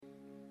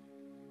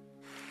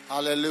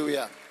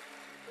Hallelujah.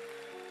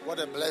 What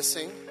a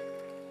blessing.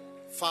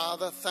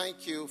 Father,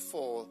 thank you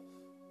for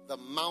the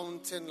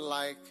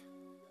Mountain-like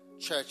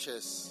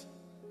Churches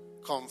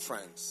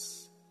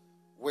Conference,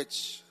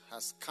 which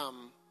has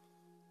come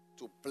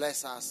to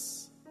bless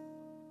us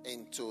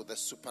into the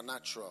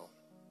supernatural.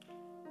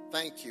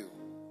 Thank you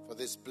for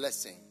this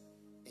blessing.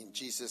 In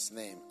Jesus'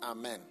 name,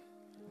 amen.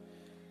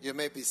 You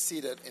may be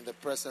seated in the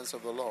presence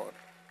of the Lord.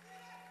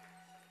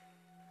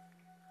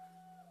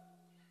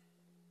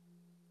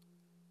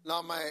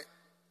 Now, my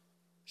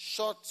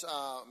short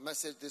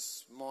message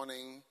this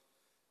morning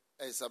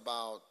is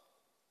about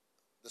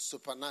the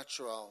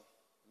supernatural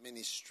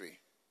ministry.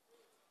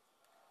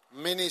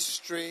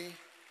 Ministry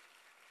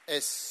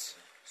is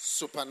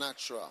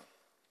supernatural.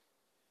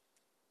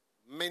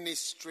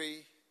 Ministry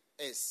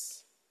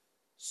is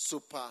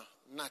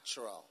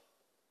supernatural.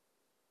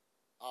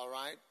 All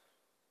right?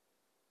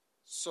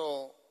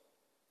 So,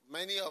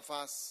 many of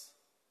us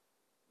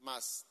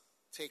must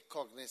take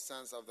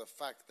cognizance of the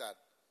fact that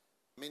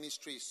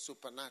ministry is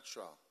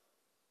supernatural.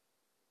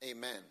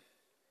 Amen.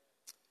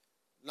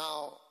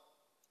 Now,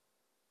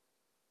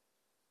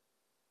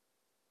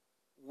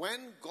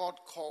 when God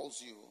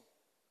calls you,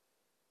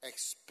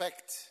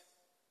 expect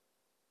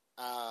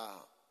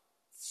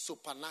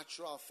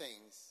supernatural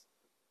things,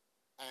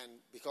 and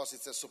because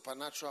it's a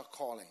supernatural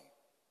calling.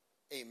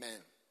 Amen.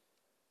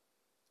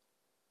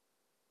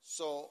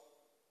 So,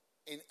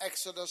 in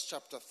Exodus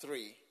chapter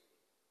 3,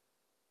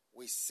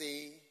 we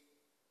see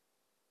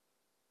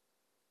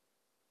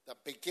the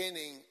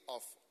beginning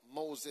of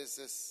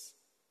Moses'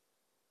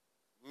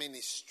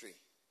 ministry.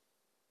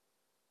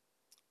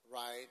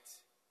 Right?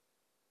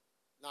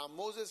 Now,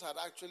 Moses had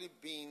actually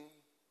been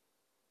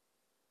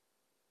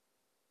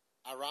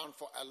around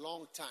for a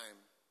long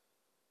time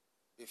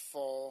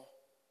before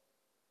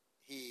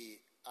he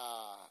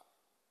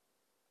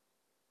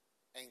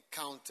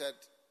encountered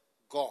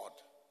God.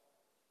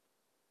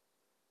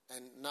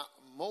 And now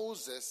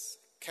Moses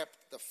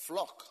kept the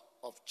flock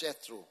of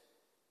Jethro,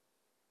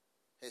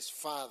 his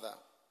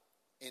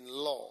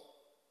father-in-law,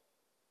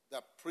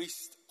 the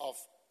priest of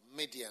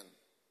Midian.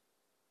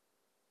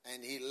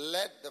 And he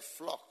led the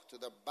flock to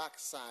the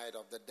backside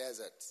of the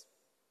desert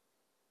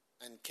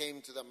and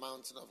came to the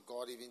mountain of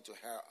God, even to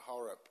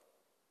Horeb.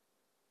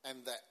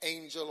 And the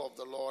angel of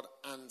the Lord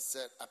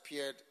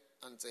appeared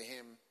unto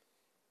him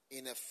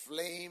in a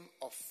flame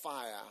of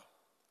fire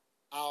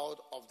out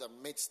of the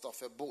midst of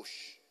a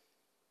bush.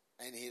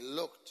 And he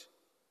looked,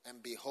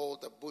 and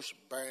behold, the bush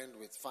burned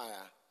with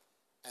fire,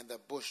 and the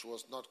bush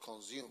was not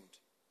consumed.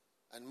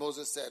 And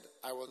Moses said,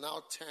 I will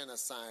now turn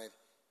aside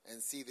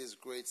and see this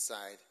great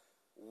sight,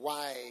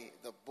 why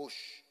the bush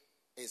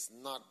is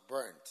not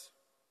burnt.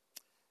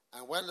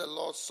 And when the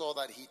Lord saw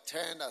that he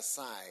turned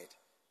aside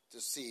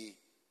to see,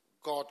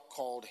 God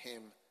called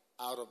him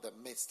out of the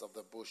midst of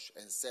the bush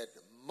and said,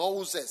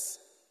 Moses,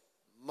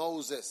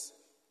 Moses.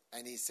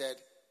 And he said,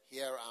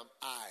 here am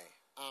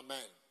I.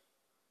 Amen.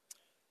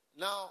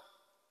 Now,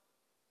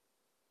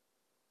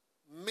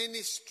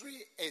 ministry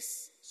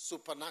is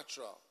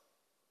supernatural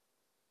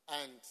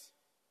and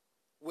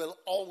will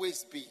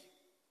always be.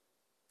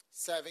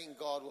 Serving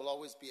God will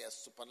always be a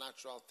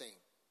supernatural thing.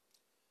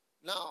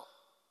 Now,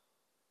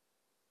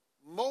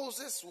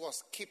 Moses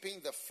was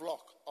keeping the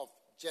flock of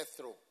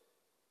Jethro.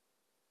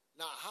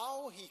 Now,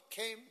 how he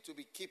came to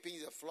be keeping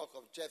the flock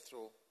of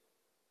Jethro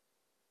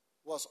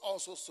was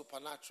also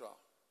supernatural.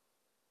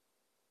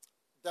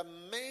 The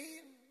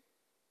main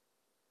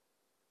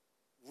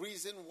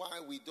reason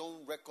why we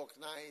don't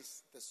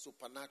recognize the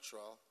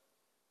supernatural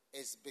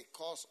is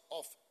because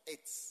of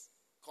its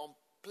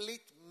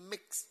complete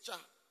mixture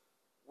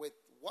with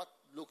what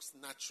looks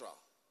natural.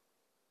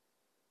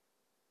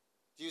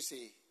 Do you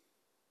see?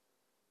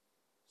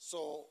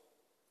 So,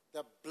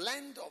 the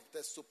blend of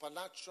the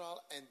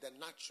supernatural and the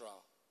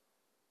natural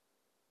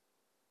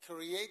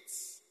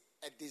creates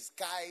a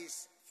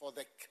disguise for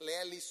the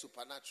clearly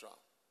supernatural.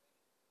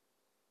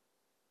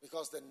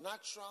 Because the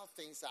natural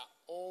things are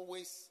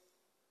always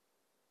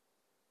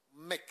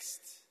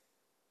mixed.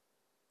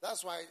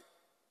 That's why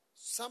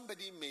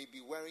somebody may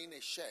be wearing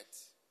a shirt,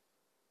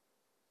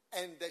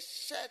 and the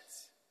shirt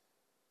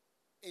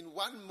in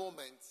one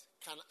moment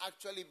can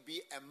actually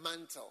be a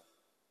mantle.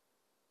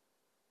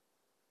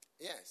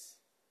 Yes.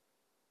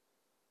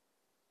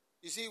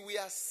 You see, we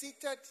are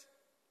seated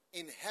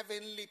in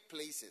heavenly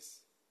places.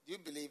 Do you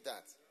believe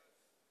that?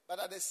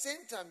 But at the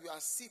same time, you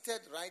are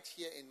seated right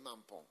here in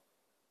Mampong.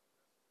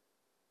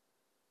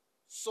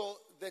 So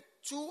the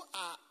two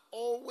are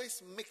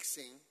always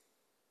mixing,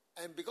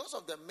 and because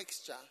of the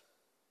mixture,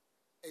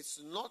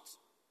 it's not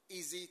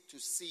easy to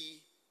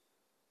see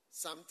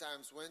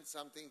sometimes when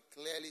something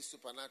clearly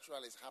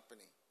supernatural is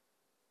happening.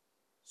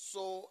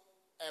 So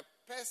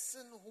a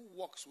person who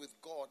walks with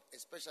God,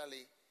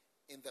 especially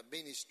in the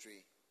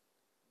ministry,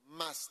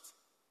 must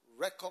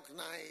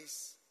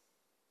recognize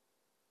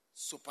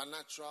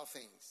supernatural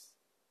things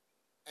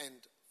and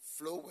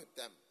flow with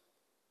them.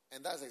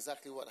 And that's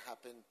exactly what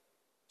happened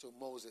to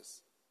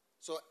Moses.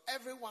 So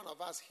every one of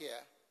us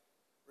here,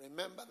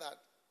 remember that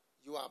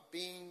you are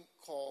being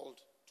called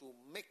to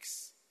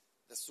mix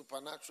the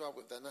supernatural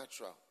with the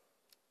natural.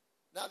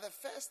 Now, the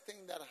first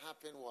thing that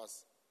happened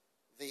was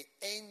the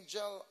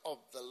angel of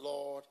the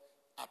Lord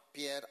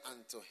appeared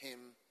unto him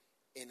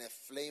in a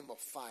flame of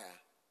fire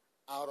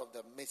out of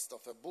the midst of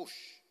a bush.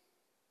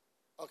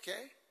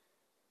 Okay?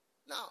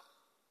 Now,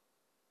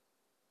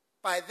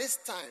 by this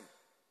time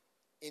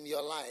in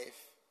your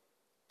life,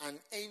 an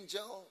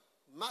angel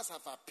must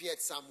have appeared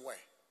somewhere.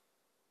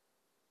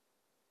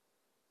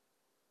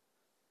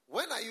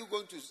 When are you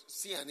going to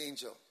see an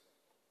angel?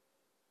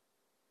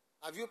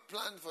 Have you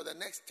planned for the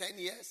next 10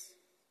 years?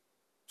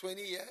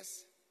 20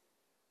 years?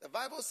 The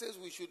Bible says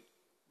we should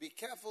be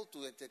careful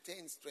to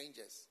entertain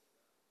strangers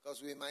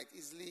because we might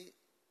easily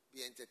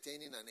be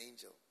entertaining an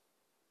angel.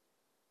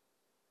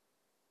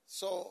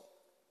 So,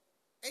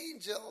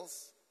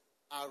 angels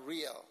are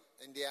real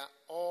and they are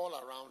all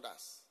around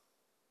us.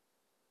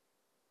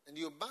 And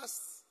you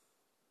must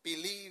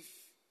believe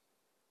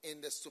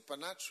in the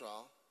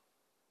supernatural.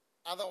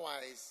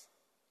 Otherwise,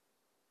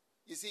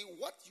 you see,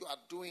 what you are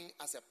doing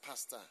as a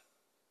pastor,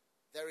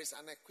 there is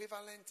an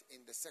equivalent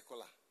in the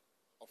secular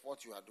of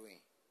what you are doing.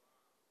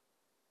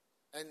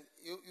 And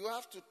you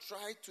have to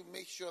try to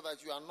make sure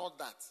that you are not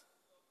that.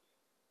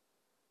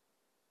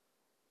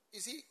 You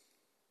see,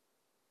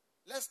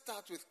 let's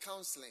start with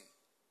counseling.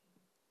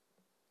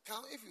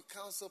 If you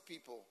counsel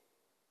people,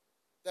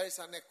 there is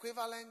an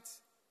equivalent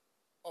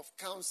of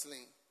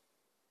counseling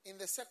in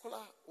the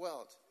secular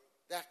world.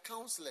 There are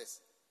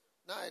counselors.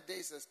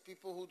 Nowadays, there's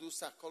people who do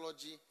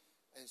psychology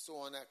and so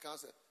on.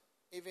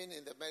 Even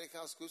in the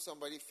medical school,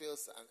 somebody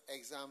fails an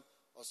exam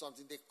or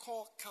something, they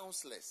call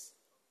counselors.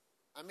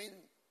 I mean,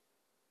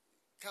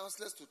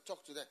 counselors to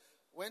talk to them.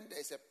 When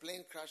there's a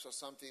plane crash or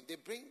something, they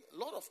bring a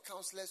lot of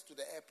counselors to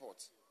the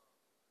airport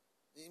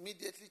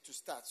immediately to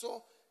start.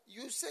 So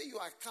you say you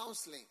are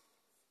counseling.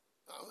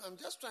 I'm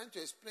just trying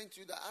to explain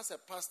to you that as a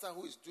pastor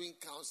who is doing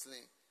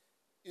counseling,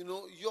 you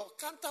know, your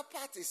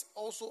counterpart is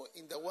also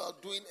in the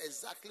world doing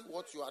exactly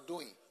what you are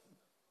doing.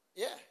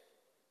 Yeah.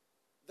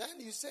 Then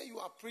you say you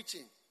are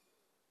preaching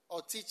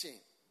or teaching.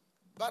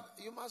 But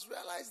you must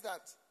realize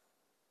that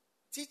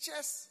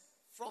teachers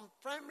from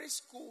primary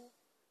school,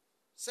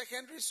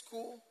 secondary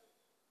school,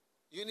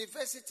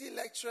 university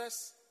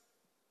lecturers,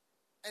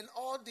 and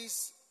all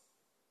these,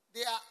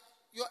 they are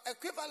your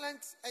equivalent,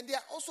 and they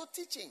are also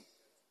teaching.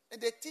 And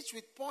they teach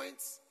with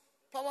points,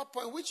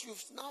 PowerPoint, which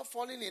you've now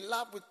fallen in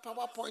love with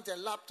PowerPoint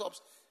and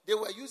laptops. They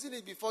were using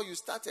it before you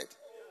started.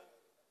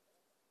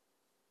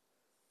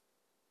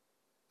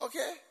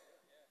 Okay?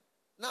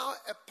 Now,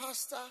 a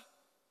pastor,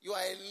 you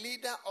are a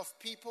leader of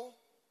people.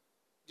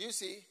 Do you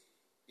see?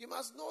 You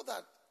must know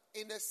that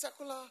in the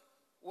secular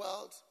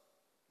world,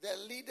 there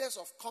are leaders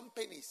of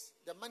companies,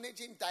 the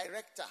managing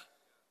director.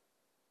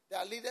 There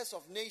are leaders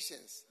of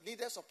nations,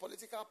 leaders of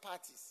political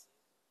parties,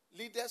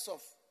 leaders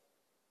of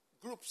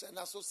groups and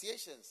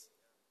associations.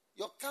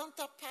 Your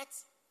counterpart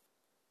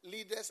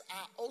leaders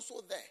are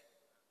also there.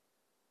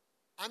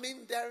 I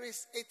mean,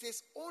 it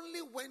is only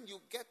when you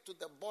get to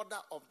the border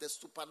of the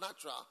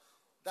supernatural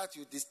that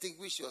you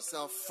distinguish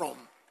yourself from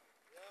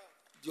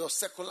your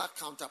secular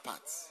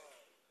counterparts.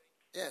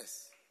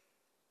 Yes.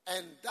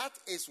 And that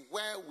is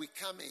where we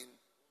come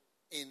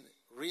in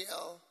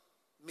real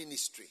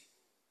ministry.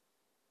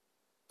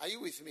 Are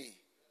you with me?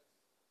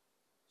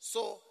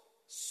 So,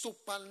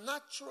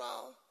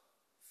 supernatural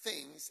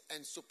things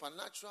and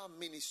supernatural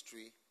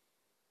ministry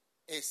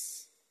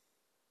is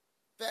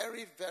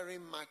very, very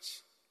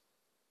much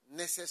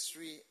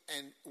necessary,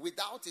 and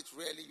without it,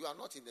 really, you are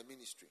not in the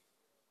ministry.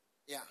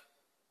 Yeah.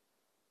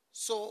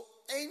 So,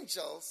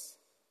 angels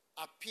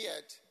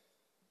appeared,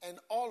 and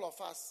all of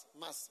us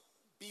must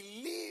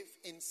believe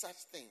in such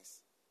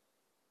things.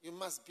 You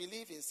must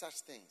believe in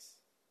such things.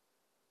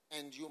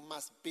 And you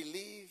must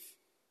believe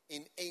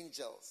in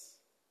angels.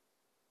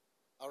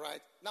 All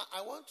right. Now,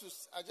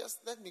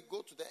 let me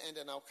go to the end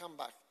and I'll come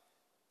back.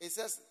 It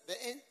says,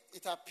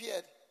 it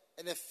appeared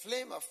in a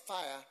flame of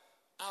fire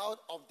out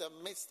of the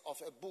midst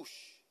of a bush.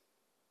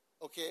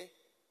 Okay.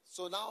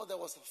 So now there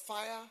was a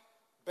fire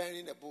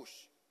burning a bush.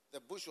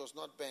 The bush was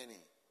not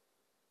burning.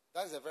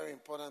 That is a very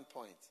important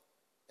point.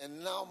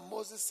 And now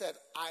Moses said,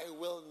 I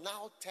will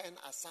now turn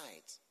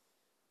aside.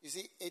 You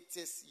see, it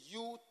is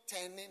you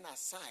turning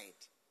aside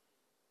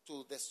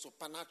to the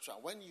supernatural.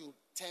 When you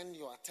turn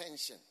your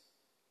attention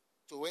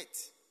to it,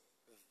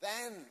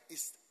 then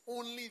it's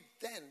only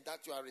then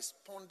that you are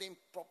responding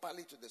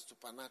properly to the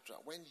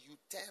supernatural. When you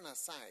turn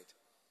aside.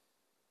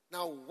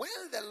 Now, when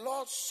the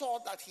Lord saw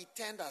that he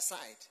turned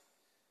aside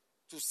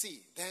to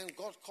see, then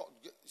God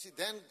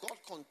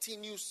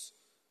continues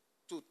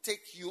to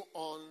take you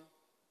on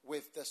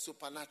with the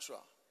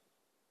supernatural.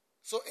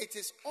 So it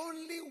is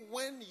only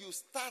when you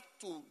start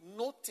to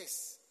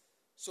notice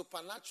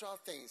supernatural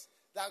things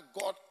that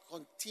God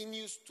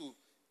continues to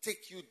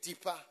take you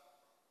deeper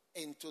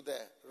into the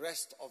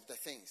rest of the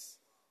things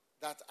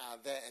that are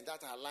there and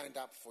that are lined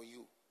up for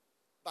you.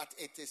 But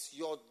it is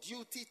your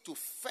duty to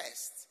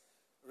first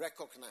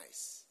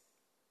recognize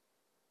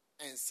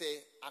and say,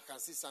 I can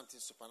see something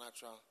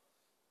supernatural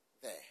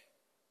there.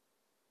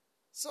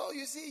 So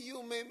you see,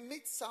 you may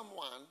meet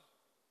someone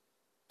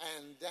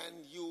and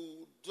then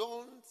you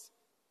don't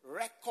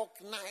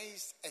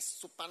recognize a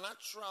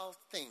supernatural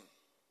thing.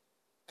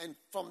 And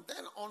from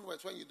then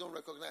onwards, when you don't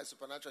recognize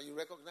supernatural, you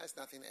recognize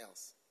nothing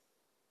else.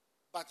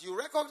 But you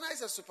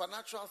recognize a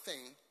supernatural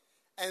thing,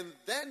 and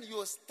then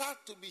you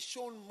start to be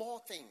shown more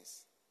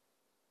things.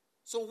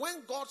 So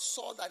when God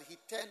saw that he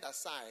turned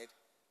aside,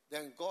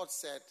 then God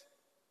said,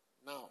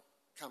 now,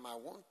 come, I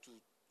want to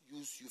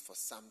use you for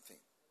something.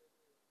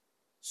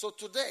 So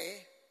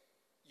today,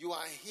 you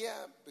are here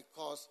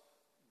because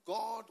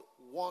God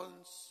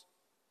wants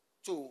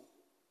to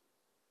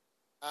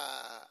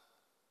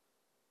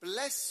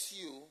bless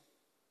you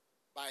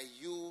by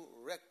you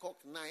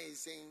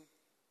recognizing,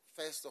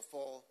 first of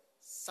all,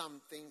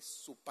 something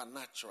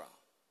supernatural.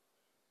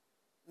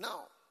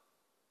 Now,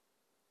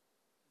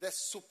 the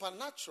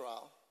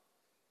supernatural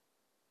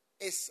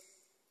is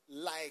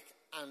like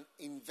an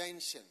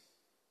invention.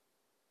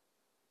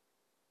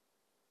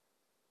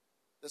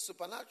 The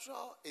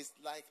supernatural is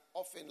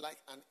often like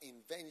an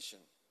invention.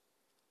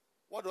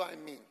 What do I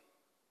mean?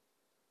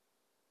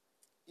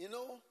 You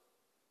know,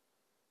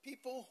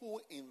 people who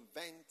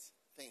invent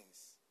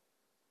things,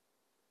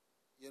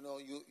 you know,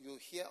 you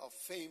hear of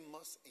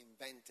famous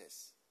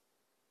inventors.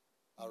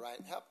 All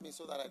right, help me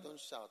so that I don't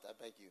shout. I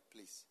beg you,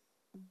 please.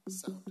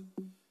 Sound.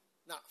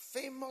 Now,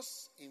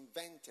 famous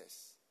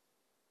inventors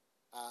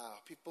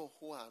are people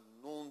who are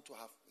known to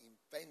have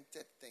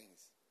invented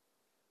things.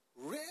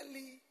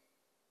 Really,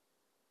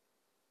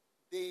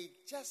 they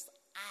just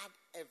add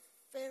a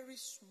very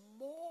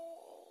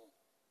small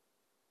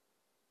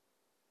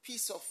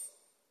piece of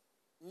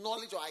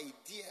knowledge or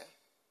idea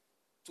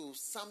to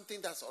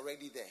something that's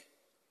already there.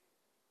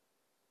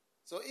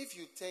 So if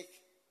you take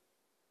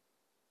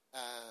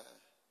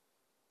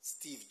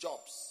Steve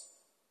Jobs,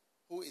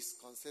 who is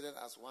considered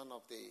as one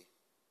of the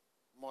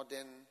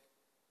modern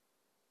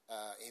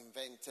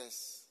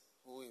inventors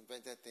who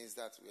invented things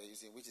that we are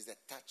using, which is the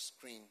touch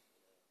screen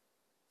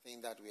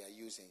thing that we are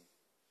using.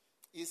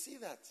 You see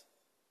that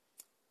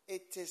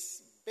it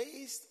is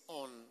based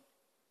on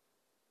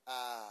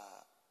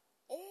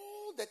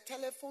all the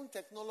telephone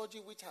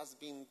technology which has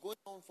been going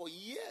on for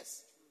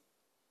years.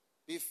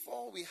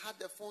 Before we had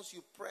the phones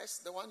you press,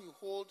 the one you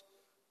hold,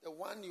 the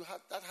one you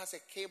have that has a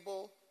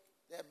cable.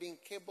 There have been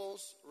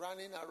cables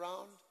running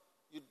around.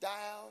 You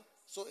dial.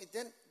 So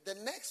then the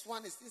next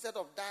one is, instead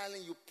of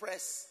dialing, you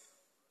press.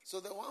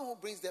 So the one who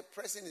brings the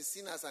pressing is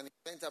seen as an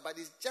inventor, but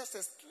it's just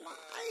a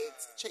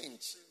slight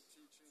change.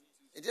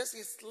 It's just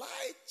a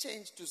slight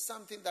change to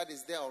something that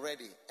is there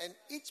already. And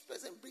each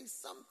person brings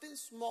something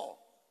small.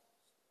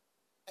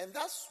 And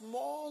that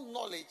small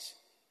knowledge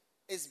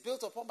is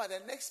built upon by the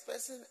next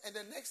person and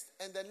the next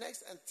and the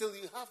next until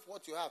you have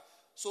what you have.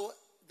 So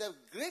the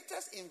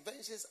greatest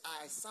inventions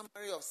are a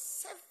summary of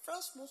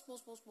several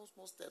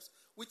small steps,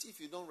 which if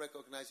you don't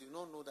recognize, you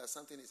don't know that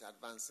something is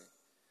advancing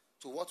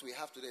to what we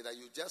have today, that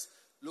you just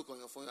look on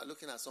your phone, you're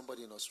looking at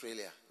somebody in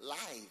Australia,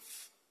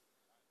 live.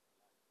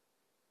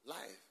 The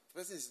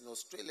person is in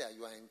Australia,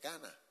 you are in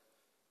Ghana,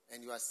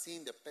 and you are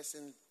seeing the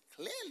person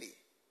clearly.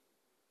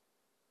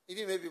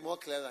 Even maybe more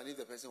clear than if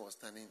the person was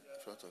standing in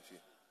front of you.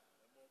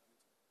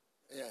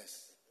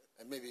 Yes,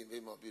 and maybe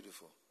more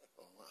beautiful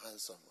or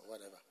handsome or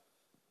whatever.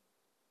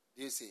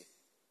 Do you see?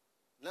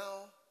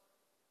 Now,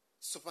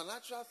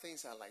 supernatural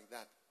things are like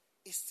that.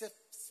 It's a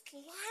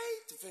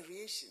slight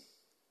variation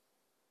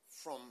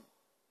from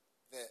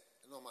the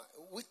normal,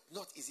 which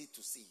not easy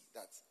to see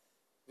that.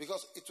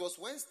 Because it was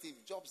when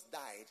Steve Jobs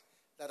died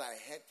that I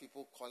heard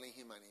people calling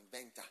him an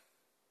inventor.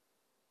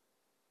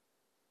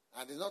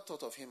 I did not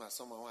thought of him as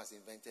someone who has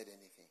invented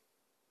anything.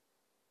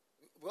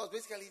 Well,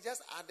 basically, he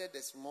just added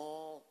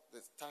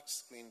the touch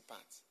screen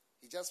part.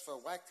 He just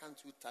felt, why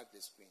can't you touch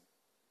the screen?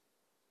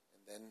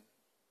 And then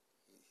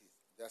he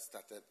just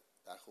started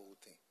that whole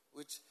thing,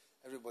 which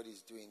everybody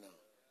is doing now.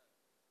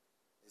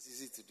 It's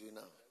easy to do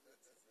now.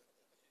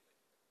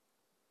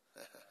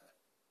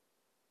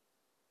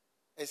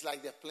 It's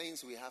like the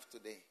planes we have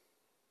today.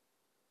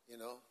 You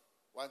know,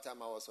 one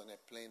time I was on a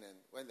plane, and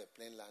when the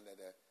plane landed,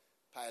 the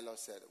pilot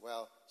said,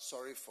 well,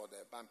 sorry for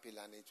the bumpy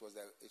landing. It was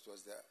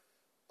the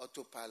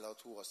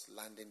autopilot who was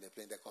landing the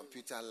plane. The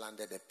computer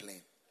landed the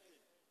plane.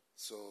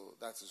 So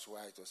that is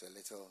why it was a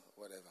little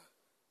whatever.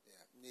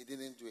 Yeah. He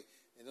didn't do it.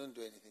 He didn't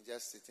do anything.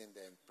 Just sitting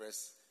there and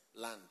press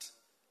land.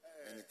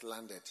 And it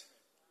landed.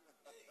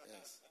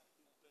 Yes.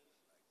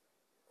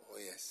 Oh,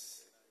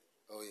 yes.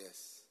 Oh,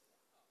 yes.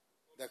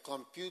 The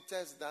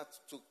computers that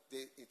took,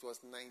 it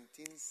was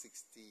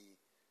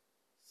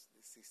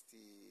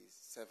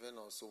 1967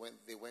 or so when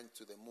they went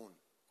to the moon.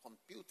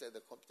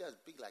 The computer is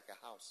big like a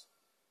house.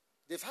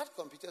 They've had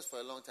computers for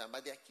a long time,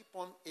 but they keep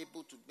on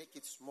able to make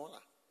it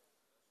smaller.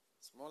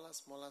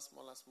 Smaller.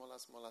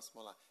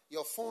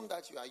 Your phone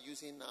that you are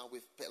using now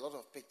with a lot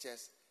of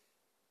pictures,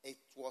 it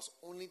was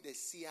only the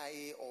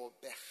CIA or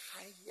the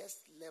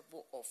highest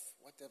level of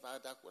whatever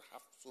that could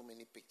have so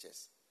many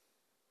pictures.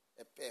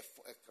 A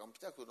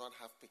computer could not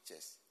have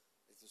pictures.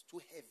 It is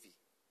too heavy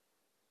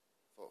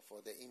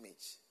for the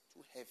image.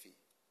 Too heavy.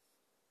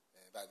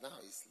 But now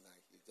it's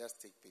like you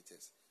just take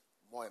pictures.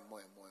 More and more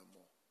and more and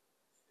more.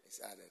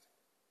 It's added.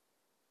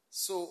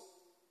 So,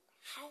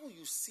 how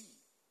you see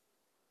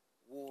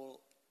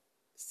will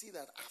see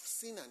that I've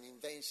seen an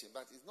invention,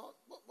 but it's not.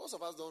 Most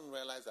of us don't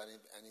realize that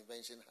an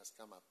invention has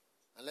come up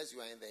unless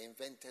you are in the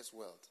inventor's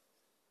world.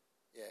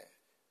 Yeah.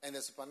 And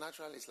the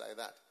supernatural is like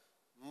that.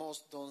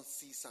 Most don't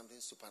see something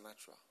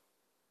supernatural.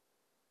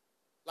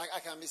 Like I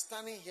can be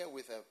standing here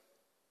with a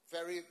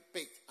very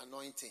big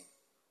anointing.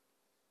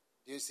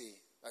 Do you see?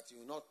 But you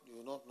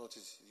will not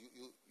notice.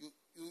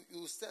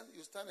 You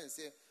stand and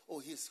say, "Oh,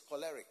 he's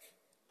choleric."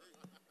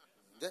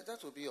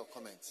 That will be your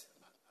comment.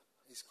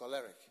 He's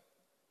choleric,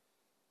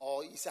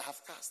 or he's a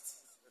half caste,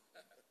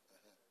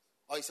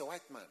 or he's a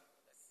white man.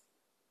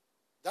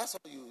 That's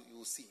all you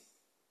will see.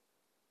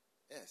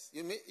 Yes,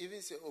 you may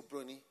even say, "Oh,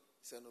 brony."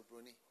 It's an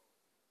brony.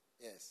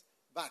 Yes,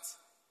 but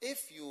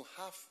if you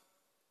have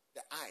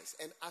the eyes,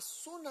 and as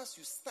soon as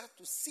you start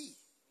to see,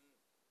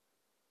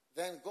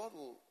 then God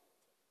will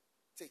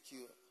take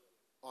you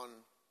on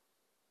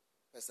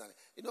personally.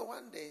 You know,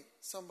 one day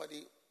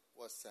somebody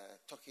was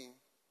talking.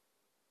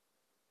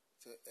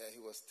 He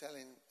was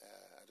telling,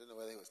 I don't know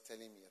whether he was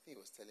telling me, I think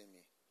he was telling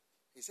me.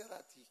 He said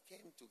that he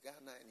came to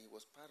Ghana and he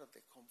was part of the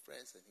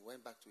conference and he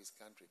went back to his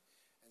country.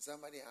 And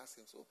somebody asked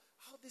him, so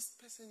how this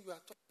person you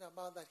are talking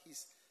about that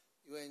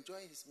you are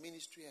enjoying his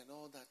ministry and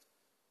all that.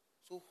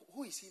 So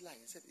who is he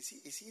like? He said,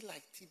 is he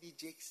like T.B.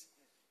 Jakes?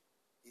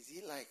 Is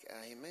he like,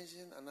 he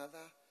mentioned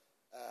another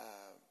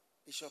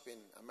bishop in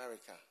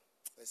America.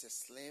 There's a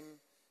slim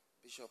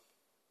bishop,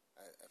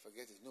 I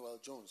forget his, Noel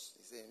Jones.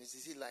 He said, is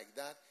he like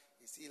that?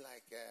 Is he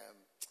like,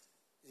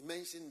 he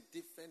mentioned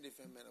different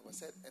men.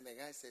 And the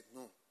guy said,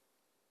 no,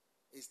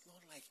 it's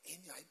not like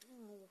any, I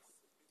don't know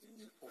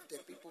any of the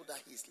people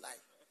that he's like.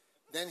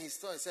 Then he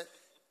said,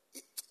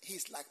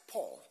 he's like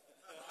Paul.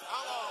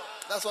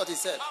 That's what he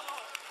said.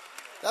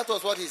 That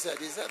was what he said.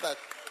 He said that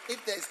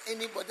if there's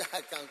anybody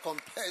I can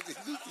compare, it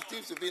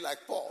seems to be like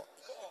Paul.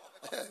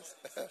 Yes.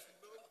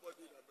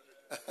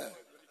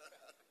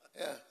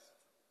 Yeah.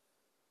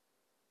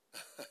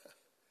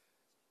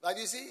 But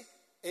you see,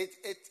 if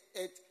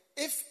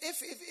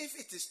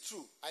it is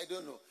true, I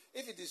don't know.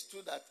 If it is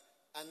true that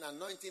an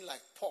anointing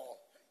like Paul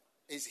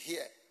is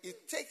here,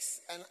 it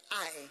takes an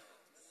eye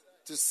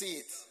to see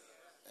it.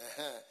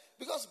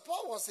 Because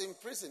Paul was in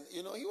prison,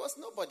 he was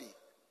nobody.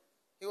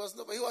 He was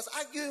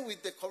arguing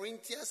with the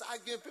Corinthians,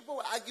 people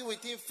were arguing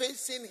with him,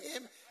 facing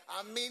him.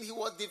 I mean, he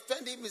was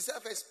defending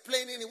himself,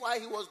 explaining why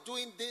he was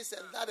doing this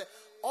and that.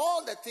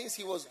 All the things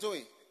he was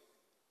doing.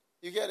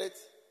 You get it?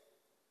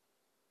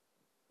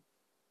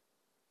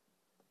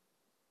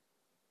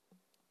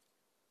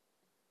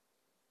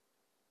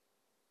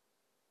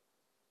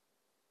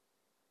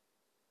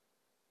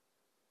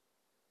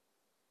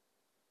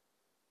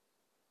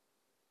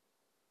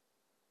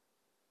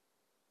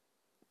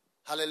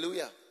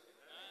 Hallelujah.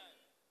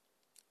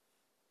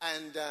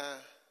 And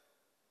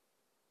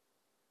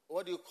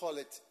what do you call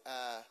it?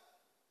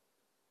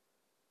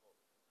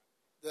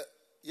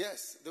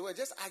 Yes, they were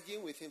just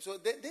arguing with him. So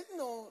they didn't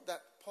know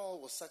that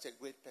Paul was such a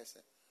great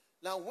person.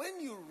 Now, when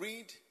you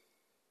read,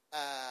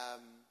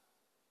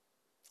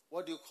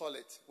 what do you call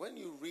it? When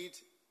you read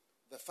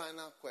the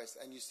final quest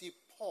and you see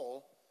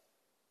Paul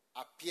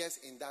appears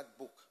in that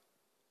book,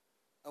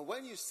 and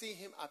when you see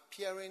him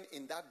appearing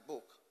in that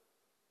book,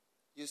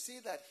 you see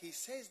that he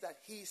says that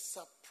he is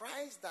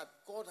surprised that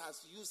God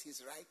has used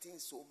his writing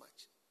so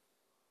much.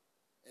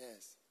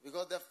 Yes.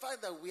 Because the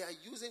fact that we are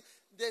using,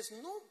 there's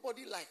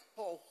nobody like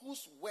Paul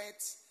whose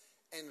words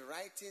and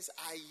writings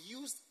are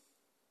used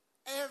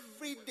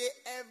every day,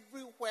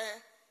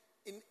 everywhere,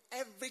 in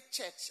every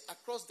church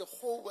across the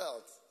whole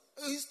world.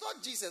 He's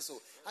not Jesus.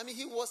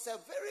 He was a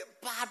very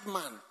bad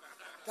man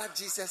that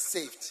Jesus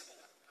saved.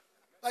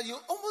 But you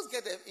almost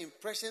get the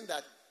impression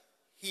that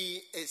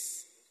he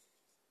is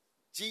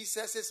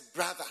Jesus'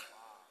 brother,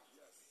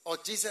 or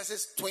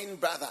Jesus' twin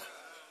brother,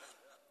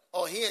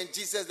 or he and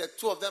Jesus, the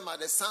two of them are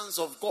the sons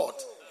of God,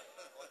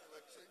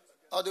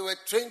 or they were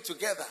trained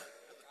together.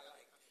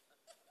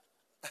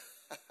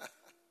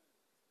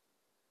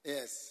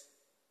 Yes,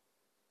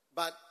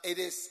 but it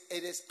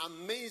is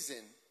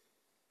amazing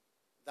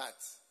that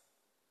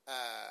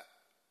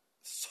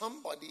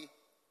somebody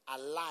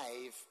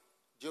alive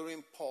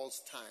during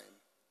Paul's time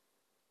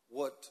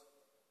would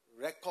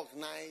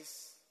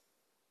recognize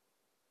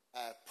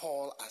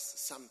Paul as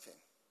something.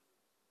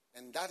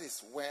 And that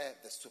is where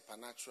the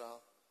supernatural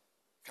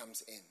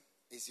comes in.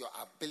 Is your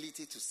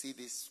ability to see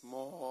these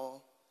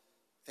small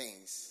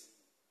things.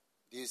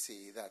 Do you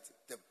see that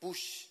the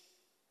bush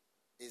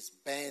is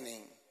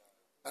burning,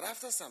 but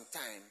after some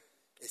time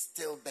it's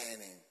still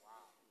burning,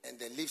 and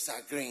the leaves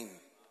are green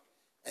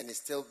and it's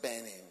still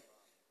burning?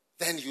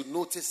 Then you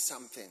notice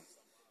something,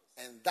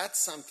 and that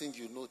something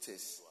you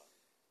notice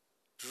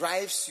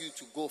drives you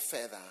to go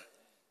further.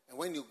 And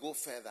when you go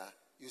further,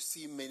 you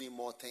see many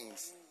more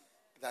things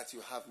that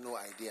you have no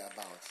idea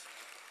about.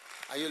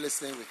 Are you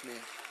listening with me?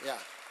 Yeah.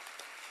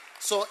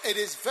 So it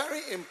is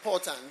very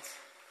important.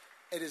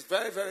 It is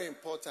very, very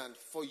important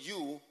for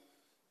you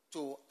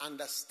to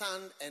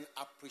understand and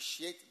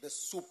appreciate the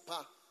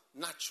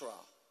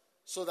supernatural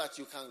so that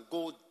you can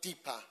go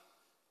deeper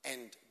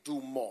and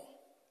do more.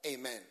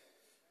 Amen.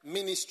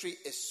 Ministry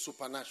is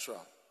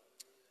supernatural.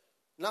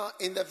 Now,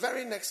 in the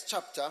very next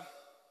chapter,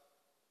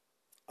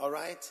 all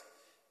right,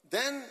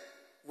 then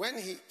when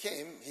he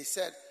came, he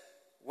said,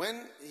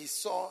 when he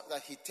saw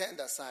that he turned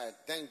aside,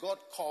 then God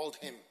called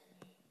him.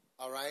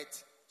 All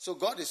right? So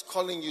God is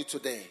calling you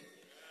today.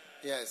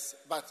 Yes.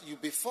 But you,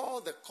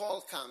 before the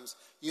call comes,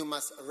 you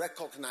must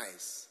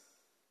recognize.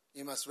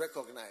 You must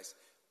recognize.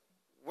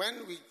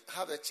 When we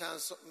have a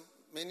chance,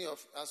 many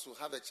of us will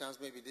have a chance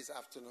maybe this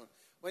afternoon,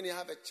 when you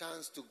have a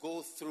chance to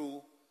go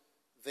through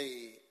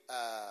the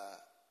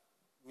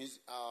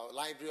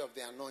Library of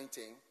the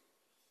Anointing,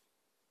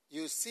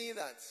 you see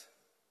that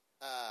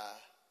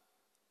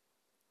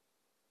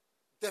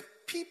the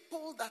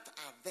people that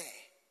are there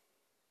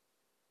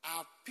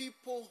are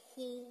people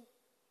who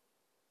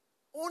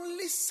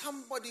only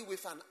somebody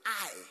with an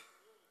eye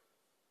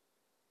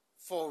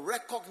for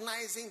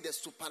recognizing the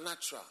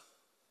supernatural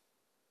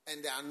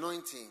and the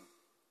anointing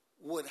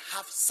would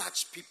have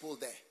such people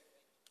there.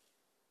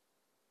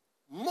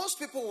 Most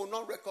people will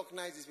not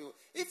recognize these people.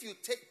 If you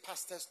take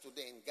pastors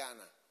today in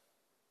Ghana,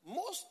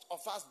 most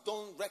of us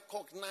don't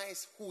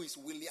recognize who is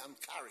William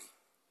Carey.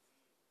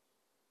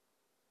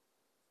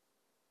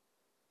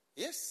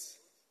 Yes.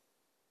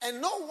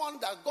 And no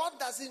wonder God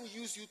doesn't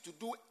use you to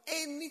do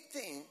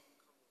anything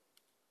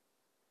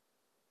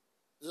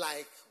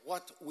like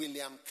what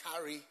William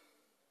Carey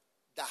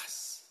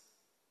does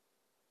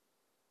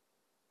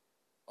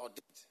or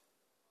did.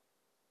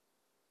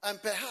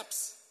 And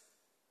perhaps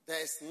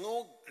there is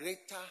no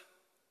greater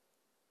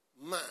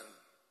man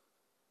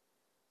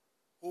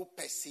who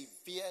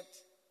persevered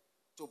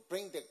to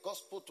bring the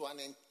gospel to an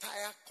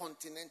entire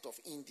continent of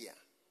India.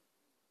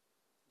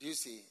 Do you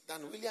see?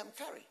 Than William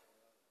Carey.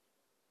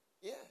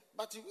 Yeah,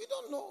 but we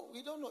don't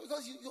know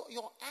because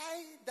your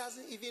eye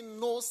doesn't even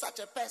know such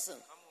a person.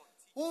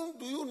 Whom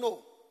do you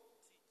know?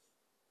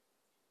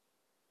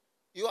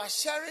 You are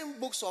sharing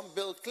books on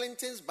Bill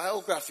Clinton's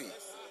biography.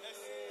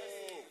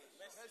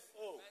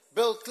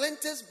 Bill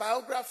Clinton's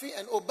biography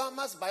and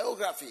Obama's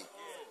biography.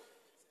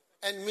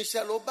 And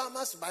Michelle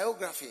Obama's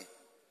biography.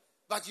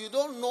 But you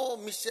don't know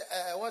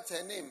what's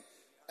her name?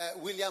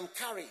 William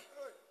Carey.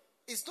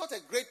 It's not a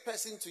great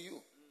person to you.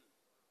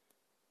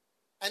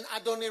 And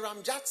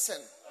Adoniram Judson,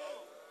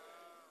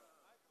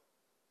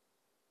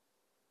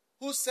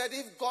 who said,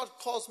 if God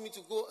calls me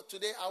to go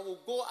today, I will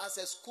go as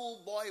a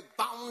schoolboy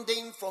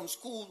bounding from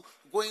school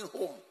going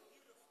home.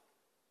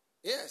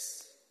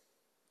 Yes.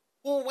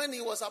 Who, when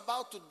he was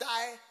about to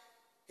die,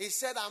 he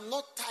said, I'm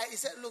not tired. He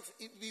said, look,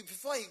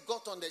 before he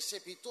got on the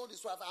ship, he told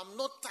his wife, I'm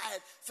not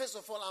tired. First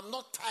of all, I'm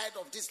not tired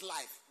of this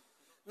life.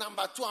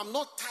 Number two, I'm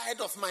not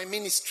tired of my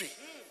ministry.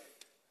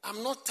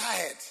 I'm not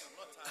tired.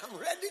 I'm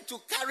ready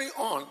to carry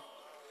on.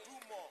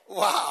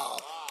 Wow.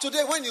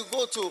 Today when you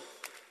go to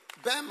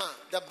Burma,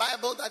 the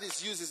Bible that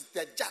is used is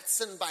the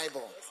Judson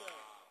Bible.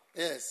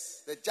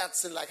 Yes, the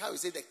Judson, like how you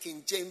say the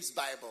King James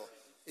Bible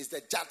is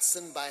the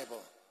Judson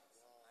Bible.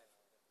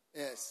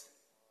 Yes.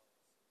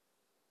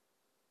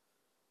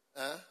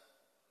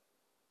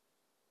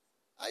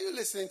 Are you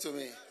listening to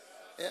me?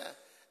 Yeah.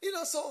 You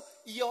know, so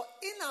your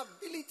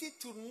inability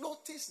to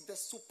notice the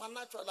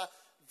supernatural, that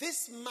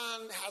this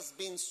man has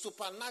been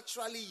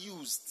supernaturally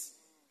used,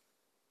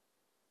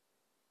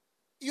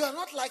 you are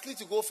not likely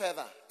to go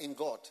further in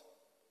God.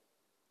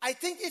 I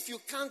think if you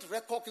can't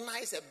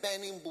recognize a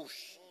burning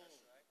bush,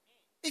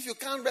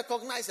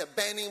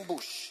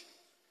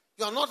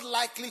 you are not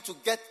likely to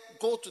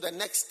go to the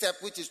next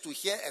step, which is to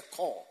hear a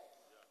call.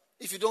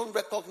 If you don't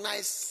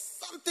recognize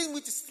something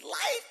which is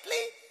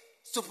slightly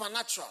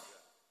supernatural.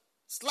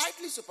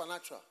 Slightly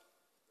supernatural.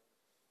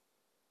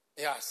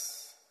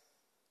 Yes.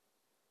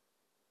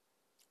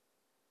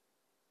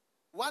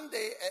 One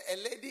day, a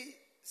lady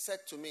said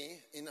to me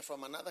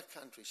from another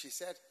country, she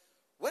said,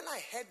 when I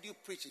heard you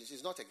preaching,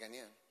 she's not a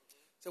Ghanaian.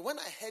 So when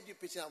I heard you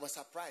preaching, I was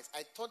surprised.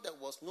 I thought there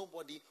was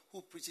nobody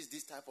who preaches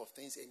this type of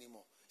things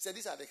anymore. She said,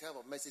 these are the kind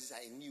of messages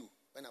I knew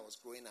when I was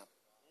growing up.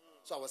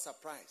 So I was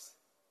surprised.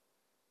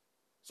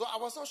 So I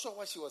was not sure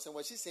what she was saying.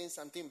 Was she saying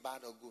something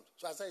bad or good?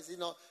 So I said,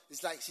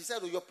 it's like, she said,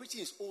 oh, your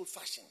preaching is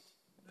old-fashioned.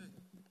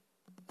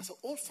 I said,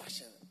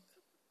 old-fashioned?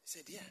 She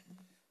said, yeah.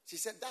 She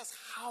said, that's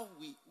how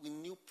we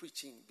knew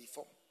preaching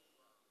before.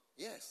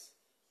 Yes.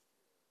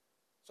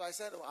 So I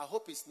said, oh, I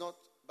hope it's not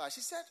bad.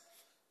 She said,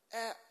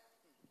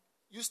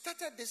 you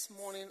started this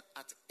morning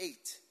at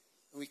 8,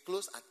 and we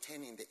closed at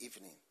 10 in the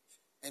evening.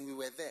 And we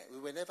were there.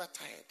 We were never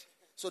tired.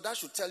 So that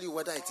should tell you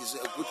whether it is a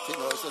good thing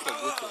or it's not a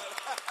good thing.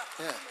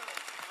 Yeah.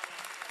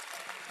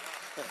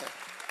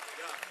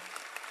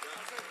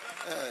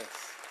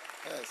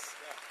 Yes.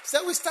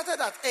 So we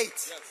started at 8.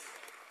 Yes.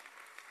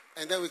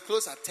 And then we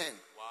closed at 10.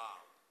 Wow.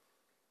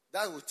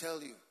 That will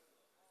tell you.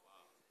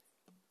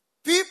 Wow.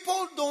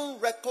 People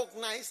don't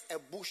recognize a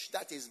bush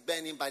that is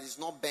burning, but it's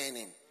not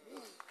burning.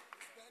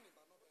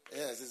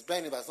 Yes, it's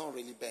burning, but it's not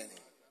really burning.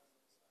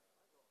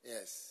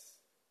 Yes.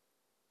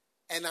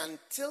 And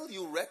until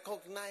you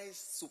recognize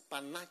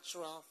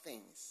supernatural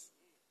things,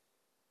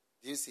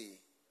 you see,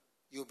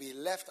 you'll be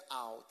left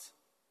out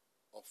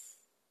of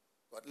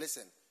God.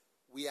 Listen,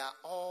 we are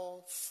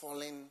all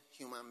fallen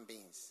human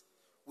beings.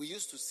 We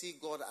used to see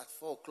God at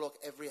 4 o'clock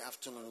every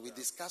afternoon. We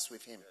discuss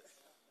with him.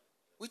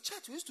 We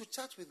used to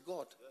chat with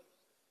God.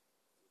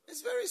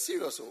 It's very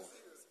serious.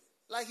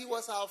 Like he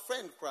was our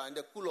friend, in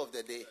the cool of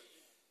the day.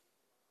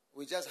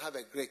 We just have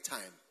a great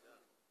time.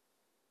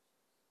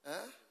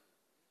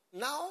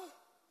 Now,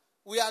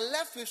 we are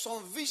left with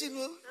some vision.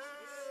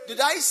 Did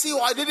I see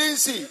or I didn't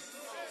see?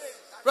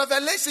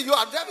 Revelation, you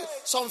are having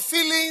some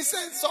feelings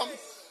and some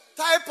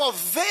type of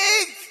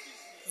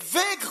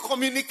vague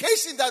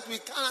communication that we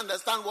can't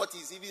understand what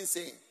he's even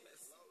saying.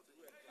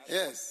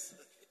 Yes.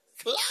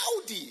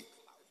 Cloudy,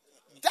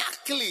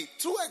 darkly,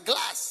 through a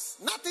glass.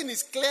 Nothing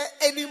is clear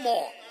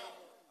anymore.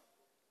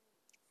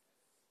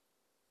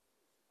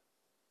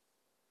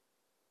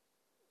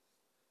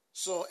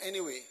 So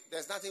anyway,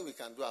 there's nothing we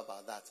can do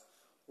about that.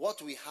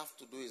 What we have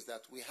to do is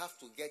that we have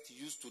to get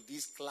used to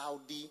these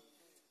cloudy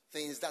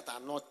things that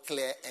are not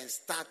clear and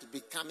start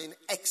becoming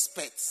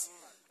experts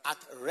at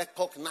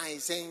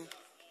recognizing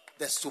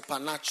the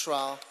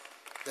supernatural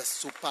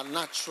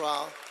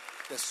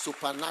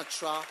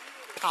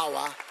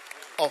power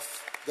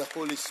of the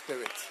Holy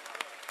Spirit.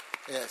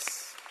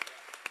 Yes.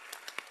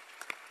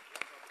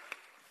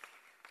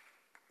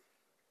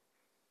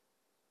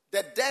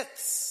 The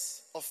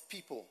deaths of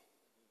people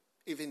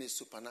even is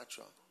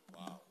supernatural.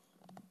 Wow.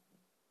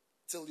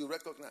 Till you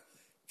recognize.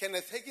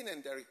 Kenneth Hagin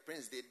and Derek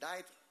Prince, they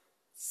died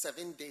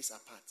 7 days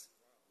apart.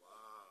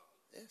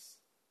 Wow. Yes.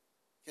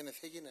 Kenneth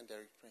Hagin and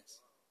Derek Prince.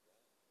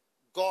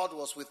 God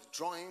was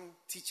withdrawing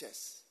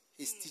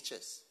his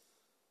teachers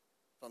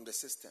from the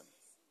system.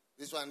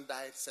 This one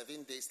died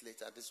 7 days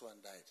later. This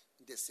one died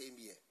in the same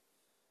year.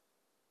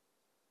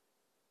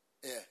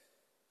 Yeah.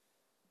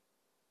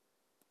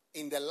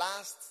 In the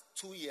last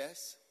 2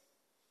 years,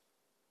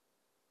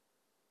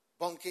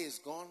 Bonke is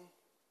gone.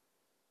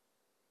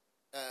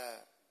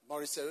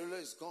 Maurice Cerullo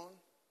is gone.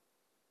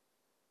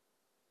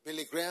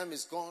 Billy Graham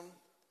is gone.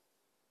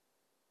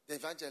 The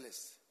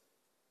evangelist.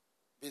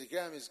 Billy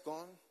Graham is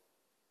gone.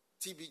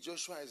 T.B.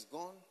 Joshua is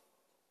gone.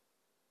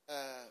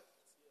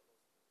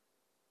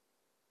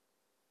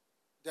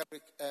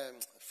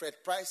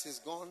 Fred Price is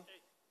gone.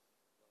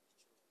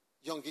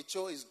 Yonggi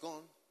Cho is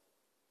gone.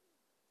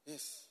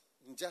 Yes,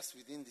 just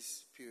within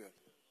this period.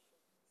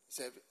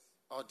 So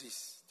all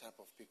these type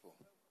of people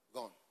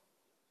gone.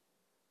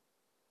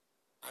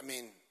 I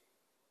mean,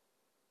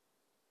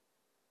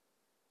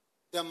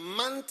 the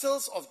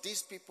mantles of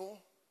these people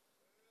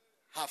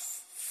have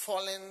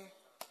fallen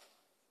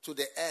to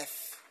the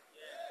earth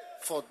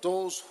for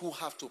those who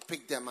have to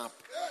pick them up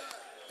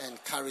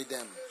and carry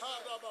them.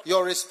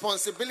 Your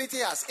responsibility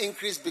has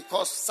increased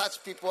because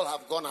such people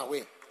have gone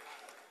away.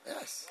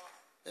 Yes.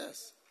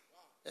 Yes.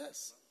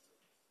 Yes.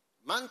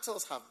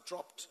 Mantles have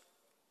dropped,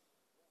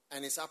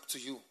 and it's up to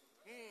you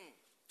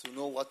to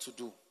know what to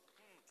do.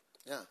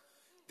 Yeah.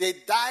 They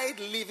died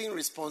leaving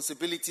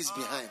responsibilities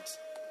behind.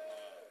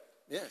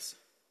 Yes.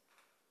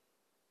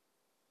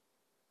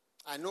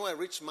 I know a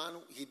rich man,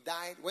 he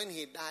died. When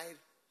he died,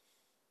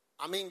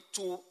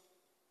 to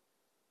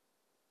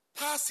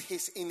pass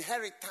his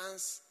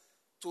inheritance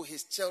to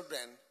his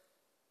children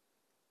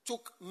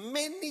took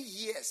many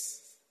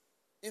years.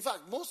 In fact,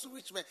 most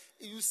rich men,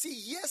 you see,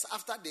 years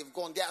after they've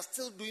gone, they are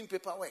still doing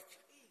paperwork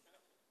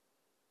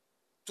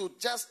to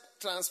just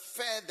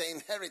transfer the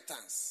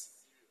inheritance.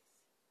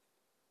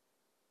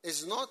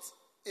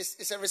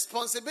 It's a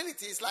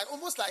responsibility. It's like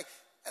almost like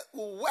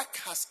work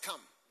has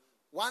come.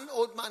 One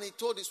old man, he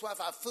told his wife,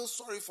 I feel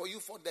sorry for you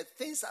for the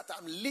things that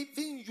I'm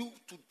leaving you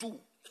to do.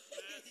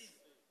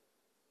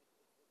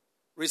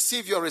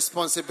 Receive your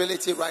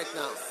responsibility right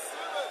now.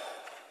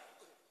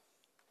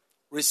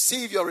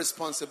 Receive your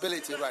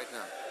responsibility right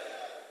now.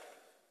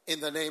 In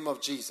the name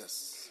of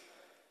Jesus.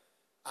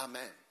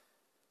 Amen.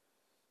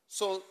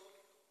 So,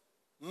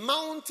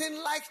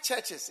 mountain-like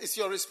churches is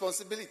your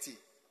responsibility.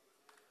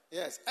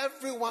 Yes,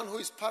 everyone who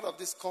is part of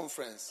this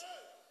conference,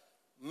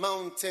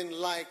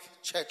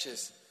 mountain-like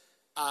churches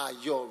are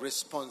your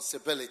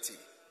responsibility.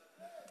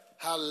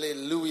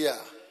 Hallelujah.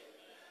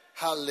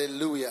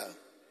 Hallelujah.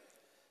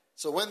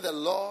 So when the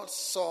Lord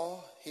saw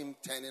him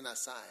turning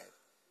aside,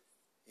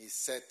 he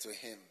said to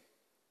him,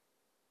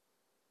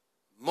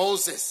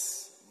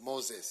 Moses,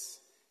 Moses.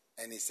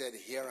 And he said,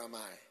 here am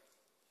I.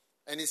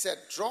 And he said,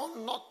 draw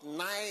not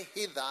nigh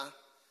hither,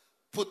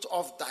 put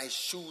off thy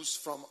shoes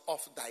from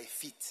off thy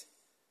feet.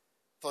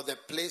 For the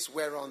place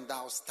whereon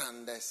thou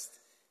standest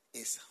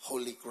is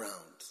holy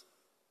ground.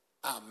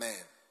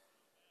 Amen.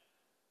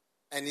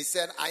 And he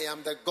said, I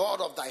am the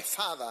God of thy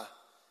father,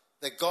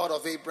 the God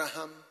of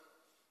Abraham,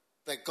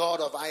 the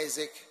God of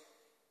Isaac,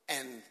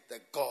 and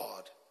the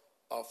God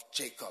of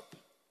Jacob.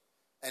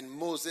 And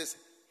Moses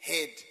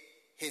hid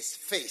his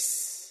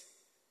face,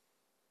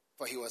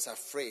 for he was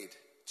afraid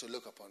to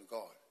look upon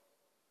God.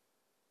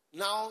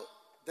 Now,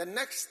 the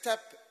next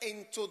step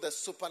into the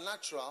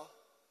supernatural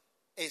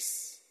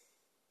is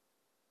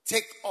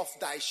Take off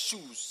thy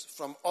shoes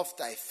from off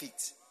thy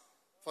feet,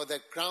 for the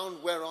ground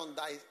whereon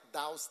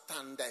thou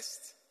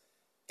standest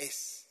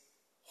is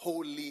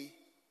holy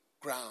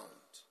ground.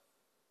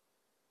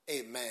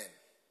 Amen.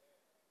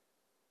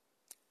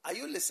 Are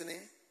you listening?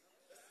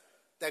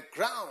 The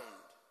ground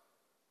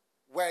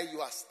where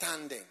you are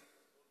standing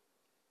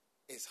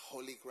is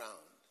holy ground.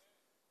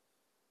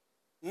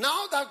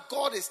 Now that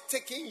God is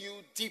taking you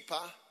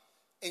deeper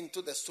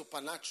into the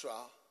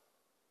supernatural,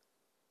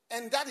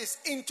 and that is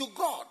into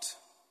God,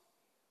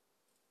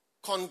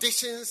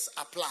 conditions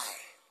apply.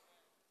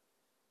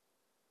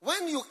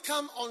 When you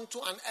come onto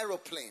an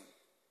aeroplane,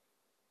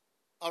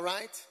 all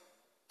right,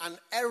 an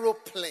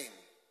aeroplane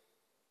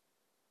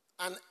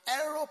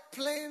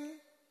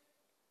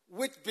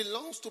which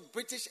belongs to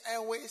British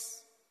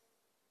Airways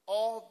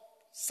or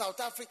South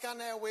African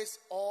Airways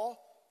or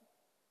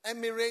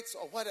Emirates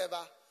or whatever,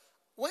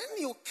 when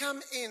you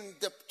come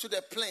to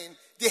the plane,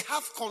 they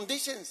have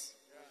conditions.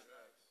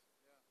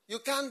 You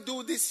can't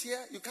do this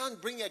here. You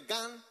can't bring a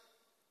gun.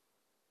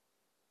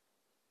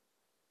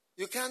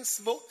 You can't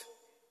smoke.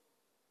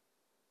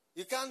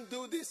 You can't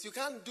do this. You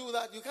can't do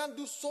that. You can't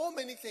do so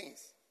many things.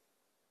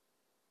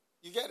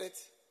 You get it?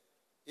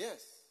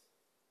 Yes.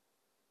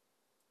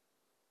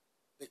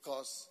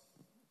 Because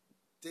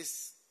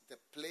the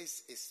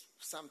place is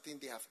something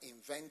they have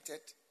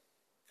invented,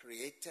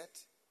 created,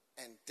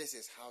 and this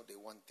is how they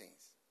want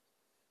things.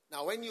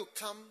 Now, when you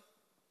come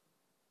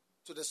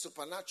to the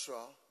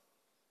supernatural,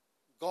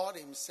 God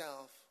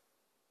himself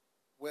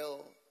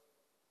will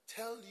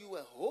tell you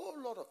a whole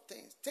lot of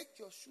things. Take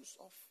your shoes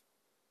off.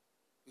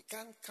 You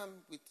can't come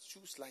with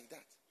shoes like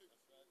that.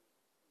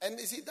 And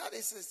you see,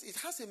 it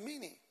has a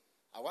meaning.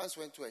 I once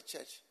went to a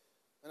church.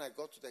 When I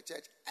got to the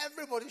church,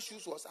 everybody's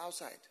shoes was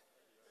outside.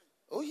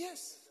 Oh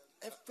yes,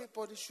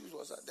 everybody's shoes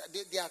was outside.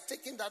 They are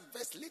taking that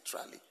verse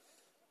literally.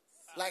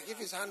 Like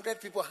if it's 100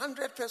 people,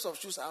 100 pairs of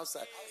shoes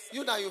outside.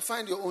 You now, you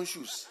find your own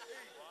shoes.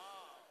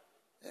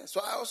 Yeah,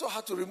 so I also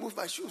had to remove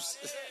my shoes.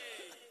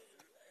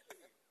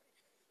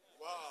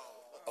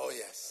 Oh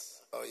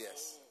yes, oh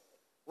yes.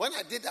 When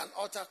I did an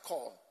altar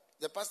call,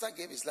 the pastor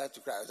gave his life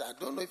to Christ. I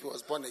don't know if he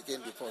was born again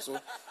before. So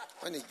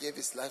when he gave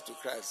his life to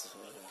Christ,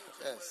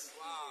 yes.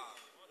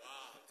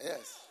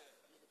 Yes.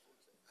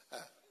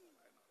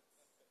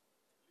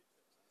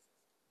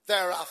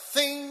 There are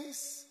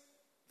things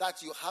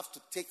that you have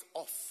to take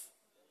off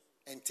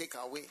and take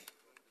away.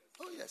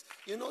 Oh, yes.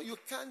 You know, you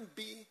can't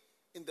be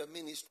in the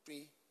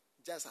ministry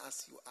just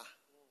as you are.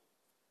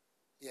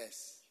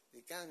 Yes.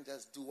 You can't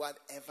just do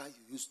whatever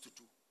you used to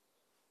do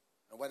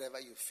and whatever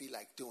you feel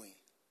like doing.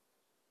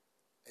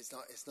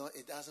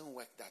 It doesn't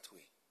work that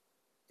way.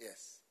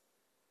 Yes.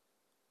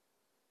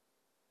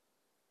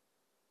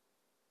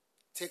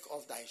 Take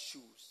off thy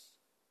shoes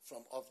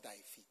from off thy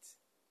feet.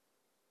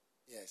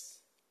 Yes.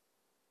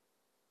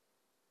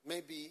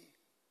 Maybe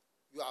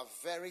you are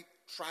very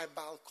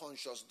tribal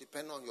conscious,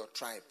 depending on your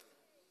tribe.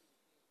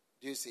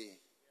 Do you see?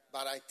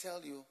 But I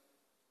tell you,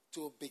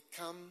 to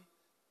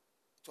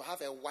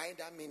have a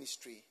wider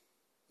ministry,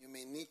 you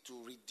may need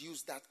to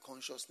reduce that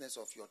consciousness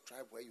of your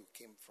tribe where you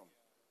came from.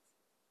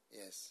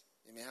 Yes.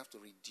 You may have to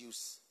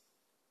reduce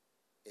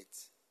it.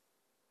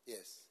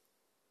 Yes.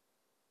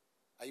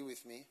 Are you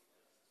with me?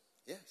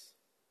 Yes.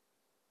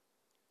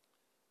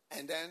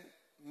 And then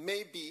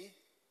maybe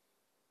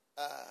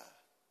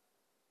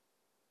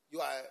you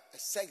are a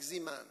sexy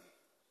man.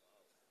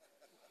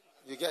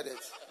 You get it?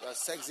 You are a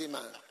sexy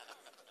man.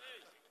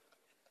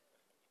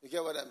 You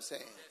get what I'm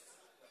saying?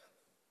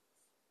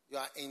 You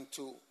are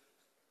into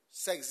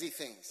sexy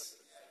things.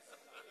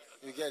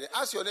 You get it?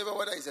 Ask your neighbor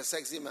whether he's a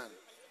sexy man.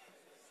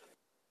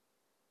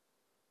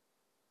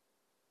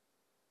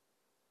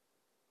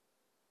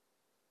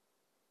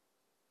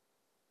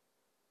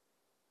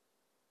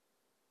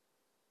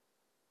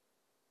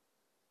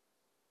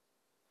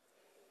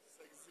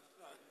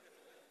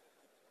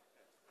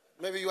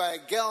 Maybe you are a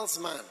girl's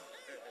man.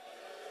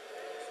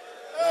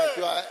 Like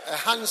you are a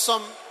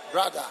handsome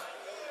brother.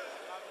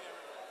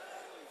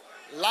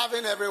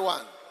 Loving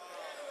everyone.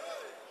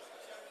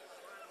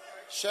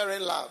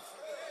 Sharing love.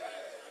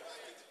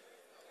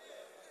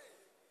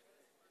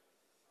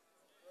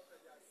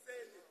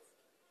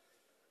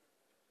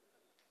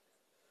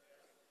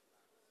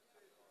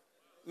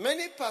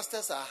 Many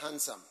pastors are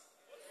handsome.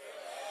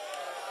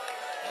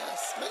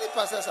 Yes, many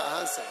pastors are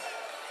handsome.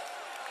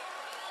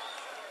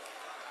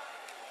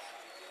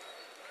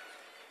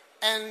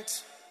 And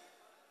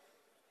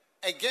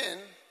again,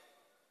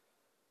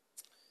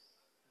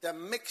 the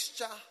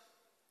mixture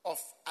of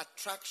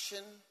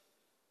attraction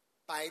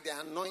by the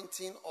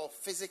anointing of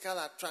physical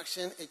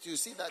attraction, you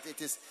see that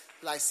it is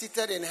like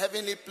seated in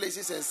heavenly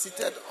places and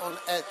seated on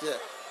earth.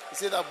 You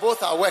see that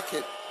both are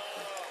working.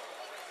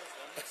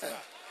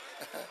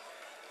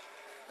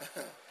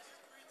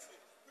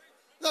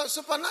 No,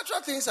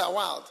 supernatural things are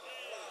wild.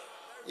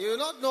 You do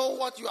not know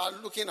what you are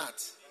looking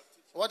at,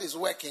 what is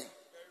working.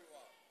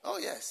 Oh,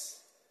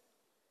 yes.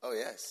 Oh,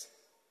 yes.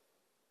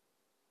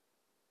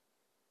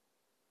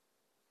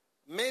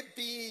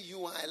 Maybe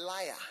you are a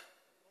liar.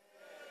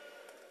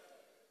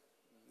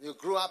 You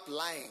grew up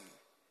lying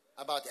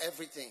about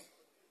everything.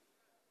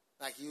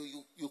 Like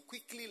you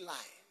quickly lie.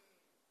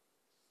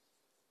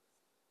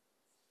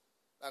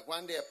 Like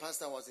one day a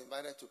pastor was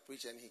invited to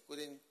preach and he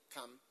couldn't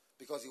come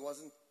because he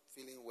wasn't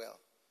feeling well.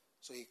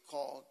 So he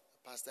called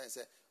the pastor and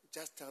said,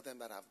 just tell them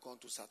that I've gone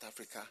to South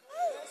Africa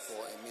for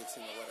a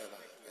meeting or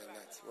whatever. And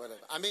that's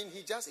whatever. I mean,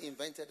 he just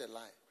invented a lie.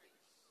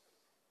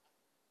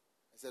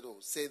 I said, oh,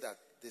 say that,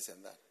 this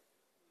and that.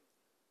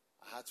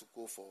 I had to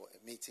go for a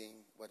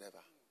meeting,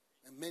 whatever.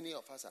 And many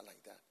of us are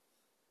like that.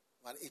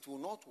 But it will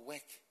not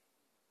work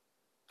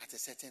at a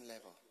certain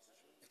level.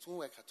 It won't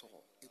work at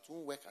all. It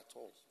won't work at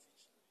all.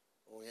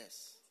 Oh,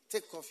 yes.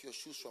 Take off your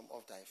shoes from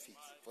off thy feet.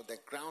 For the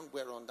ground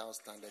whereon thou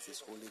standest is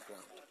holy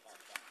ground.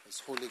 It's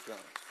holy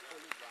ground.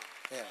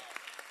 Yeah.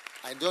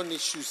 I don't need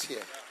shoes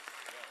here.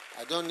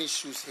 I don't need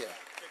shoes here.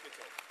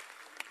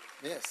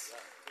 Yes.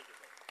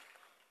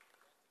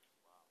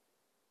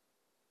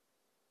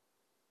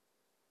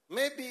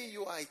 Maybe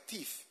you are a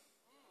thief.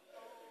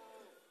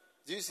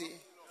 Do you see?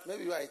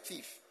 Maybe you are a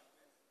thief.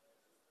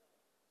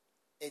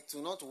 It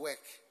will not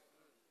work.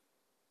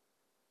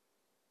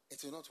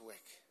 It will not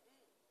work.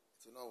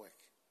 It will not work.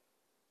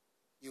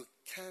 You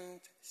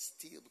can't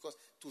steal because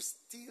to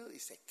steal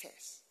is a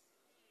curse.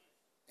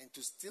 And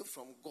to steal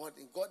from God,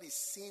 and God is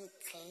seen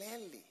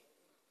clearly.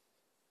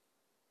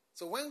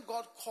 So when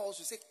God calls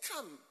you, say,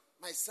 come,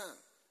 my son.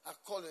 I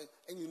call you,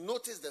 and you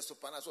notice the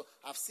supernatural.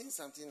 I've seen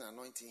something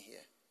anointing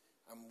here.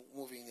 I'm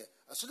moving here.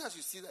 As soon as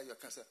you see that you're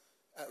cancer,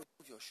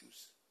 remove your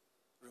shoes.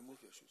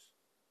 Remove your shoes.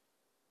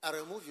 I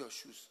remove your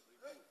shoes.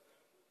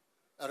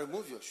 I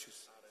remove your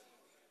shoes.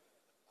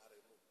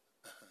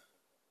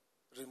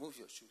 Remove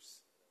your shoes.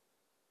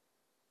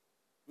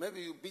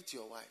 Maybe you beat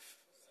your wife.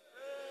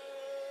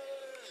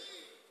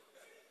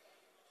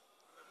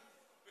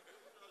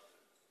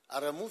 I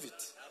remove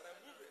it.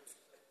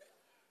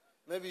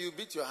 Maybe you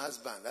beat your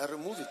husband. I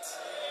remove it.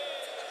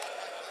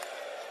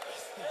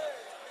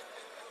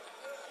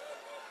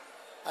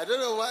 I don't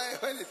know why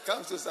when it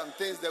comes to some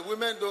things, the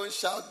women don't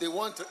shout. They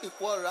want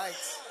equal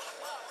rights.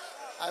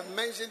 I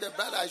mentioned the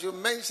brother. I should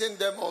mention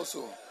them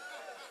also.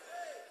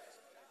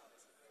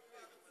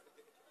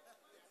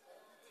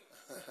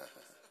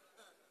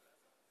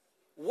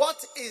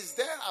 What is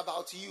there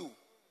about you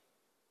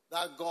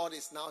that God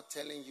is now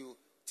telling you,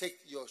 take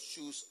your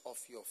shoes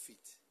off your feet?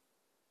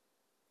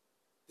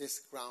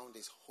 This ground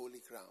is holy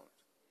ground.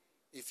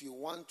 If you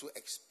want to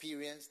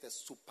experience the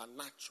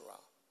supernatural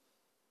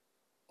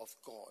of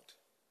God,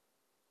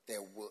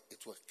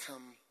 it will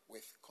come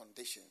with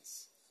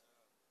conditions.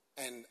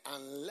 And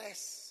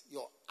unless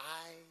your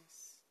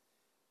eyes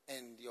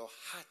and your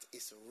heart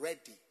is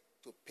ready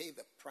to pay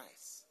the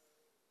price,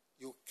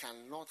 you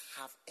cannot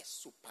have a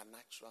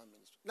supernatural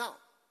ministry. Now,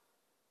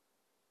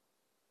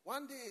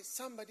 one day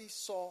somebody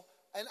saw,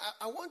 and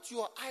I want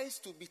your eyes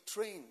to be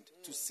trained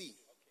to see.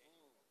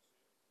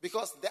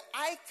 Because the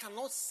eye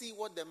cannot see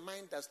what the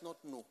mind does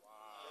not know.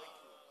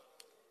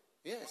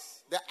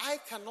 Yes, the eye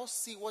cannot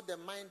see what the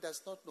mind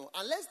does not know.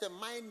 Unless the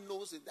mind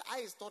knows it, the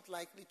eye is not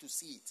likely to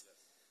see it.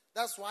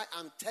 That's why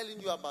I'm telling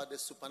you about the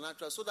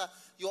supernatural, so that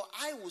your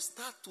eye will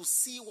start to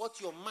see what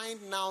your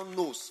mind now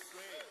knows.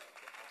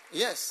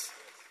 Yes.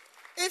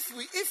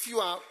 If you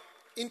are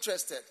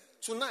interested,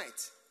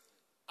 tonight,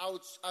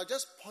 I'll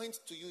just point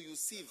to you. You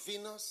see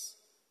Venus.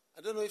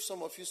 I don't know if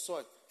some of you saw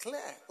it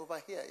clear over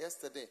here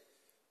yesterday.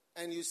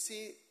 And you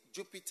see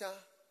Jupiter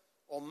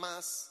or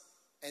Mars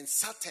and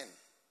Saturn.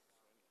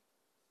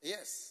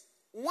 Yes.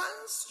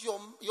 Once your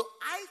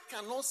eye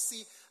cannot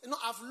see,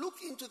 I've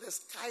looked into the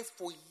sky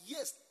for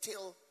years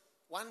till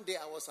one day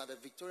I was at the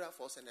Victoria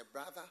Falls and a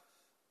brother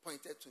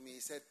pointed to me.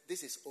 He said,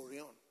 this is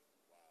Orion.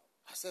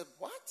 I said,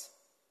 what?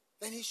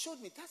 Then he showed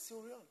me, that's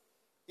Orion.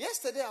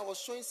 Yesterday I was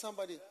showing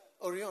somebody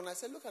Orion. I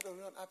said, look at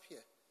Orion up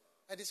here.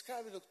 I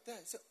described it, look there.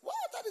 He said, what?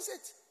 That is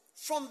it.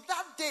 From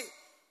that day,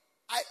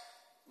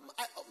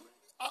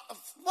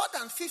 more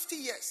than 50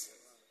 years,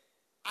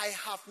 I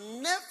have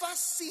never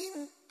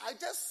seen, I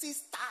just see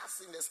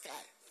stars in the sky.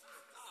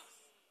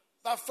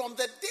 But from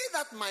the day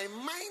that my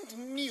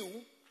mind knew,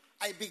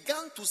 I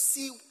began to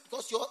see,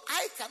 because your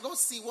eye cannot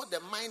see what the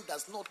mind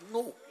does not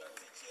know.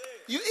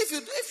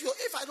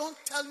 If I don't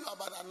tell you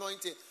about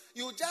anointing,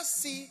 you just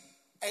see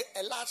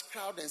a large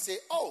crowd and say,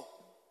 oh,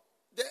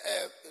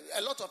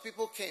 a lot of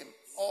people came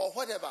or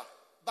whatever.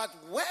 But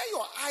where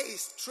your eye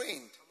is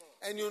trained,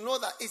 and you know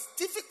that it's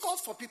difficult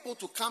for people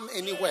to come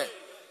anywhere,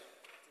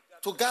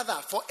 to gather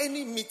for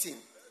any meeting.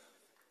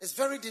 It's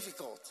very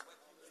difficult.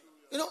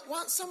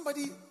 Once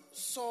somebody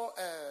saw,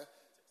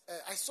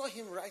 I saw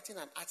him writing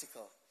an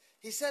article.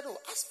 He said,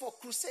 as for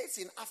crusades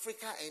in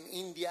Africa and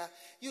India,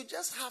 you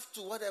just have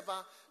to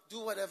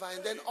do whatever,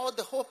 and then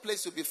the whole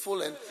place will be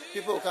full and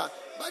people will come.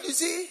 But you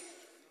see,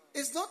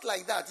 it's not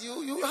like that.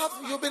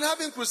 You've been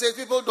having crusades,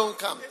 people don't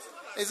come.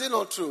 Is it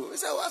not true? He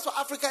said, as for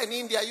Africa and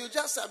India, you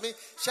just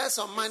share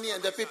some money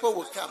and the people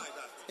will come.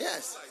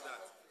 Yes.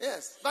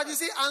 Yes. But you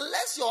see,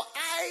 unless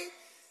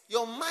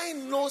your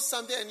mind knows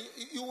something, and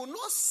you will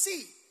not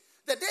see.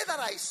 The day that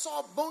I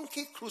saw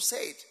Bonki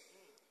Crusade,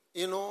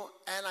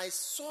 and I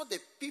saw the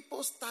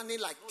people standing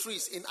like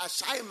trees in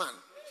Ashaiman.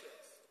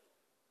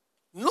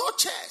 No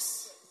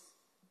chairs.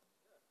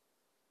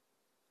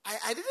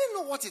 I didn't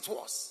know what it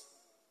was.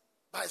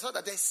 But I saw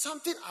that there's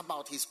something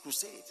about his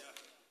crusade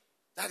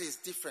that is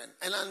different.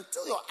 And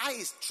until your eye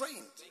is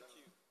trained,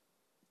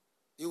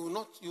 you will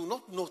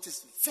not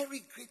notice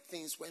very great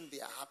things when they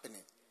are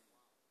happening.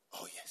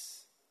 Oh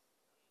yes.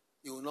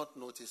 You will not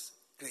notice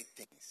great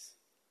things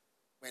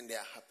when they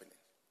are happening.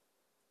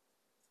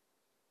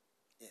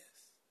 Yes.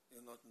 You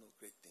will not know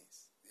great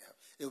things.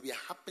 It will be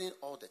happening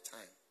all the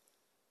time.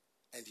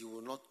 And you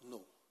will not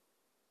know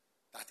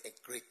that a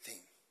great thing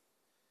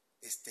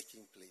is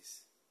taking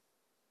place.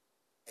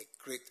 A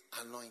great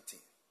anointing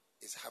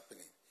is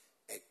happening.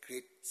 A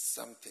great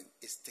something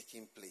is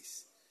taking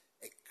place.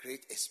 A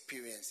great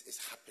experience is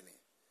happening.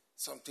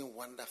 Something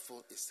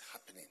wonderful is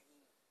happening.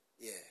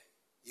 Yeah.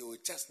 You will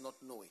just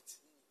not know it.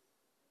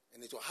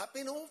 And it will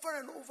happen over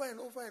and over and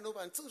over and over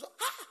until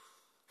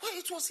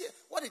it was here.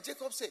 What did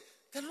Jacob say?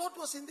 The Lord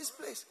was in this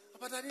place,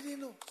 but I didn't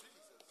know.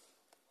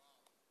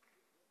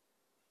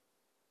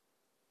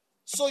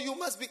 So you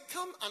must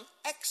become an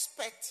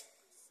expert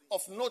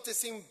of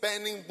noticing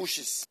burning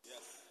bushes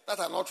that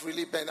are not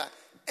really burning.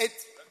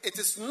 It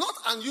is not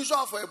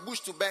unusual for a bush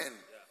to burn.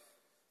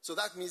 So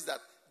that means that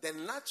the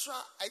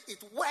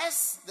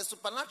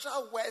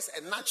supernatural wears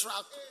a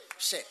natural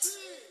shirt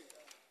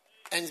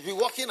and be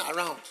walking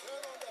around.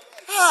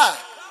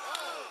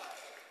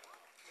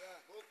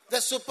 The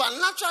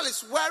supernatural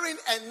is wearing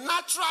a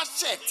natural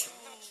shirt.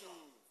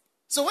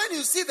 So when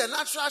you see the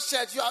natural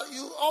shirt,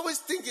 you always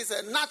think it's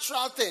a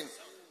natural thing.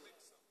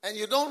 And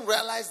you don't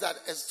realize that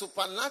a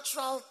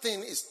supernatural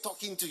thing is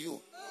talking to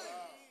you.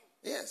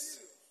 Yes.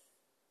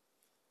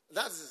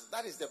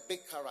 That is the big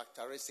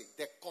characteristic.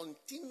 The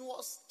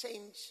continuous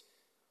change.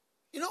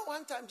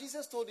 One time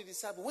Jesus told the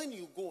disciples, when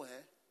you go,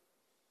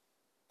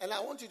 and I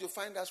want you to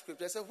find that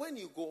scripture. I said, when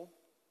you go,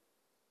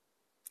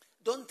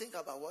 don't think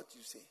about what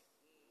you say.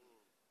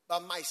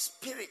 But my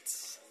spirit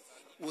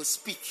will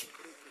speak.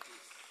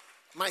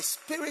 My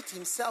spirit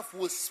himself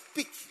will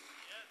speak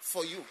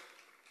for you.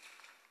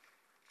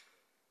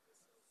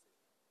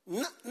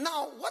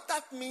 Now, what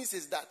that means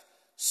is that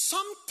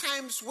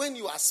sometimes when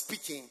you are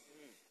speaking,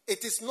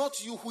 it is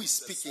not you who is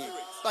speaking,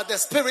 but the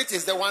spirit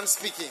is the one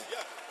speaking.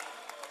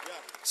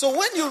 So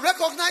when you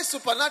recognize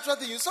supernatural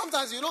things,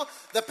 sometimes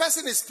the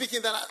person is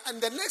speaking,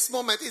 and the next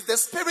moment is the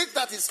spirit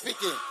that is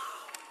speaking.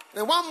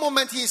 And one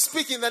moment he is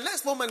speaking, the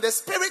next moment the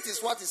spirit is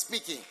what is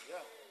speaking.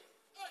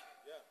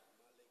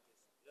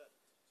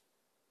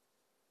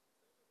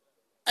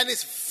 And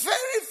it's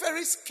very,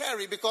 very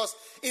scary because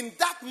in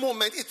that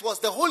moment it was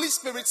the Holy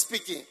Spirit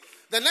speaking.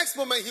 The next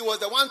moment he was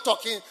the one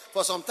talking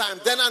for some time.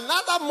 Then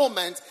another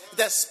moment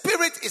the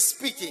Spirit is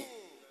speaking.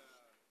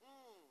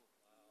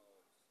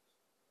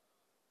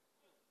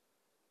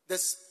 The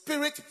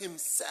Spirit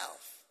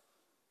himself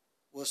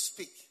will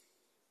speak.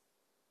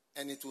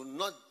 And it will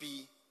not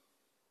be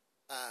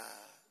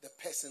the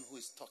person who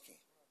is talking.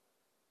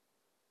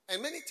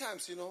 And many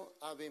times,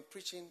 I've been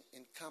preaching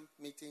in camp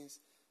meetings.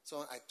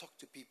 So I talk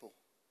to people.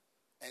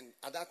 And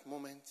at that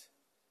moment,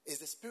 it's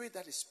the Spirit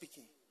that is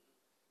speaking.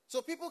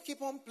 So people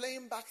keep on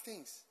playing back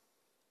things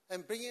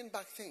and bringing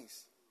back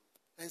things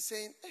and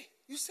saying, hey,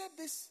 you said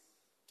this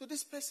to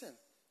this person.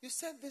 You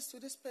said this to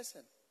this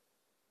person.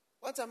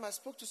 One time I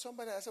spoke to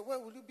somebody. I said, where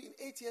will you be in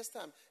 8 years'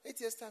 time?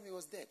 8 years' time he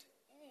was dead.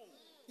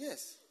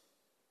 Yes.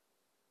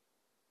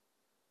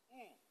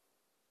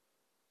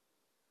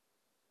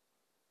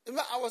 In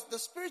fact, the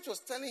Spirit was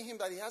telling him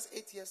that he has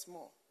 8 years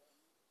more.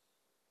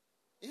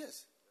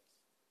 Yes.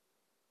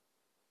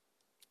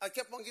 I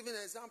kept on giving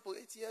an example.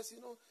 8 years,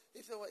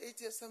 if there were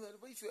 8 years,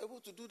 if you're able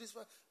to do this,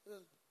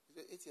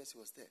 8 years he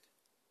was dead.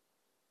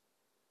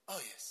 Oh,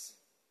 yes.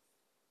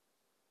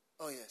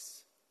 Oh,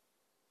 yes.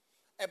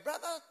 A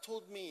brother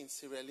told me in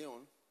Sierra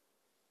Leone,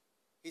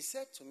 he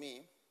said to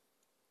me,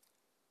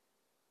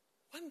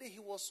 one day he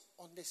was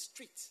on the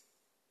street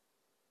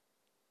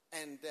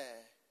and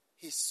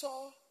he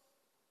saw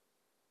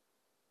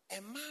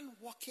a man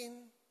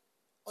walking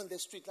on the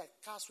street, like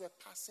cars were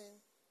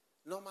passing.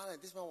 Normal,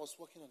 and this man was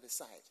walking on the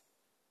side.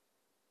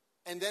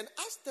 And then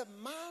as the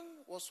man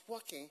was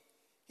walking,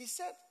 he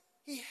said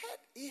he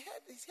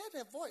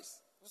heard a voice.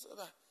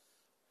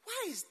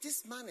 Why is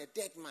this man a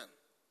dead man?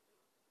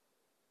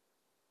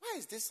 Why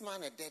is this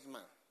man a dead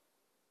man?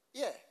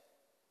 Yeah.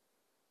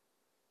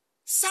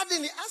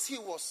 Suddenly, as he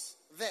was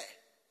there,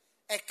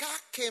 a car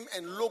came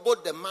and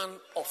logoed the man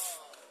off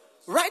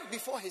right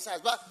before his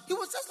eyes. But he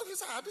was just looking,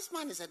 this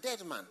man is a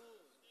dead man.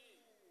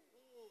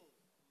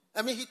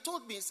 I mean, he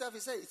told me himself,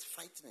 he said, it's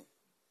frightening.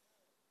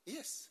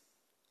 Yes.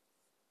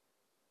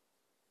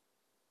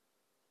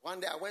 One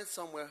day I went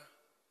somewhere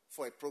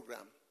for a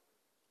program.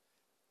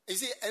 You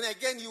see, and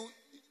again,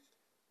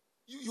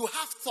 you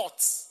have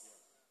thoughts.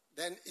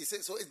 Then he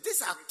said, so is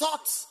this our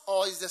thoughts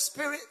or is the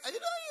Spirit? And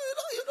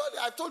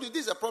I told you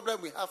this is a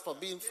problem we have for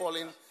being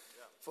fallen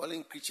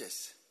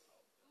creatures.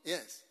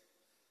 Yes.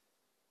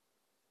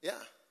 Yeah.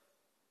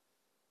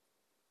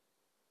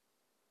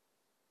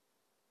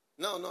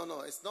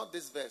 No. It's not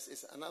this verse.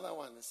 It's another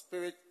one. The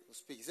Spirit will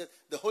speak. He said,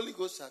 the Holy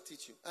Ghost shall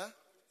teach you. Huh?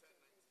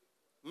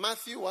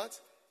 Matthew what?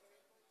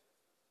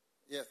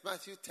 Yes,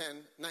 Matthew 10,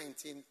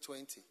 19,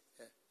 20.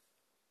 Yeah.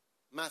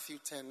 Matthew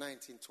 10,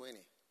 19, 20.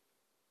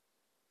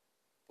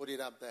 Put it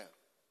up there.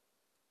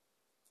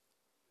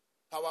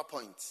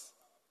 PowerPoint.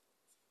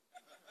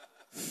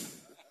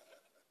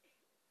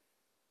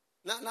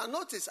 Now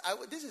notice,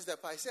 this is the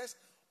part. It says,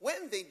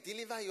 when they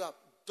deliver you up,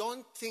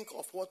 don't think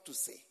of what to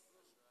say.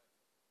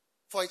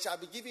 For it shall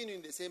be given you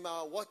in the same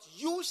hour what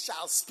you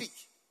shall speak.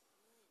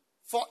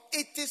 For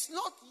it is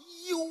not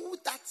you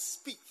that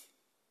speak,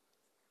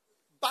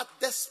 but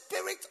the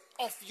Spirit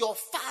of your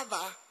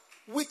Father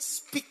which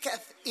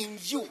speaketh in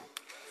you.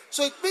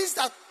 So it means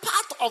that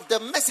part of the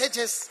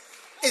messages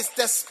is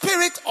the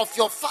Spirit of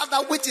your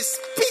Father which is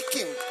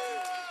speaking.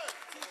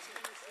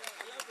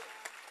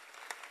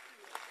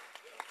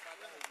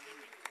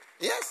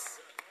 Yes.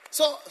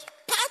 So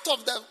part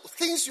of the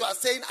things you are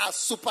saying are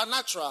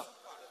supernatural.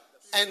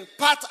 And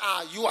part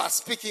are you are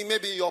speaking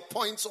maybe your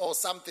points or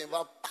something.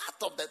 But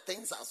part of the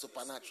things are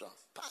supernatural.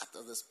 Part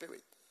of the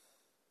Spirit.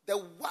 The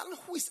one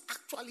who is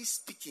actually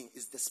speaking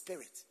is the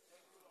Spirit.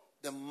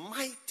 The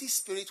mighty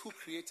Spirit who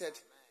created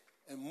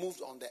and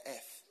moved on the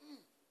earth.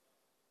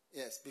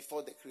 Yes,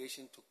 before the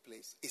creation took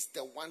place. Is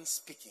the one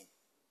speaking.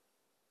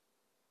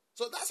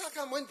 So that's how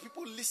come when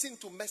people listen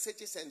to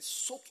messages and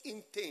soak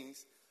in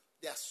things,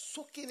 they are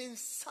soaking in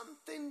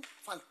something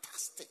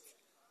fantastic.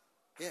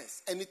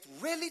 Yes, and it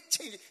really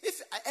changes.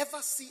 If I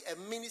ever see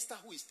a minister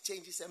who is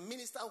changed, it's a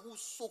minister who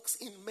soaks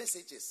in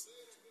messages.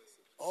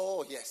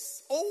 Oh,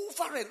 yes.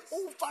 Over and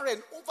over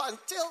and over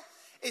until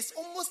it's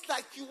almost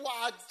like you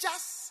are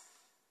just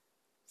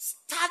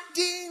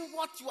studying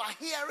what you are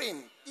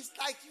hearing. It's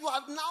like you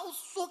are now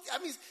soaked.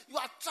 I mean, you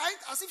are trying,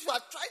 as if you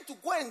are trying to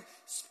go and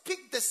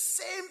speak the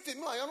same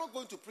thing. No, you're not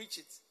going to preach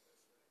it.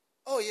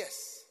 Oh,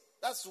 yes.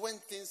 That's when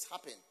things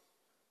happen.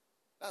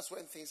 That's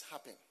when things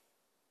happen.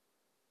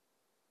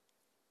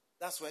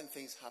 That's when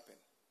things happen.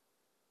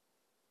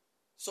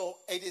 So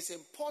it is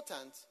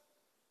important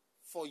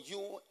for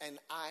you and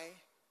I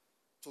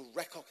to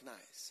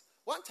recognize.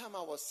 One time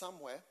I was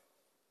somewhere,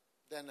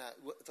 then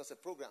it was a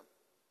program.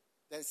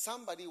 Then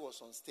somebody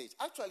was on stage.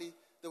 Actually,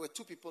 there were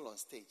two people on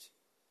stage.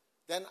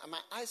 Then my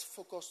eyes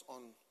focused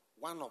on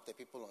one of the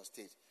people on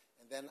stage.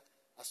 And then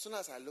as soon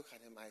as I looked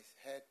at him, I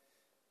heard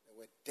the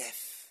word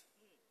death.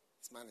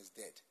 This man is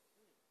dead.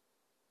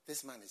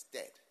 This man is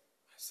dead.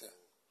 I said,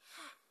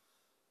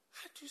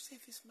 how do you say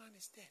this man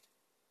is dead?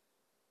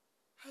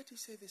 How do you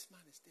say this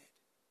man is dead?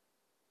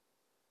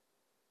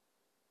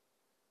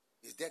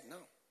 He's dead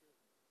now.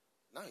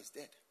 Now he's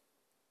dead.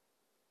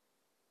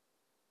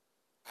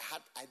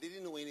 I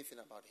didn't know anything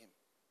about him.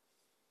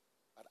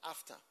 But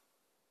after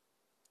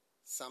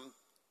some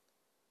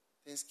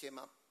things came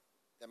up,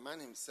 the man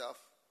himself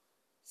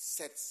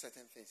said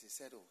certain things. He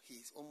said, oh,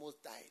 he's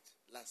almost died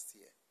last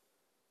year.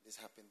 This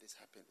happened.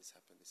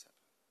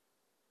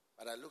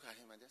 But I look at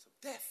him and just said,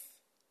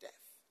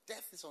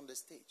 death is on the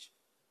stage.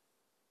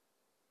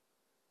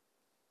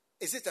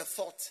 Is it a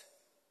thought?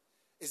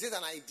 Is it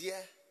an idea?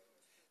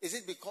 Is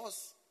it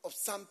because of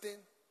something?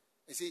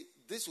 You see,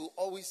 this will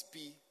always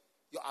be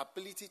your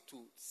ability to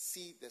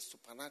see the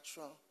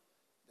supernatural,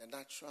 the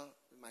natural,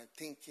 my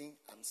thinking,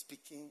 I'm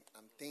speaking,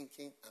 I'm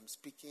thinking, I'm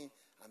speaking,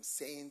 I'm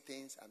saying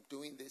things, I'm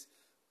doing this.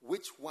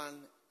 Which one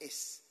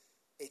is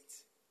it?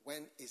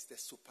 When is the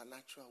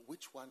supernatural?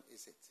 Which one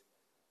is it?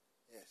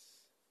 Yes.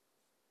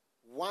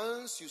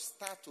 Once you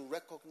start to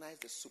recognize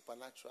the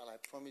supernatural, I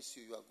promise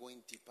you, you are going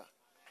deeper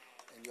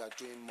and you are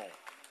doing more.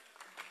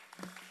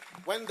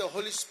 When the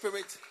Holy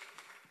Spirit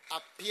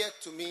appeared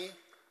to me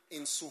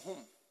in Suhum,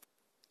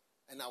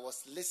 and I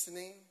was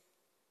listening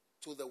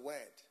to the word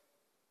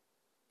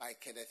by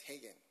Kenneth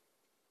Hagin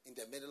in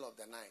the middle of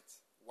the night,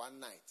 one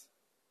night.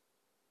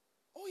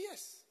 Oh,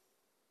 yes.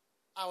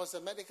 I was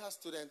a medical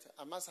student.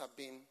 I must have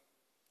been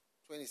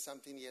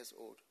 20-something years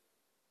old.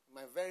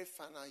 My very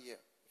final year,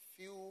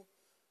 a few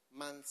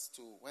months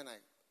to when I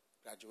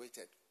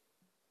graduated.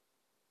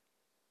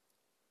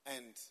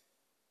 And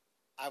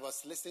I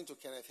was listening to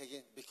Kenneth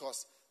Hagin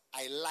because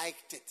I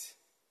liked it.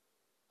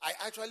 I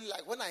actually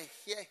like, when I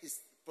hear his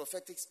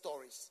prophetic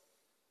stories,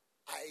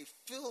 I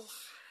feel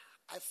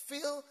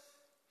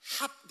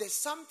happy. There's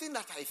something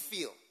that I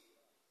feel.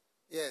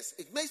 Yes,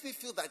 it makes me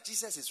feel that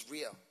Jesus is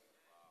real.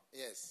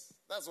 Yes,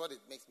 that's what it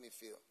makes me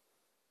feel.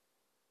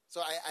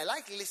 So I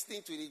like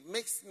listening to it. It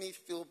makes me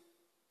feel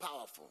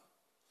powerful.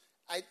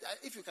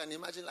 If you can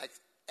imagine, like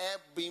air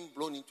being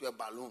blown into a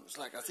balloon. It's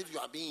like as if you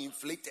are being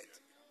inflated.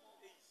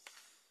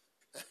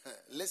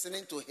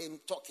 Listening to him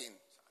talking.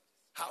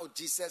 How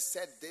Jesus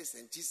said this,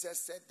 and Jesus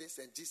said this,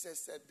 and Jesus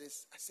said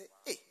this. I say,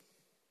 hey,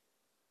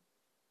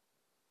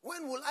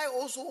 when will I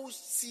also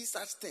see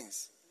such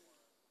things?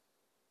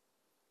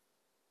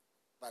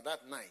 But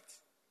that night,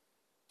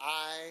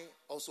 I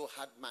also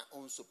had my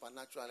own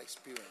supernatural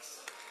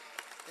experience.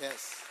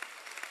 Yes.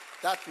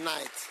 That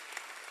night,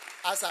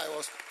 as I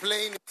was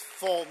playing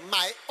for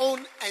my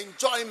own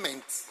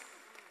enjoyment,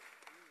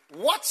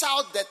 watch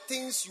out the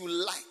things you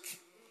like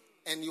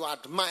and you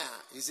admire,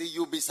 you see,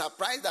 you'll be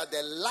surprised that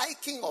the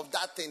liking of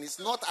that thing is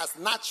not as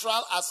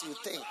natural as you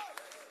think.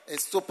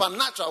 It's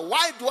supernatural.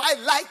 Why do I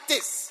like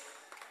this?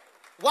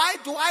 Why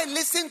do I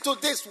listen to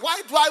this?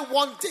 Why do I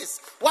want this?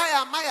 Why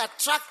am I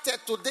attracted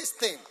to this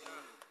thing?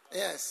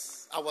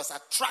 Yes, I was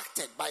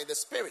attracted by the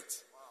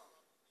Spirit.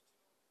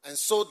 And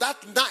so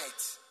that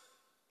night,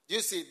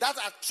 you see, that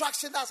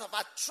attraction that have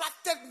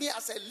attracted me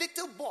as a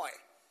little boy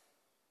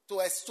to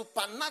a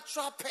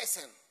supernatural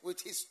person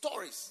with his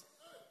stories.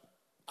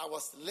 I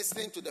was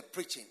listening to the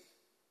preaching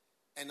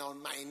and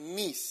on my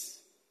knees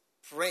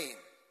praying.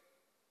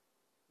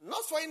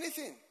 Not for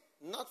anything,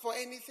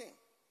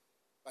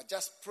 but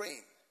just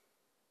praying.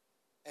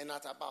 And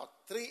at about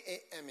 3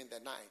 a.m. in the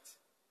night,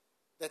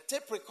 the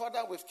tape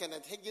recorder with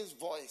Kenneth Hagin's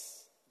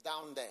voice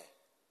down there.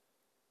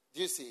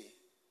 Do you see?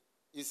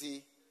 You see,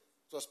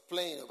 it was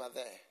playing over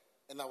there,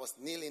 and I was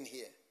kneeling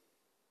here.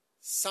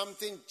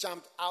 Something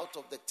jumped out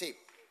of the tape.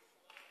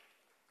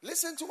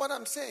 Listen to what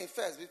I'm saying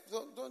first.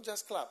 Don't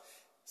just clap.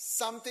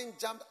 Something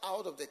jumped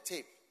out of the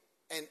tape,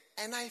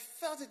 and I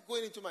felt it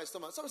going into my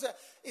stomach. Someone said,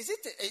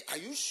 are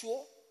you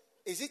sure?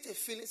 Is it a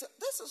feeling? So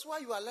this is why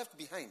you are left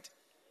behind.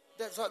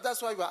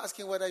 That's why you are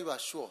asking whether you are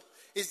sure.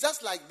 It's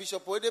just like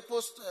Bishop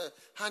Oyedepo's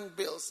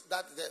handbills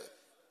that the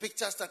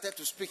picture started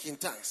to speak in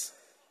tongues.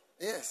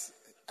 Yes.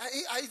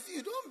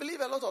 You don't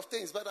believe a lot of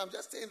things, but I'm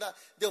just saying that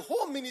the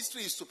whole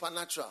ministry is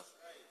supernatural.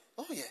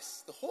 Oh,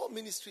 yes. The whole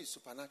ministry is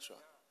supernatural.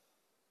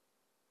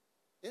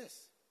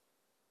 Yes.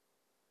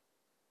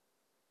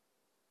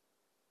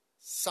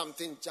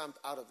 Something jumped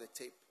out of the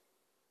tape.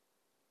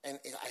 And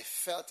I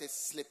felt it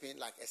slipping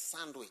like a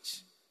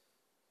sandwich.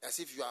 As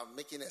if you are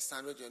making a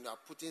sandwich and you are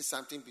putting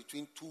something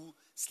between two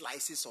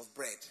slices of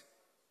bread.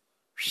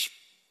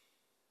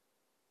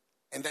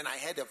 And then I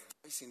heard a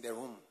voice in the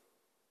room.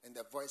 And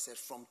the voice said,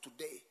 from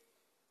today,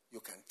 you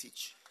can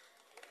teach.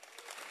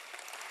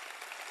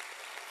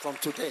 From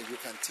today, you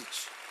can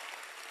teach.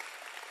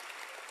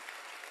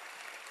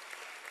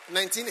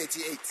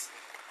 1988.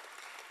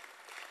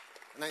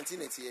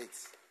 1988.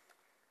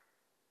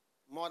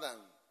 More than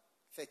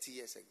 30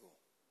 years ago.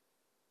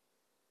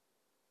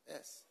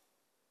 Yes.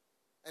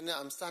 And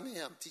now I'm standing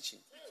here, I'm teaching.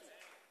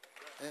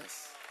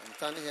 Yes. I'm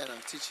standing here and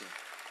I'm teaching.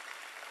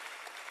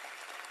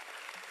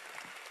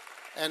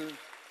 And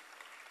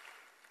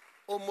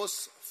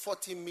almost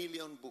 40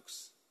 million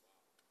books.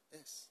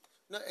 Yes.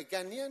 Now, a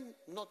Ghanaian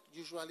not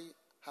usually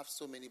have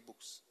so many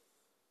books.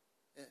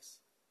 Yes.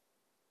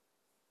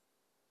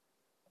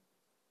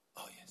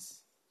 Oh, yes.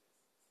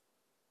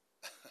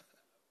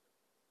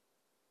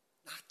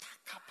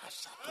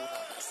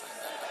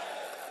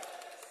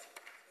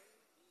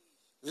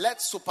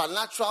 Let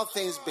supernatural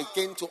things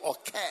begin to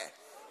occur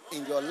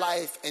in your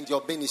life and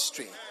your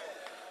ministry.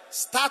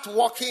 Start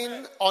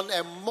walking on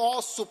a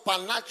more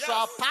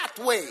supernatural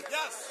pathway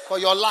for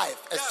your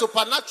life. A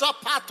supernatural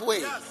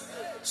pathway.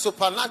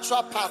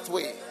 Supernatural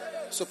pathway.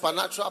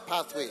 Supernatural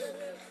pathway.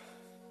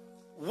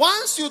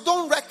 Once you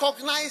don't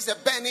recognize the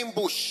burning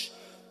bush,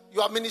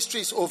 your ministry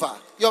is over.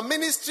 Your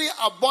ministry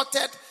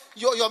aborted.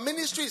 Your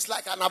ministry is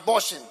like an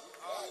abortion.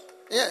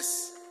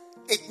 Yes.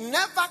 It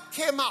never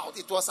came out.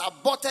 It was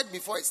aborted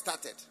before it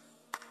started.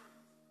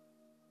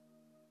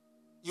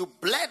 You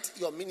bled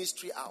your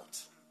ministry out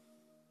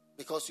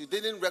because you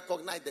didn't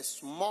recognize the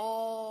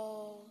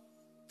small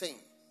thing.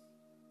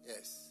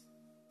 Yes.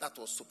 That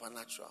was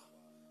supernatural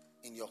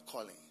in your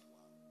calling.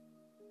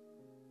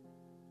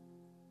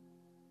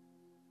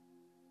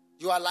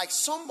 You are like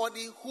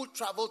somebody who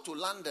traveled to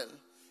London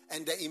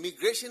and the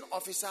immigration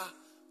officer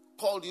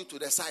called you to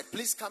the side.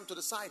 Please come to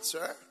the side,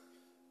 sir.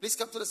 Please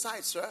come to the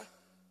side, sir.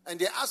 And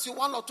they ask you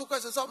one or two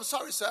questions. Oh, I'm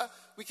sorry, sir.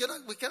 We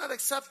cannot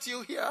accept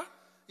you here.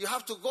 You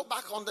have to go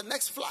back on the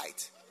next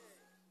flight.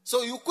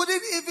 So you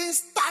couldn't even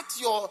start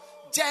your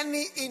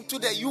journey into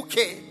the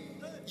UK.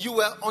 You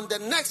were on the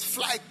next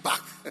flight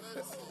back.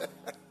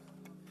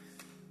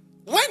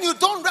 When you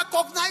don't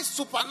recognize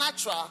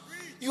supernatural,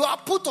 you are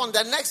put on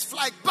the next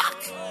flight back.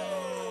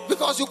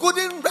 Because you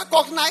couldn't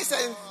recognize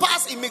and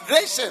pass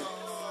immigration.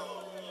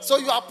 So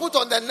you are put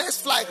on the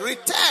next flight.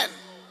 Return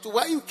to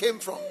where you came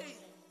from.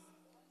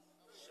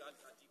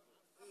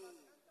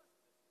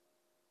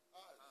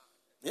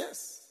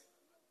 Yes.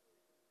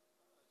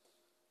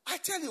 I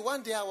tell you,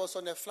 one day I was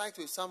on a flight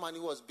with someone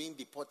who was being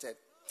deported.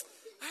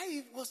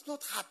 I was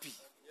not happy.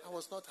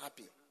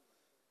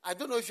 I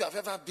don't know if you have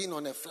ever been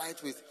on a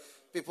flight with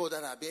people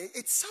that are being.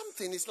 It's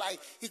something. It's like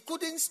he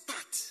couldn't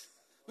start.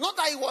 Not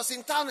that he was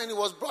in town and he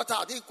was brought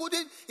out. He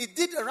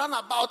did a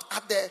runabout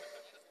at the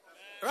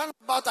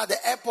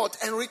airport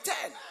and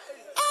returned.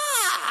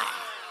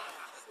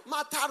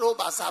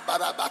 Mataroba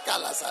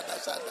sabarabakala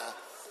sadashada.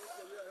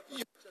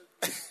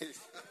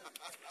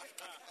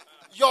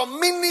 Your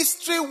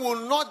ministry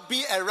will not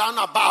be a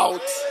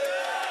runabout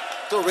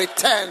to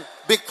return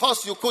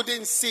because you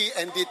couldn't see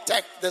and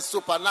detect the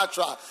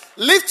supernatural.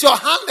 Lift your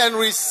hand and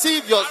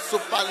receive your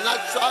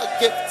supernatural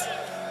gift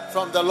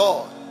from the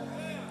Lord.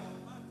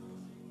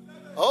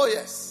 Oh,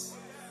 yes.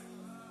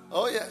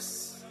 Oh,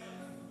 yes.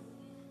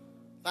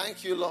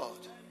 Thank you, Lord.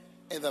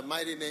 In the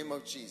mighty name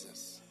of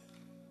Jesus.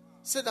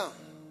 Sit down.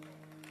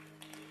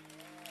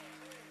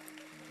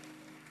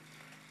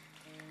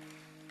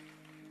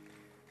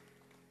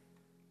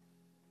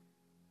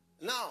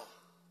 Now,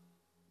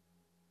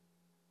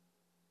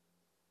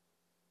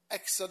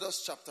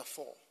 Exodus chapter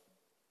 4.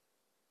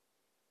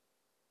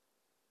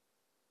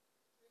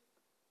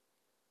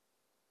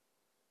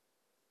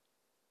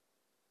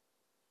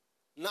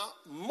 Now,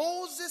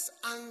 Moses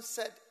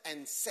answered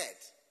and said,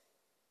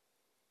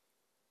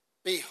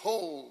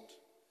 behold,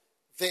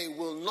 they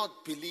will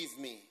not believe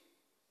me,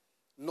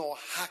 nor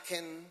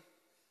hearken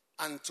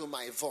unto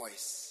my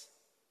voice.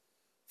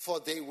 For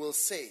they will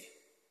say,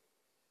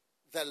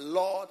 the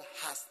Lord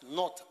has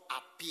not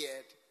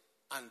appeared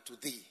unto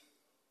thee.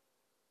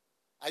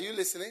 Are you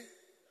listening?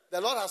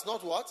 The Lord has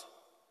not what?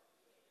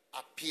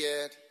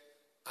 Appeared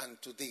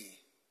unto thee.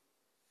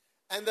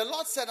 And the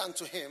Lord said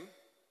unto him,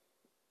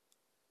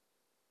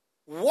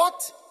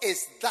 what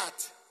is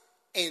that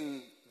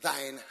in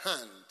thine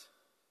hand?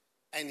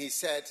 And he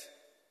said,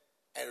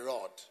 a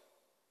rod.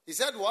 He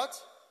said what?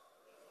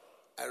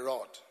 A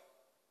rod.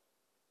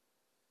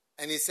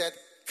 And he said,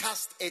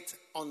 cast it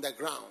on the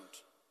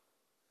ground.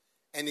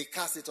 And he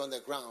cast it on the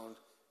ground,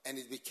 and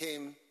it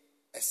became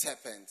a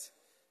serpent.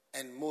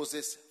 And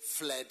Moses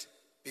fled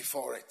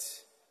before it.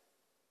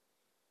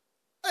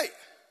 Hey!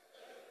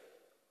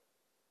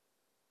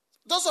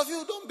 Those of you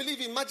who don't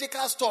believe in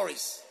magical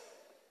stories,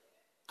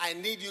 I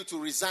need you to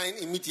resign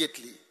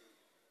immediately.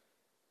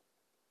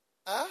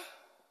 Huh?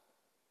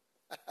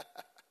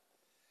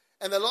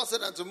 And the Lord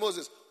said unto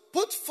Moses,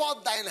 put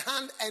forth thine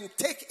hand and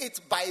take it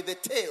by the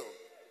tail,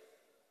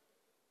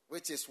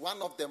 which is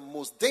one of the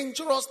most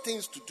dangerous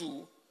things to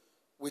do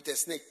with a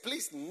snake.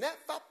 Please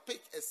never pick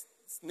a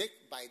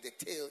snake by the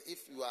tail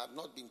if you have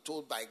not been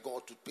told by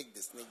God to pick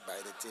the snake by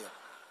the tail.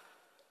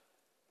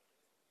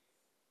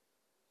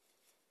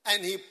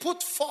 And he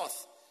put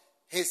forth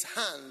his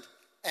hand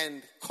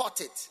and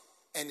caught it,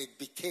 and it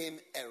became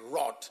a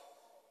rod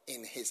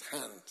in his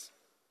hand.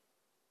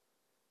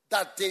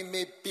 That they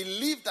may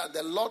believe that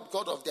the Lord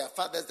God of their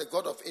fathers, the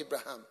God of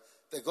Abraham,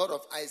 the God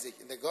of Isaac,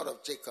 and the God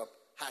of Jacob,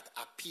 had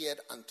appeared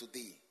unto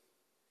thee.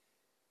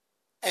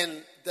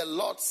 And the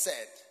Lord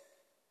said,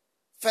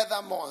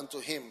 furthermore unto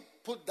him,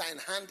 put thine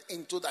hand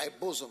into thy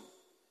bosom.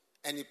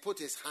 And he put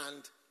his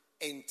hand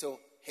into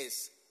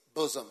his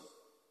bosom.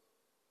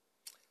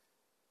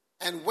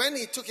 And when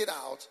he took it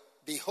out,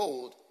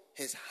 behold,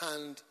 his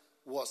hand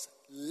was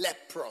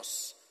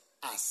leprous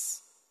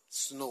as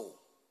snow.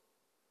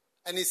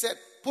 And he said,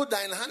 put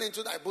thine hand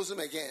into thy bosom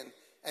again.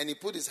 And he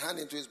put his hand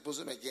into his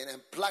bosom again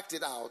and plucked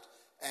it out.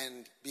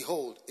 And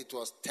behold, it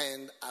was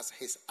turned as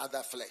his other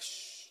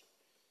flesh.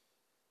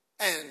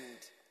 And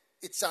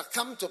it shall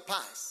come to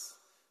pass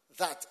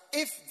that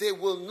if they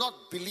will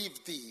not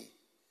believe thee,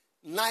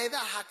 neither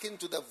hearken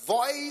to the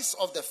voice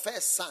of the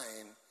first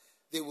sign,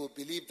 they will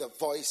believe the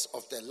voice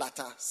of the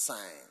latter sign.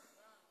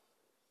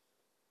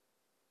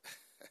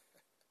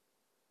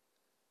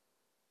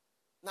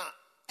 Now,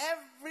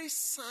 every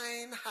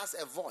sign has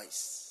a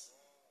voice.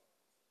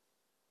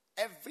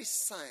 Every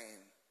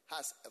sign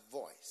has a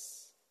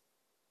voice.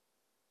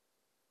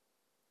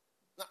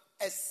 Now,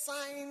 a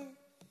sign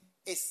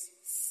is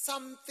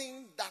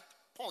something that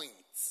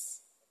points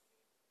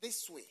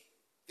this way,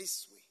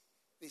 this way,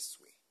 this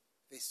way,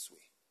 this way,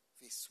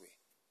 this way.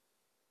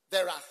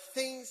 There are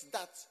things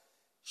that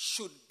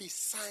should be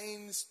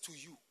signs to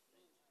you.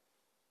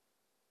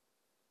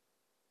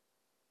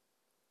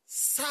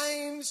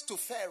 Signs to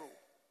Pharaoh.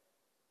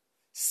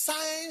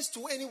 Signs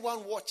to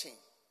anyone watching.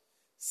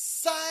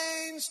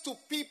 Signs to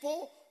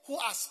people who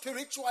are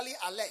spiritually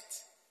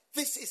alert.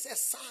 This is a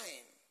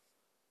sign.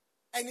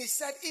 And he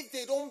said, if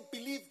they don't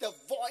believe the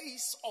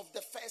voice of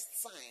the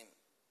first sign,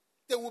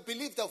 they will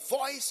believe the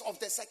voice of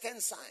the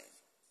second sign.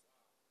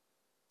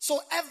 So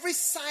every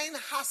sign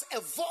has a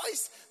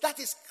voice that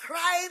is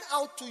crying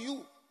out to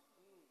you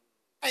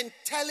and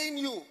telling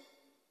you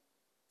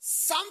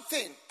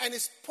something, and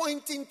is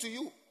pointing to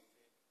you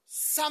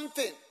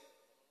something.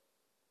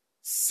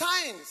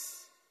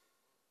 Signs.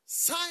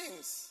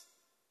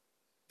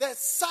 The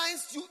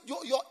signs,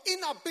 your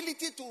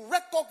inability to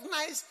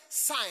recognize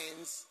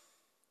signs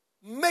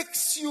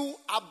makes you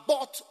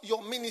abort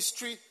your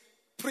ministry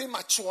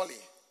prematurely.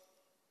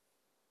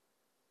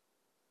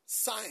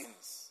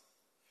 Signs.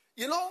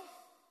 You know,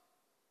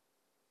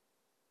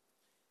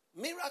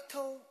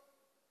 miracle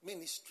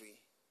ministry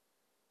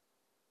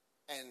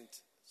and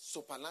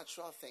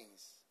supernatural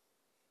things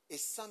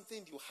is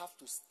something you have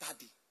to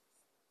study.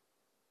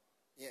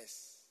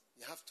 Yes,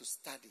 you have to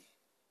study.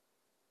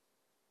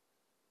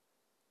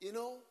 You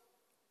know,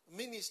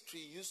 ministry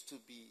used to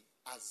be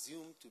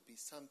assumed to be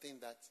something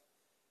that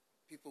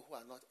people who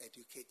are not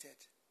educated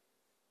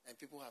and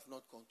people who have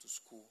not gone to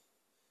school,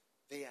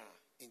 they are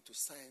into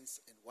signs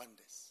and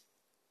wonders.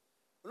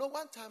 You know,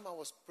 one time I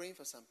was praying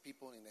for some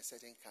people in a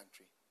certain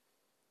country.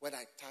 When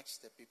I touch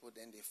the people,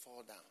 then they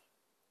fall down.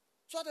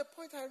 So at the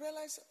point I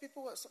realized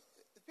people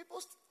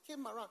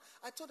came around.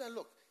 I told them,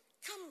 look,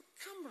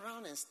 come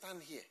around and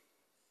stand here.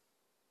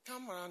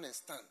 Come around and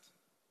stand.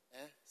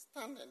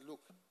 Stand and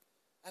look.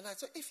 And I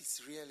thought, if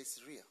it's real,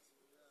 it's real.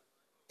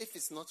 If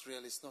it's not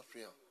real, it's not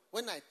real.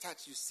 When I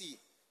touch, you see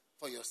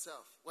for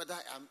yourself whether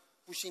I'm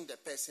pushing the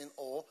person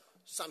or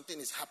something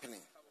is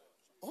happening.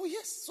 Oh,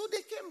 yes. So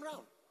they came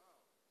round.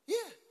 Yeah.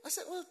 I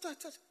said, well,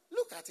 touch.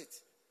 Look at it.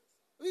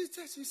 We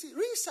touch, you see.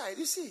 Ringside,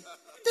 you see.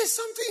 There's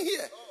something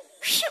here.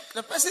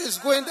 The person is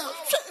going down.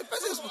 The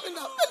person is going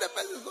down. The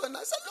person is going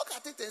down. I said, look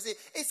at it and say,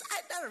 it's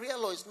either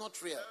real or it's not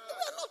real. We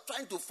are not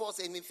trying to force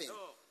anything.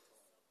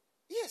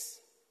 Yes.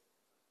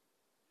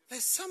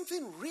 There's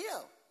something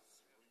real.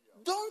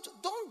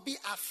 Don't be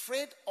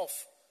afraid of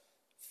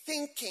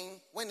thinking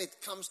when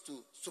it comes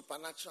to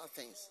supernatural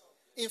things.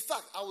 In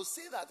fact, I would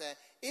say that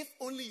if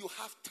only you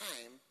have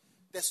time,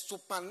 the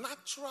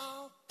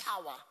supernatural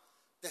power,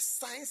 the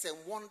signs and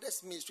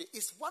wonders ministry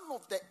is one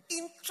of the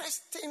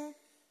interesting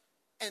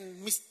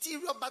and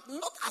mysterious, but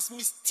not as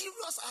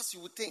mysterious as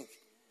you would think.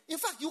 In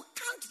fact, you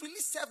can't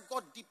really serve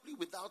God deeply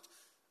without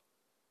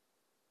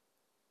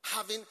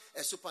having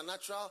a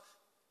supernatural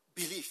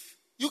belief.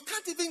 You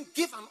can't even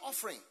give an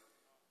offering.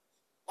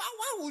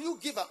 Why would you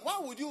give? Why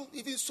would you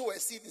even sow a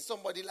seed in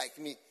somebody like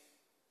me?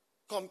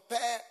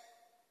 Compare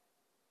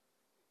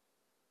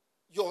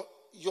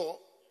your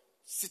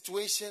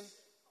situation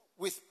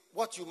with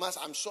what you must,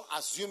 I'm sure,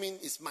 assuming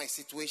is my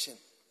situation.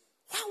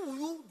 Why will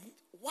you?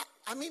 What?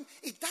 I mean,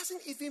 it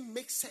doesn't even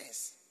make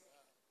sense.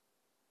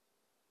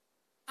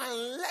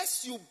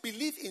 Unless you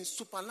believe in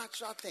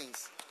supernatural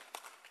things,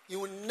 you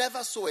will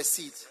never sow a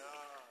seed.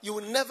 You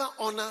will never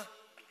honor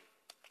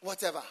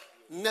whatever.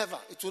 Never.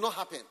 It will not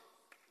happen.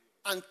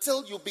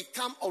 Until you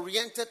become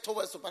oriented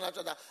towards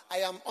supernatural, that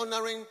I am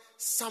honoring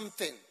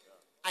something.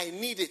 I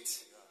need it.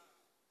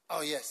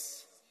 Oh,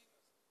 yes.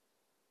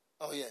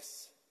 Oh,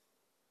 yes.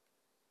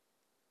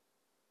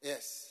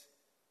 Yes.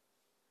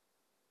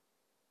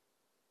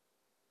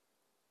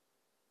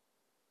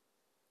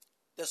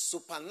 The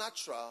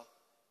supernatural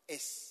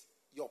is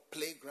your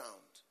playground.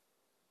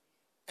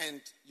 And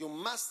you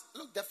must,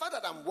 look, the fact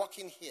that I'm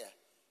walking here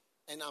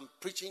and I'm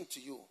preaching to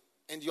you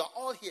and you are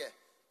all here.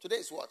 Today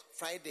is what?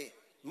 Friday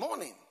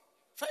morning.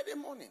 Friday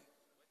morning.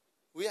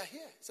 We are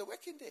here. It's a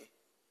working day.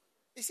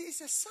 You see,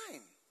 it's a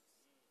sign.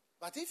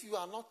 But if you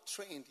are not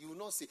trained, you will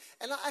not see.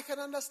 And I can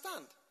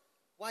understand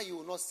why you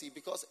will not see.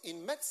 Because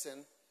in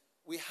medicine,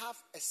 we have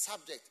a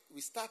subject.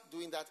 We start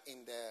doing that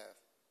in the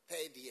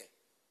third year.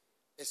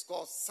 It's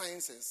called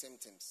Signs and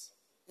Symptoms.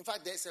 In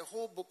fact, there's a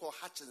whole book called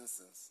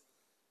Hutchinson's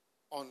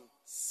on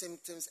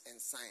symptoms and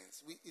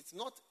signs. It's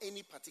not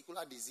any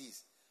particular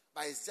disease,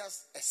 but it's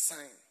just a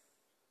sign.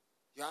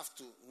 You have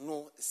to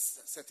know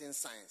certain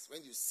signs.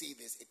 When you see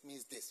this, it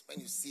means this. When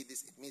you see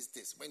this, it means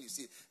this. When you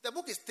see the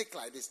book is thick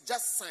like this,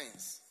 just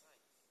signs.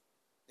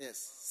 Yes,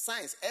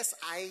 signs.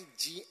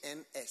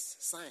 S-I-G-N-S.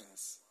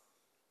 Signs.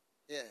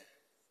 Yeah.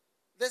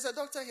 There's a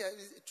doctor here.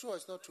 Is it true or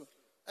it's not true?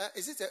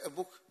 Is it a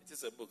book? It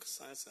is a book,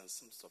 Signs and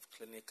Symptoms of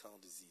Clinical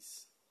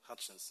Disease.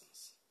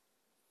 Hutchinson's.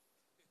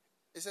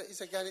 This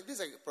is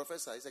a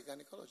professor. He's a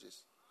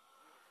gynecologist.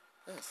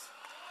 Yes.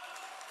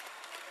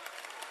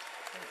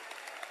 Yeah.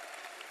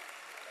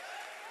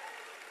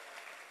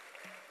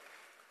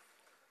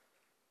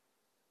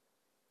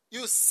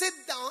 You sit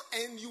down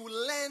and you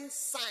learn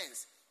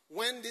signs.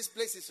 When this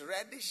place is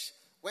reddish,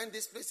 when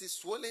this place is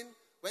swollen,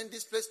 when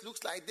this place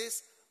looks like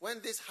this,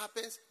 when this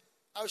happens,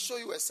 I'll show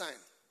you a sign.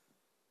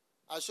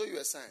 I'll show you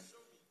a sign.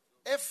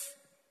 If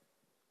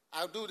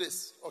I'll do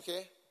this,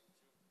 okay?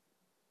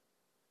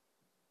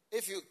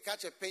 If you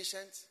catch a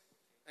patient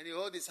and you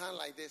hold his hand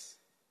like this,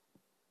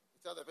 you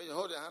tell the patient,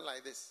 hold your hand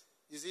like this.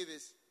 You see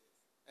this?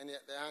 And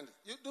the hand,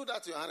 you do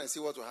that to your hand and see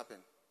what will happen.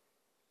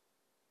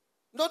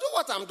 No, do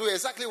what I'm doing,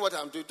 exactly what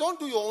I'm doing. Don't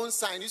do your own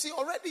sign. You see,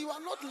 already you are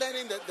not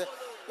learning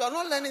you are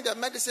not learning the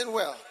medicine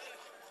well.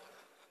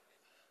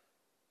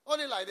 Hold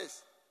it like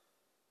this.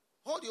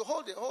 Hold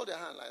the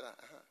hand like that.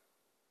 Uh-huh.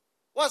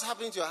 What's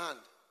happening to your hand?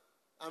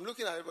 I'm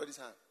looking at everybody's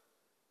hand.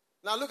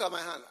 Now look at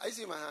my hand. Are you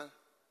seeing my hand?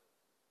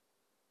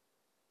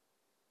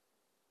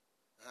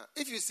 Uh-huh.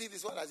 If you see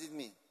this, what does it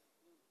mean?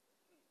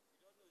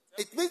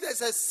 It means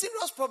there's a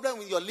serious problem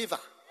with your liver.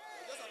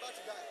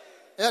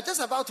 You're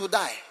just about to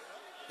die.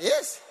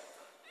 Yes.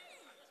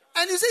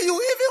 And you see, you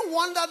even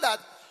wonder that,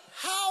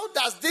 how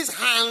does this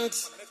hand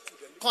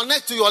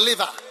connect to your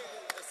liver?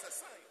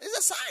 It's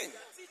a sign.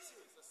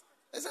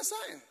 It's a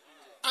sign.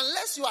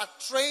 Unless you are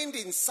trained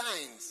in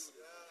science,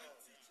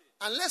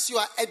 unless you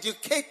are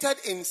educated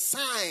in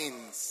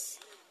science,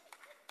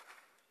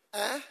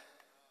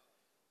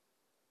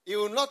 you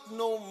will not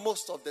know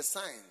most of the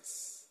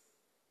signs.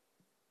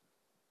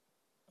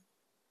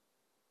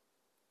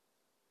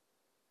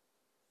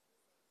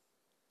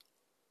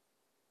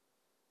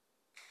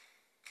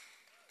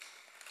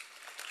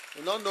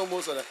 You don't know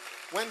most of them.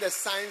 When the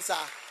signs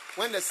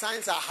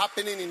are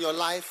happening in your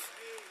life,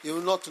 you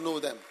will not know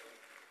them.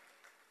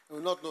 You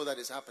will not know that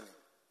it's happening.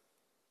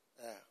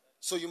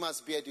 So you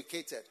must be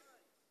educated.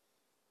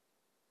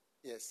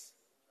 Yes.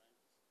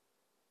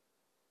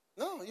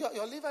 No,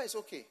 your liver is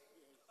okay.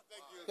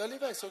 Your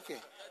liver is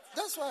okay.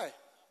 That's why.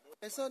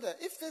 It's not that.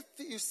 If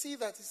you see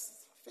that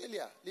it's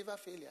failure, liver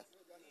failure.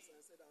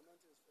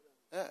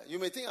 Yeah, you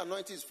may think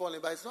anointing is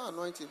falling, but it's not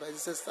anointing, but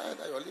it's a sign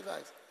that your liver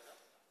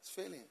is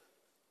failing.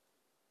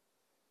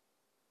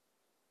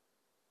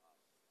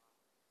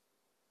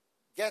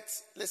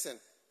 Listen,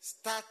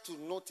 start to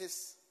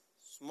notice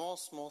small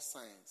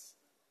signs.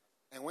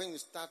 And when you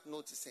start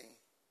noticing,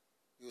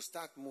 you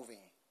start moving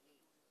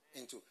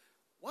into.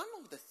 One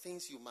of the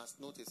things you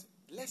must notice,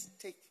 let's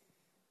take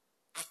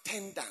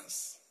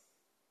attendance.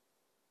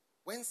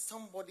 When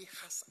somebody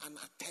has an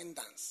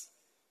attendance,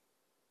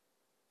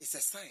 it's a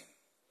sign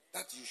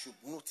that you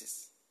should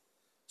notice.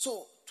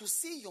 So, to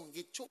see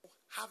Yongicho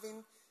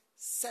having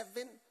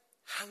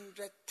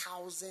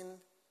 700,000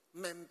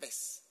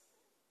 members,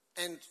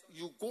 and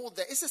you go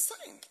there, it's a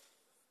sign.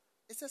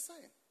 It's a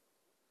sign.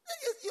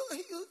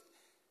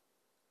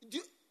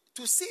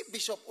 To see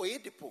Bishop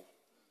Oyedepo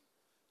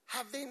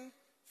having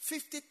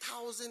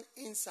 50,000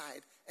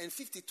 inside and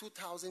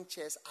 52,000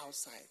 chairs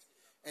outside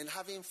and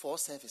having 4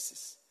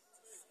 services.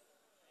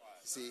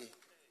 See,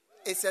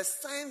 it's a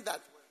sign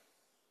that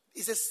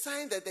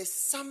there's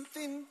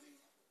something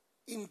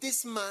in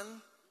this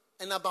man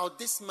and about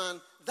this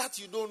man that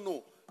you don't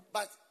know.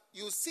 But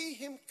you see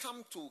him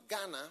come to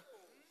Ghana,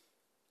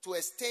 to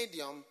a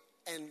stadium,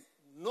 and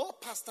no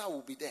pastor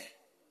will be there.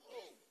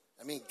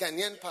 I mean,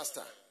 Ghanaian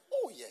pastor.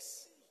 Oh,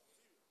 yes.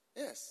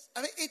 Yes.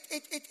 I mean,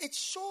 it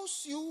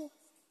shows you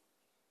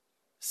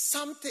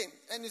something.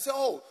 And you say,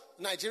 oh,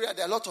 Nigeria,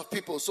 there are a lot of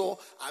people. So,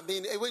 I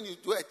mean, when you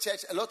do a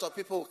church, a lot of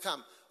people will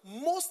come.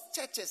 Most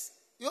churches,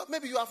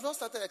 maybe you have not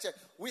started a church.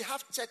 We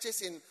have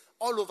churches in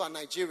all over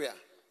Nigeria.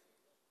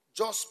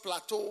 Jos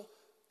Plateau,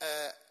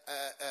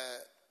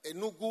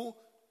 Enugu,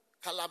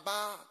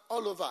 Calabar,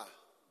 all over.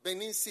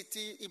 Benin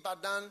City,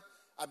 Ibadan,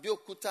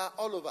 Abeokuta,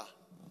 all over.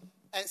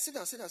 And sit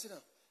down.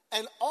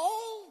 And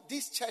all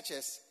these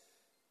churches,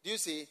 do you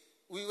see,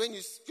 when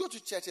you go to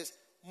churches,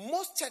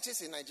 most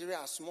churches in Nigeria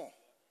are small.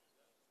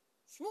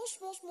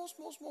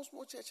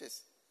 Small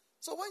churches.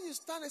 So when you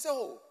stand and say,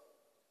 oh,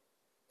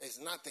 it's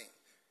nothing.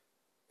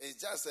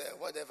 It's just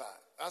whatever.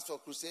 As for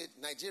crusade,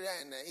 Nigeria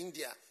and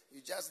India,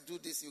 you just do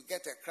this, you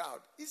get a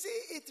crowd. You see,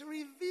 it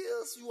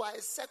reveals you are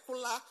a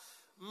secular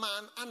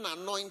man, an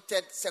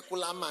anointed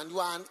secular man. You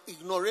are an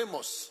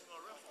ignoramus.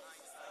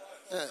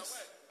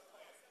 Yes.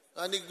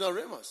 An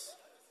ignoramus.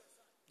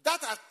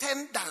 That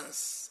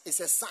attendance is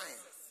a sign.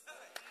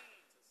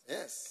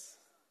 Yes.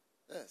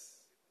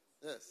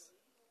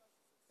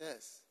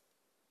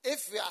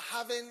 If we are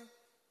having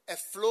a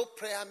flow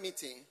prayer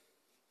meeting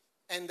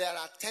and there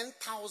are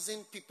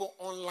 10,000 people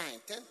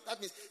online, that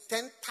means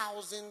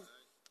 10,000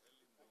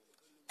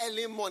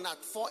 early morning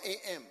at 4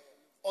 a.m.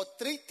 or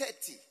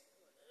 3:30,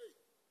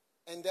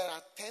 and there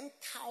are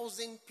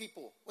 10,000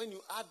 people. When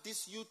you add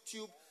this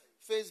YouTube,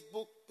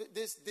 Facebook,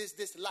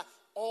 this live,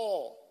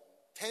 all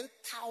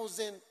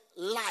 10,000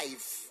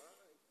 live.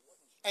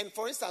 And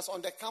for instance,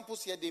 on the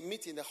campus here, they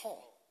meet in the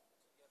hall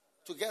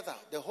together.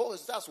 The whole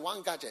is just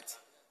one gadget.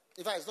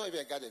 In fact, it's not even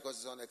a gadget because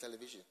it's on the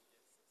television.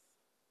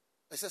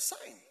 It's a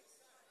sign.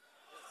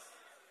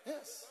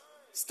 Yes.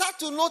 Start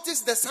to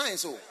notice the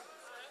signs. Oh.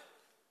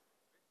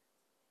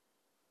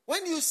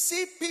 When you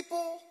see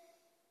people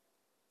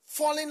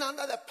falling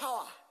under the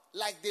power,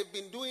 like they've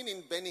been doing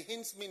in Benny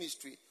Hinn's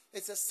ministry,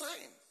 it's a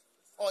sign.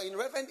 Or in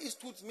Reverend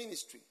Eastwood's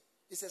ministry,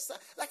 it's a sign.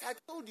 Like I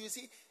told you,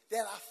 see,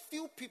 there are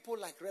few people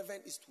like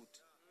Reverend Eastwood.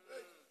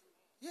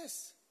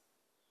 Yes.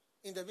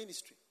 In the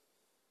ministry.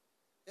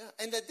 Yeah.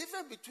 And the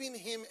difference between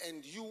him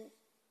and you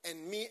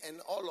and me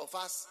and all of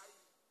us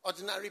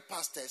ordinary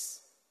pastors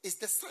is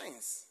the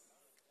signs.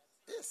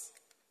 Yes.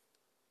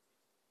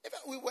 If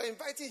we were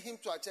inviting him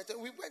to our church,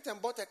 we went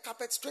and bought a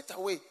carpet straight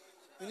away.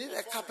 We need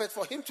a carpet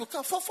for him to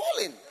come for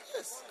falling.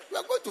 Yes. We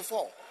are going to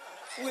fall.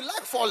 We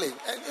like falling,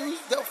 and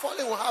the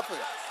falling will happen.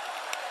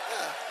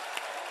 Yeah.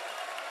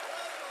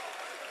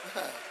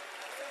 Yeah.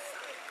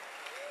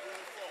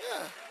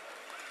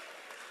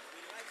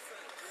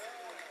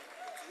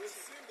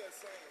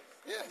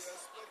 Yes.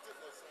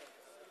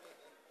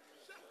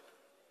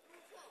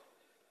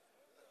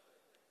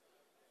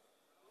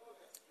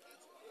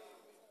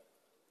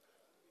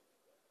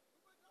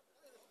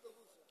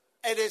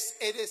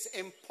 It is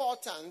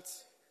important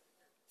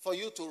for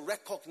you to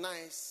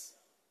recognize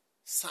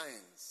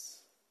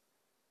signs,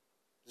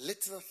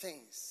 little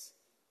things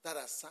that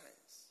are signs.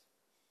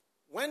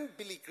 When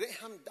Billy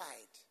Graham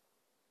died,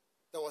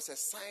 there was a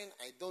sign.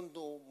 I don't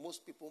know,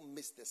 most people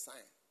missed the sign.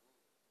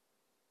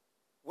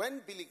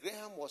 When Billy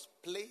Graham was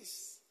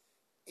placed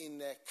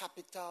in a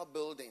Capitol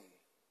building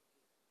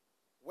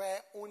where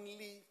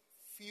only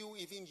few,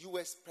 even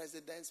U.S.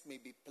 presidents may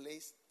be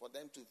placed for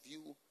them to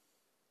view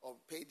or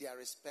pay their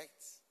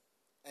respects,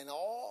 and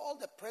all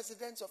the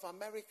presidents of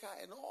America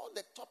and all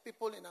the top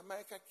people in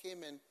America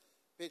came and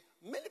paid.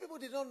 Many people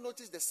did not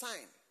notice the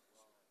sign.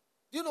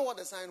 Do you know what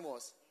the sign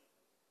was?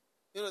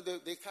 You know,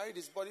 they carried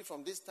his body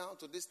from this town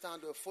to this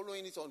town. They were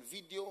following it on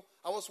video.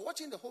 I was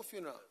watching the whole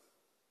funeral.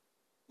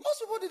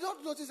 Most people did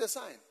not notice the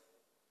sign.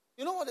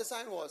 You know what the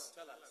sign was?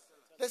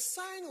 The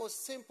sign was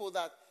simple,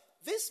 that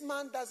this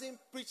man doesn't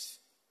preach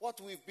what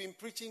we've been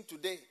preaching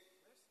today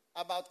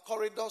about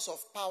corridors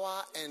of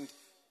power and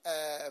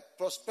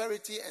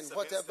prosperity and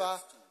whatever,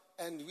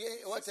 and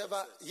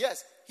whatever.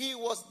 Yes, he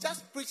was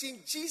just preaching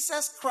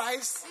Jesus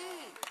Christ,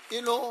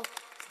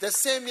 the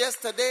same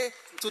yesterday,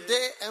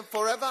 today, and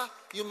forever.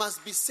 You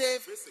must be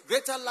saved.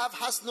 Greater love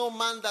has no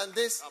man than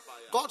this.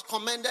 God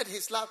commended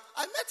his love.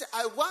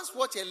 I once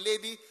watched a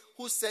lady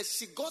who said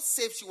she got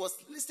saved. She was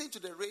listening to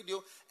the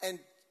radio, and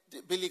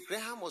Billy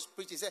Graham was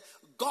preaching. He said,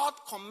 God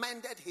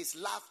commended his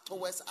love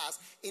towards us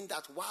in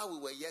that while we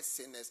were yet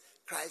sinners,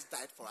 Christ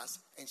died for us,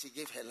 and she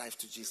gave her life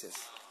to Jesus.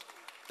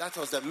 That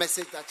was the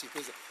message that she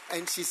preached.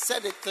 And she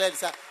said it clearly.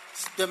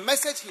 The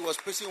message he was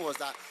preaching was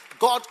that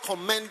God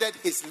commended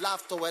his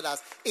love toward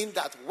us in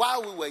that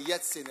while we were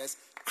yet sinners,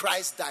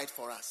 Christ died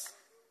for us.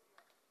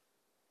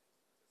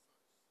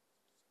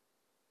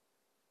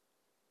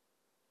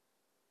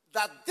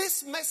 That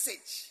this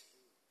message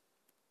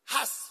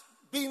has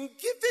been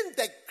given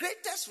the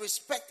greatest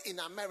respect in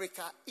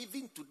America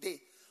even today.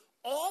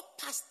 All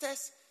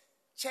pastors,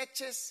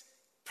 churches,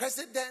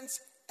 presidents,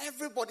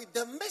 everybody,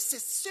 the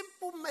message,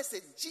 simple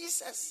message,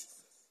 Jesus,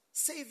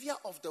 Savior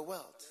of the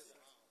world.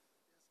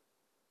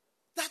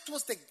 That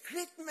was the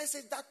great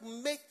message that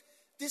made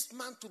this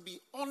man to be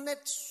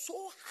honored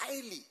so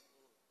highly,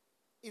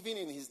 even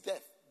in his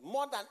death.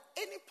 More than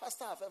any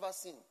pastor I've ever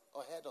seen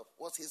or heard of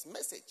was his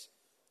message.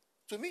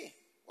 To me,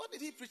 what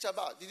did he preach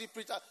about? Did he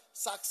preach about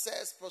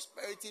success,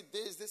 prosperity,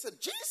 this?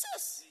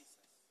 Jesus.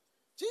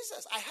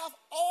 Jesus. I have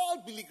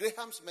all Billy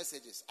Graham's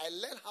messages. I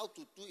learned how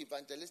to do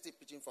evangelistic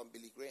preaching from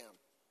Billy Graham.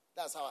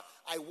 That's how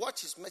I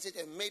watched his message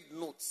and made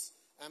notes.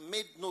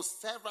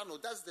 Several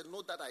notes. That's the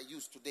note that I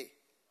use today.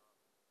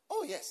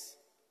 Oh, yes.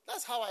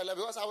 That's how I learned.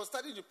 Because I was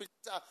studying to preach.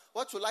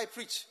 What should I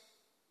preach?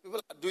 People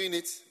are doing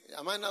it.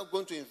 Am I now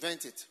going to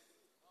invent it?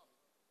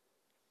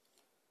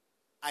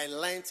 I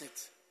learned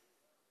it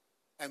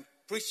and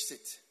preached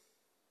it.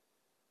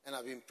 And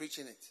I've been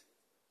preaching it.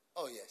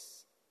 Oh,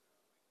 yes.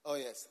 Oh,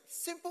 yes.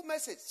 Simple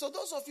message. So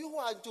those of you who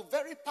are into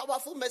very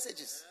powerful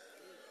messages.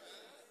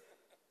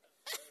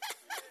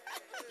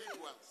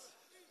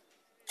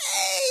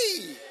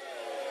 Hey!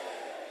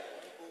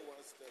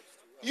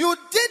 You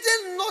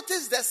didn't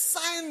notice the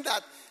sign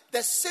that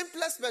the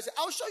simplest message.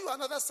 I'll show you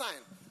another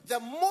sign. The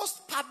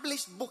most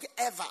published book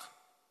ever.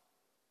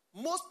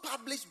 Most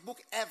published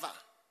book ever.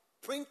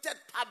 Printed,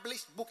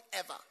 published book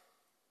ever.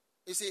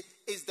 You see,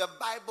 is the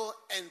Bible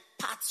and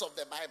parts of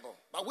the Bible.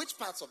 But which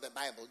parts of the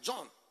Bible?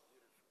 John.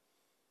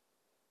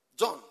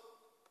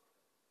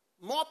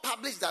 More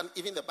published than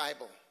even the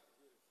Bible.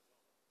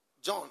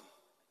 John.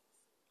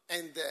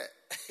 And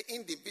the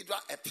individual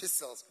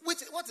epistles. What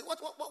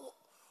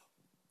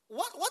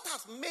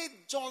has made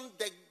John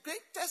the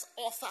greatest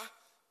author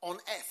on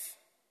earth?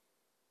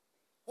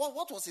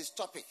 What was his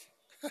topic?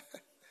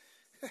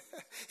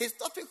 His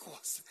topic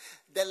was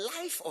the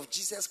life of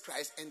Jesus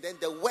Christ and then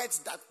the words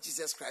that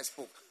Jesus Christ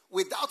spoke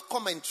without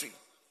commentary.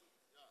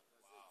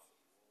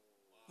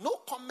 No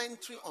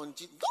commentary on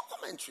Jesus. No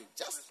commentary.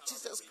 Just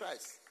Jesus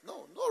Christ.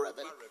 No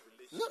revelation.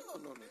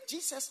 No.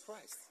 Jesus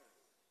Christ.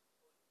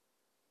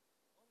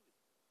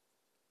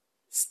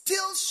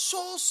 Still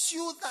shows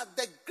you that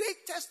the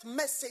greatest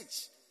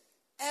message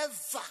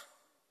ever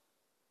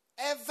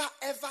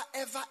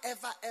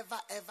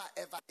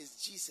is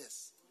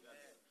Jesus.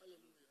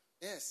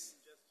 Yes.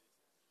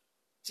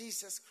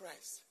 Jesus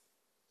Christ.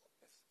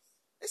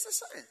 It's a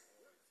sign.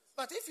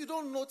 But if you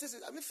don't notice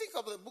it, think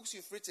of the books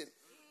you've written.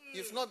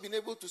 You've not been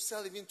able to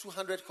sell even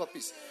 200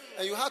 copies.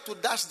 And you had to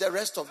dash the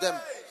rest of them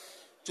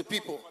to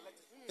people.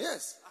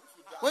 Yes.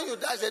 When you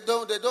dash, they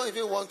don't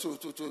even want to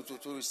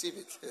receive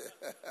it.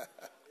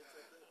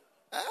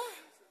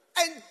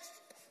 And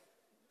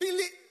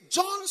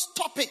John's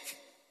topic,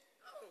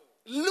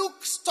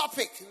 Luke's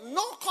topic,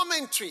 no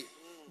commentary.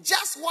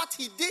 Just what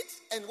he did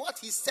and what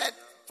he said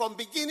from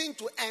beginning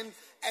to end,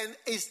 and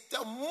is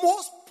the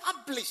most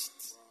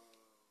published,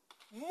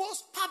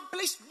 most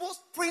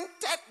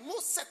printed,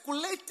 most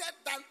circulated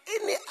than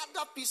any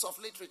other piece of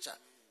literature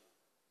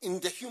in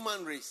the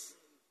human race.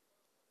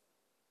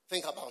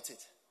 Think about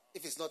it.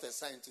 If it's not a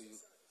sign to you.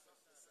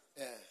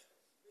 Yeah.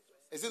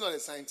 Is it not a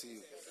sign to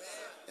you?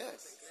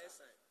 Yes.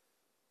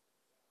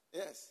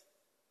 Yes.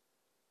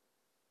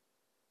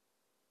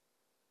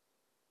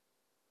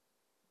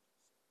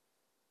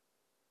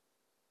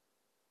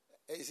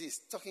 He's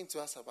talking to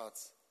us about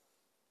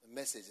the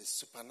message is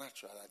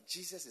supernatural. That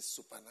Jesus is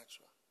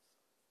supernatural.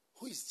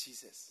 Who is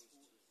Jesus?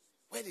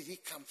 Where did he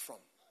come from?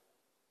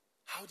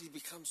 How did he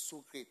become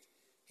so great?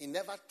 He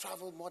never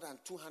traveled more than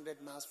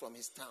 200 miles from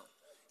his town.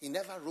 He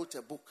never wrote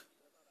a book.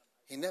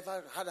 He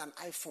never had an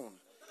iPhone.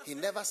 He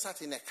never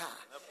sat in a car.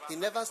 He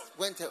never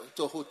went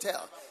to a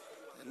hotel.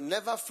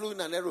 Never flew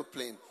in an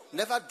aeroplane.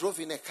 Never drove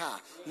in a car.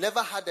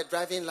 Never had a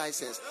driving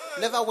license.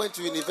 Never went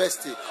to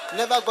university.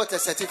 Never got a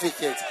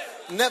certificate.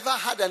 Never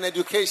had an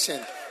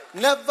education.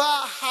 Never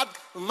had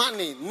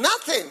money.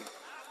 Nothing.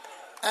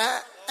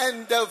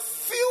 And the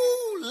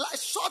few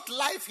short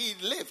life he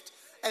lived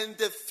and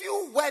the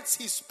few words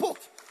he spoke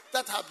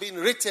that have been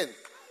written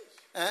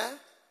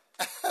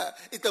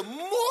is the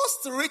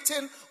most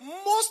written,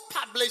 most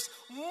published,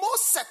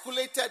 most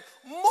circulated,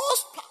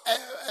 most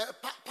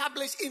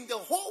established in the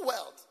whole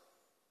world.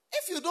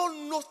 If you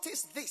don't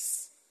notice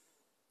this,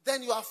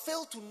 then you have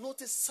failed to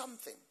notice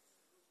something.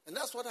 And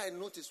that's what I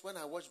noticed when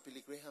I watched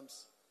Billy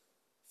Graham's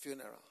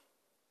funeral.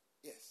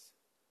 Yes.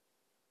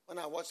 When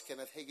I watched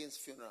Kenneth Hagin's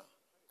funeral,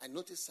 I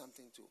noticed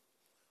something too.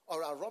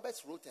 Oral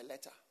Roberts wrote a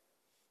letter.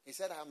 He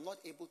said, I am not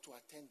able to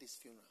attend this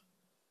funeral.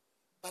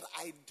 But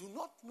I do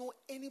not know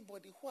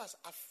anybody who has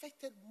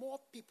affected more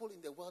people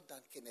in the world than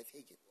Kenneth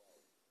Hagin.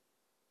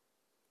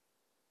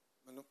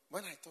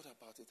 When I thought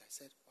about it, I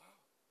said, wow,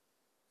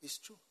 it's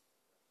true.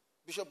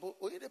 Bishop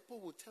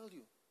Oyedepo will tell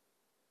you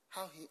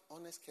how he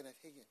honors Kenneth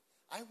Hagin.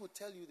 I will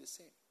tell you the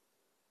same.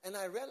 And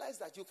I realized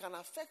that you can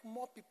affect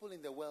more people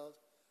in the world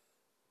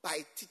by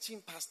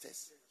teaching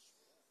pastors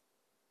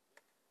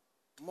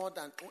more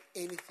than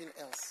anything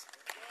else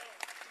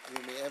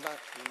you may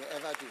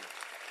ever do.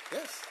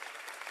 Yes.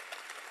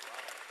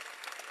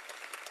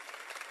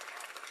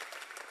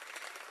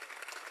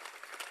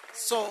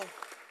 So,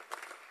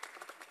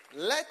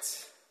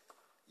 let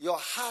your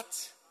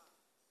heart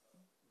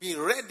be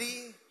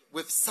ready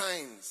with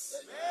signs,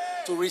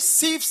 to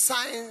receive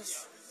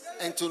signs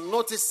and to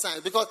notice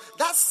signs, because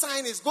that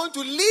sign is going to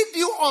lead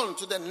you on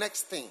to the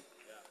next thing.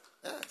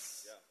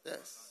 Yes.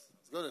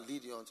 It's going to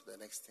lead you on to the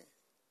next thing.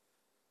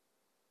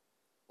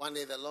 One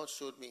day the Lord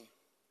showed me,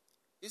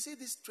 you see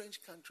these strange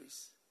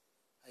countries,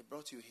 I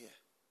brought you here.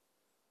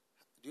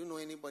 Do you know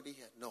anybody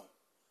here? No.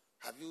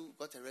 Have you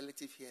got a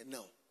relative here?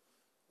 No.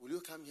 Will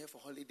you come here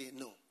for holiday?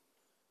 No.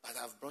 But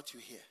I've brought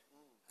you here.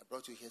 I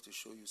brought you here to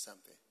show you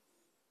something.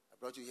 I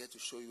brought you here to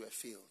show you a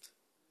field.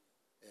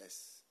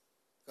 Yes.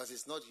 Because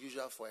it's not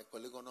usual for a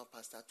polygonal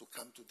pastor to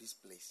come to this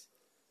place.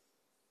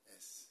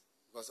 Yes.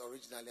 Because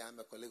originally I'm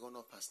a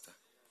polygonal pastor.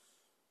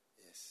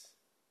 Yes.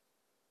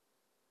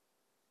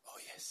 Oh,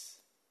 yes.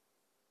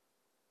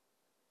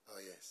 Oh,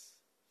 yes.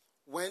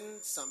 When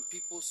some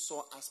people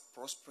saw us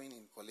prospering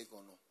in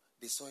Polygono,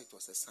 they saw it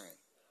was a sign.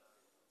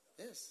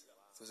 Yes,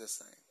 it was a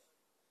sign.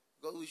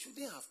 God, we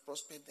shouldn't have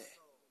prospered there.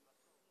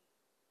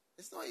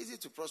 It's not easy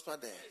to prosper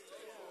there.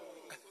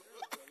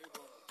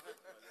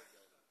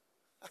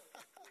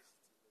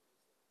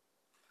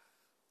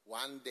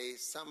 One day,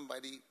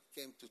 somebody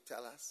came to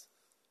tell us,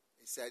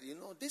 he said, you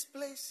know, this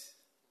place,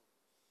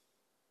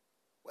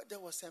 where there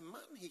was a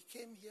man, he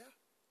came here.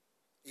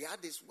 He had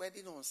his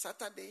wedding on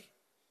Saturday.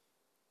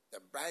 The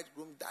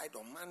bridegroom died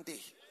on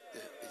Monday.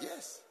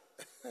 Yes.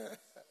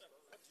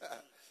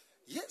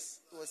 Yes,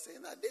 he was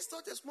saying that this is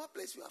not a small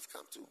place you have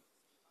come to.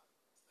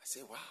 I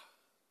say,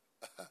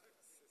 wow.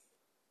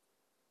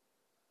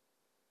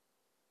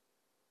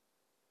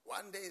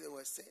 One day they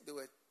were saying, they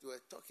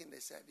were talking, they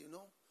said, you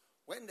know,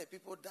 when the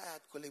people die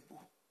at Kolebu,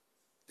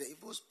 the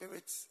evil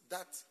spirits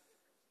that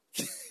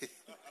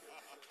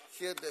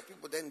kill the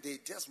people, then they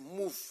just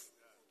move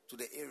to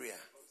the area.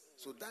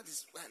 So that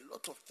is why a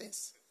lot of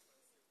things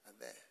are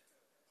there.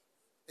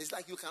 It's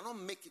like you cannot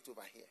make it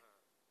over here.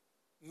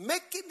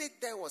 Making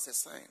it there was a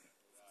sign.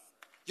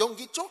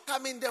 Yongicho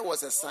coming there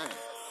was a sign.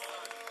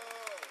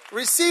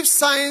 Receive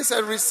signs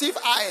and receive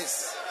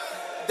eyes.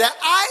 The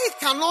eye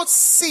cannot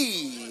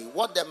see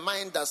what the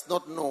mind does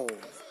not know.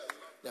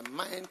 The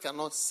mind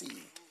cannot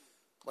see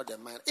what the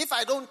mind. If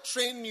I don't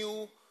train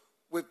you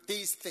with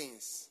these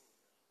things,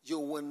 you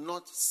will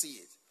not see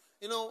it.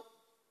 You know,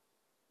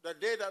 the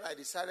day that I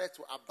decided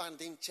to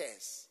abandon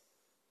chairs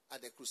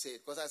at the crusade,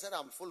 because I said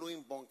I'm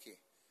following Bonke.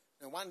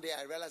 And one day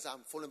I realized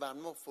I'm following, but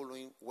I'm not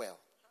following well.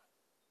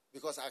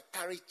 Because I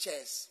carry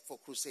chairs for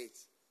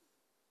crusades.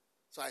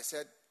 So I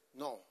said,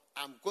 no,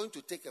 I'm going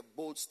to take a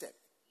bold step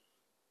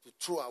to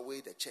throw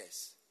away the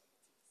chairs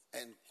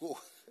and go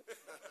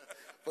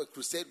for a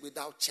crusade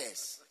without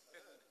chairs.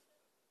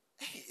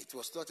 Hey, it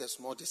was not a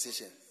small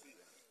decision.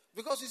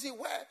 Because you see,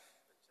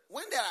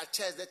 when there are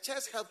chairs, the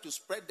chairs help to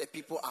spread the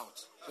people out.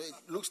 So it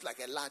looks like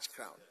a large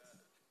crowd.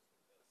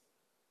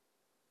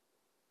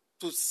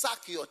 To sack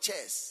your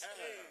chairs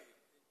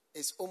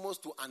is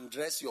almost to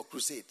undress your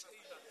crusade.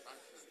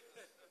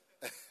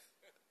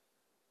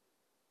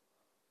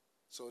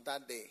 So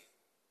that day,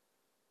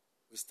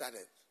 we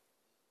started.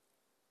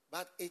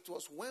 But it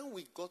was when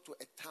we got to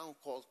a town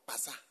called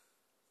Pasa.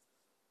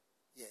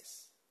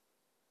 Yes.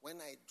 When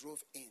I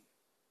drove in,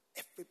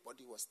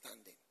 everybody was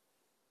standing.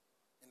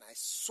 And I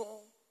saw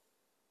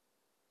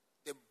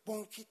the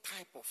bonky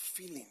type of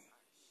feeling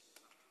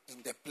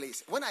in the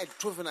place. When I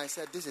drove in, I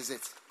said, this is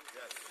it.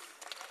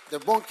 The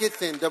bonky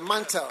thing, the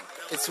mantle,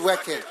 it's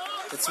working.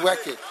 It's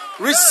working.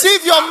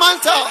 Receive your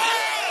mantle.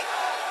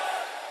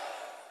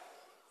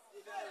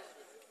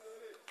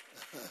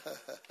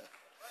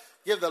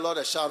 Give the Lord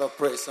a shout of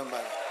praise,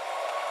 somebody.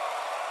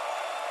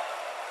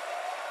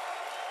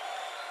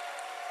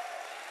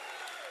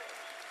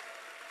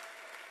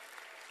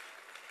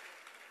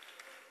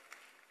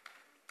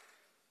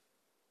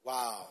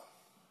 Wow.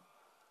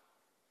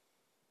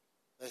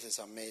 This is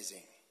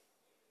amazing.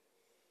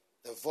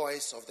 The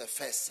voice of the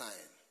first sign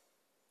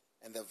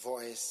and the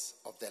voice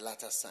of the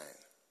latter sign.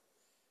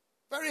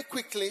 Very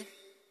quickly,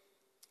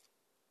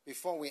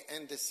 before we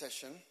end this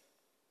session,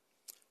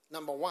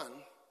 number one,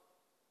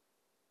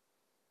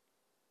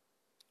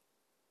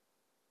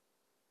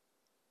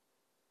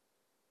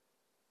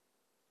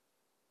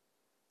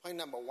 Point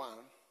number 1,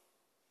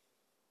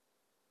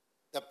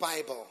 the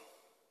Bible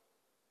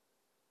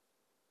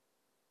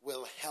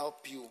will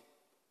help you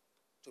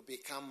to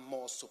become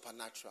more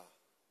supernatural.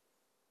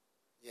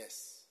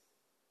 Yes,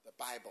 the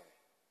Bible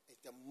is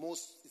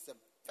it's a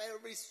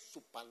very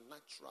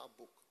supernatural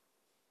book.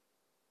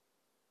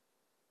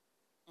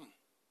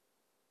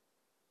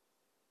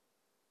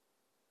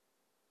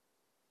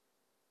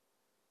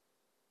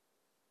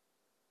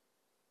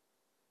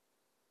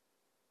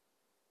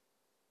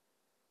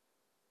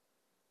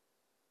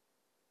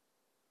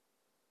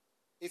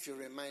 If you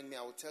remind me,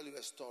 I will tell you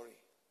a story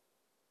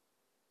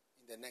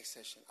in the next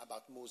session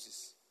about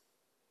Moses.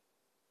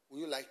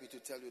 Would you like me to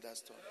tell you that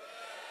story?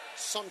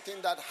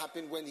 Something that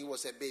happened when he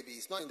was a baby.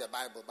 It's not in the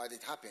Bible, but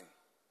it happened.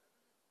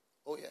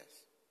 Oh, yes.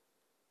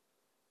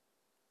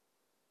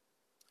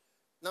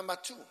 Number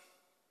 2,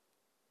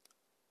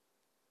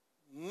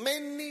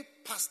 many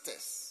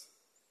pastors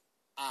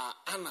are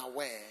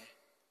unaware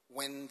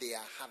when they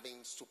are having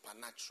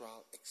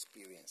supernatural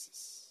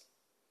experiences.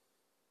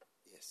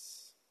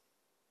 Yes.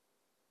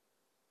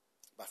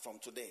 But from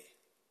today,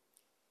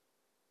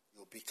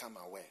 you'll become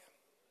aware.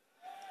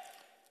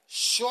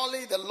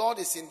 Surely the Lord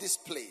is in this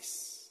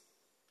place,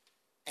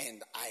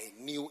 and I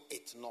knew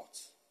it not.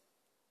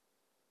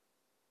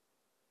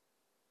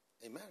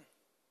 Amen.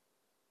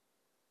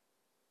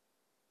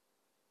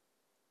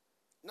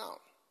 Now,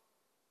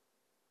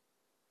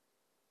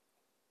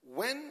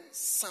 when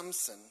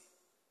Samson's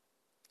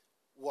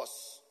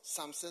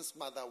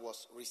mother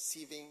was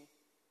receiving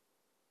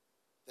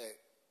the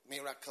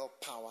miracle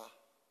power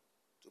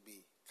to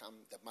become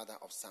the mother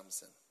of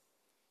Samson,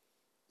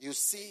 you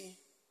see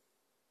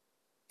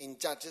in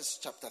Judges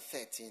chapter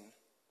 13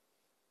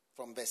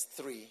 from verse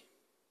 3,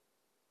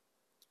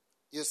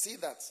 you see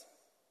that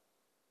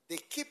they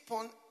keep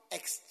on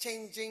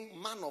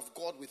exchanging man of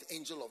God with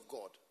angel of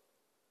God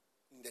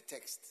in the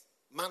text.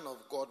 Man of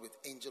God with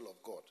angel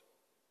of God.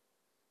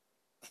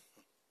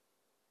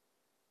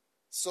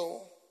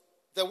 So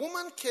the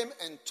woman came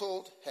and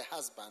told her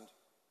husband.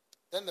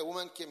 Then the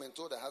woman came and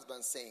told her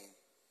husband, saying,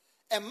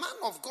 a man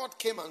of God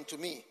came unto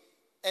me,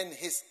 and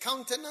his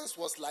countenance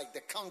was like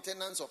the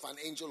countenance of an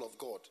angel of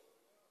God.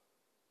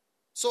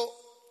 So,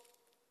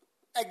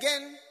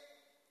 again,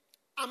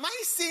 am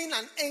I seeing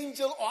an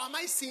angel or am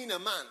I seeing a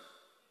man?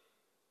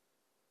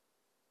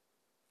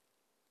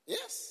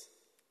 Yes.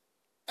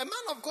 A man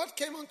of God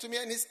came unto me,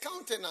 and his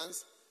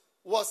countenance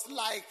was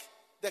like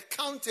the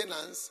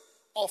countenance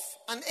of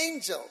an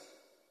angel.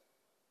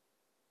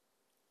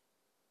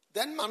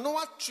 Then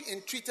Manoah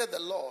entreated the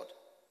Lord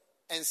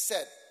and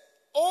said,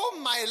 "Oh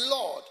my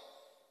Lord,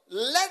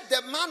 let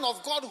the man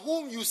of God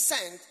whom you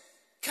sent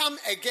come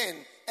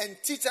again and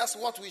teach us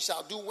what we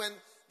shall do when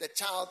the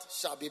child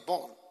shall be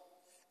born."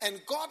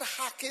 And God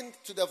hearkened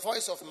to the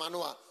voice of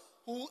Manoah,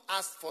 who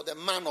asked for the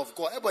man of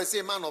God. Everybody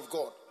say man of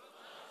God.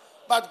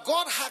 But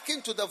God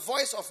hearkened to the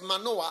voice of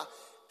Manoah,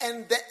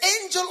 and the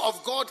angel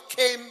of God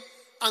came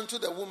unto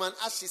the woman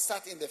as she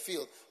sat in the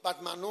field.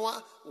 But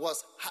Manoah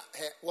was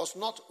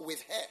not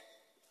with her.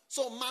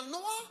 So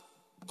Manoah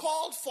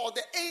called for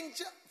the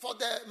angel, for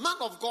the man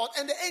of God,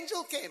 and the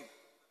angel came.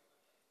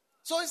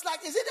 So it's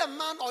like, is it a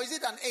man or is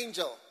it an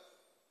angel?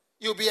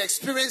 You'll be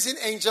experiencing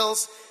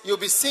angels. You'll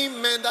be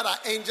seeing men that are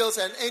angels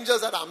and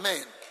angels that are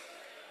men.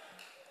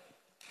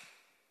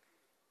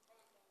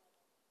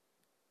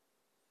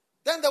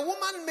 Then the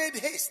woman made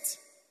haste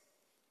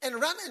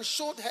and ran and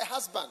showed her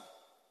husband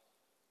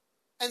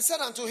and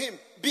said unto him,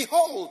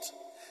 "Behold,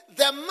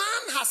 the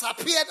man has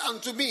appeared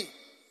unto me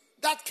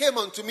that came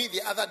unto me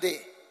the other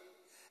day."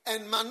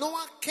 And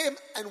Manoah came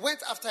and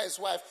went after his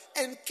wife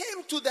and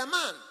came to the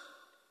man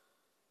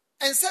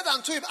and said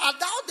unto him, "Art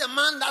thou the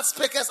man that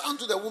spakest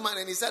unto the woman?"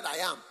 And he said, "I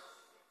am."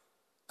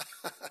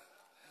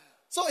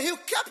 So he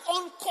kept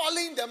on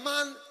calling the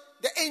man,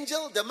 the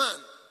angel, the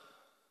man.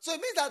 So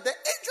it means that the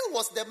angel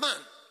was the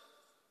man.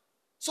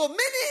 So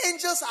many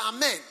angels are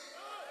men.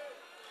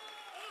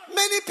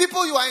 Many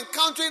people you are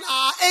encountering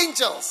are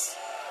angels.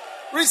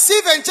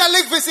 Receive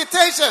angelic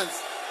visitations.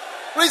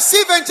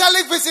 Receive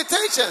angelic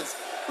visitations.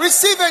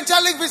 Receive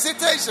angelic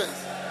visitations.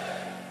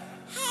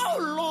 How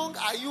long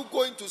are you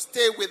going to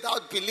stay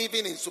without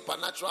believing in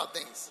supernatural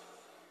things?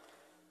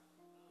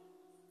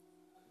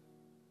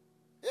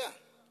 Yeah.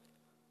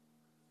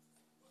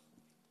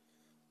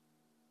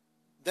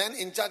 Then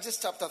in Judges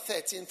chapter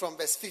 13 from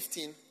verse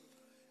 15,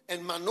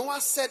 and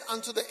Manoah said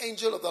unto the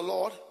angel of the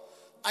Lord,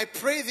 "I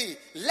pray thee,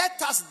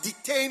 let us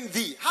detain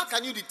thee." How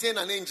can you detain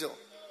an angel?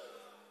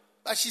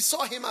 But she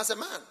saw him as a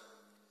man.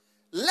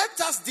 "Let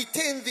us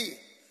detain thee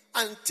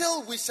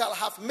until we shall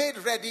have made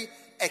ready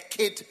a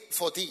kid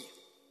for thee."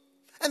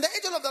 And the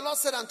angel of the Lord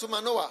said unto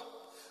Manoah,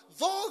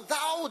 "Though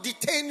thou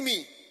detain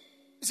me,"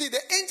 you see,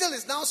 the angel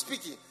is now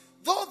speaking,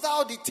 "Though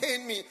thou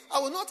detain me, I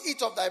will not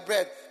eat of thy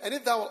bread, and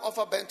if thou wilt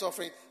offer burnt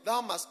offering,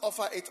 thou must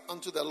offer it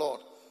unto the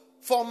Lord."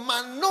 For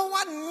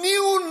Manoah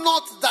knew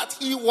not that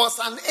he was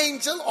an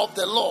angel of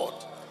the Lord.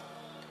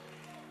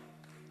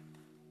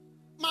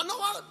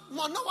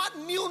 Manoah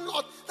knew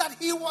not that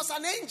he was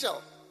an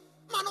angel.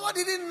 Manoah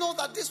didn't know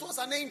that this was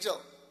an angel.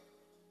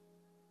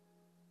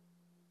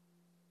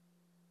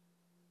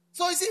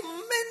 So you see,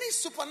 many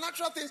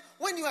supernatural things,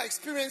 when you are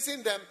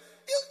experiencing them,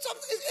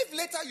 if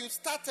later you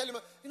start telling me,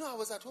 I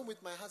was at home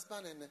with my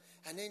husband and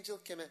an angel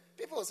came in.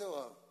 People will say,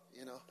 well,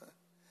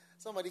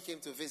 somebody came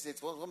to visit.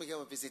 Somebody came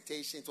on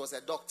visitation. It was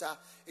a doctor.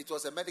 It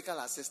was a medical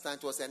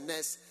assistant. It was a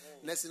nurse,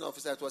 nursing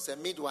officer. It was a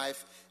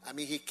midwife.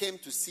 He came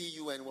to see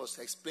you and was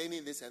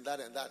explaining this and that.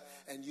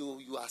 And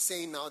you are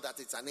saying now that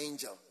it's an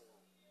angel.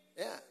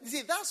 Yeah. You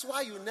see, that's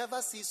why you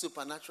never see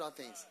supernatural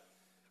things.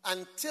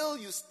 Until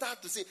you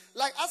start to see.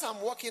 Like as I'm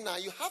walking now,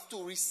 you have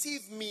to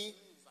receive me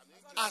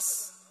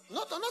as,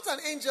 not an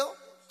angel,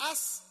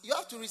 as you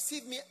have to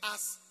receive me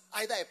as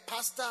either a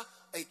pastor,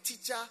 a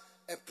teacher,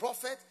 a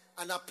prophet,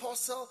 an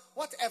apostle,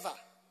 whatever.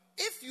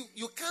 If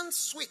you can't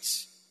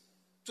switch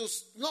to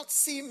not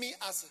see me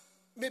as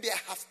maybe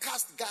a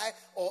half-caste guy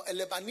or a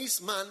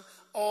Lebanese man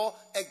or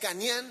a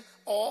Ghanaian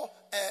or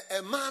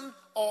a man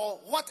or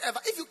whatever,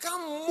 if you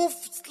can't move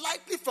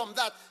slightly from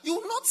that, you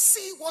will not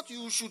see what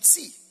you should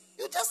see.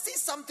 You just see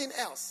something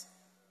else.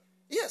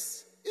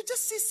 Yes, you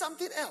just see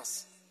something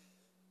else.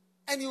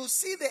 And you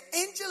see the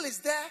angel is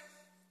there,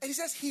 and he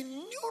says he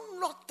knew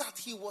not that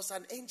he was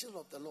an angel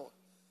of the Lord.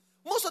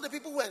 Most of the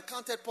people who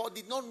encountered Paul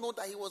did not know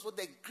that he was one of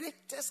the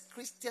greatest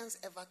Christians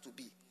ever to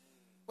be.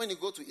 When you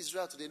go to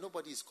Israel today,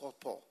 nobody is called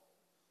Paul.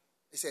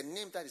 It's a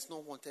name that is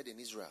not wanted in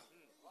Israel.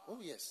 Oh,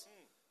 yes.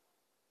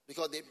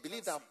 Because they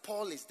believe that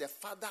Paul is the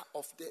father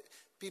of the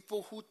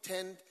people who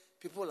turned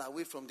people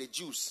away from the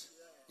Jews.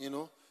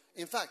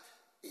 In fact,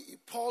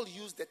 Paul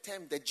used the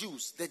term the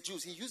Jews.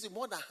 He used it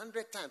more than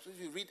 100 times. If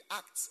you read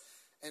Acts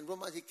and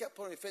Romans, he kept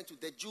on referring to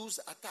the Jews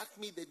attacked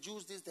me, the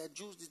Jews this, the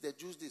Jews this, the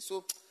Jews this.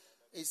 So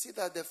you see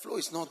that the flow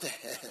is not there.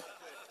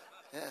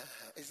 Yeah.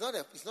 It's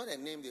not a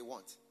name they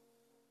want.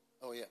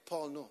 Oh yeah,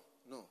 Paul, no.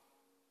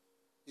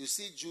 You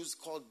see Jews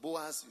called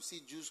Boaz, you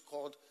see Jews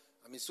called,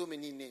 so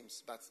many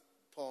names, but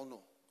Paul, no.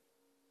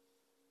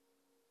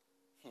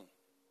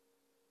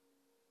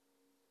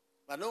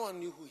 But no one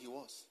knew who he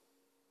was.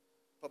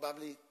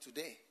 Probably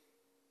today,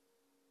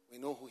 we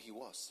know who he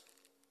was.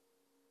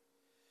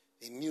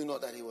 He knew not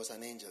that he was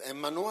an angel.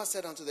 And Manoah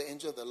said unto the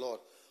angel of the Lord,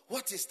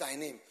 what is thy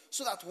name?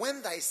 So that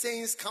when thy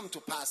sayings come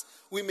to pass,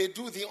 we may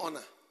do thee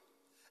honor.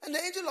 And the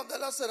angel of the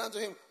Lord said unto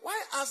him,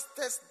 why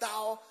askest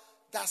thou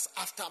thus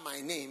after my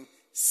name,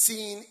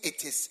 seeing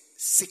it is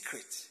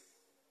secret?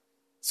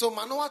 So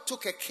Manoah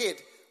took a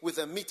kid with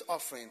a meat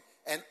offering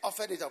and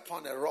offered it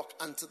upon a rock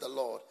unto the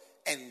Lord.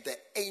 And the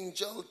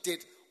angel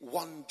did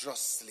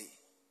wondrously.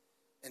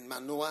 And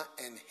Manoah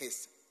and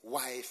his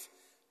wife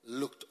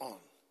looked on.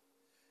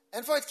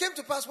 And for it came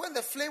to pass when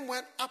the flame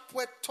went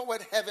upward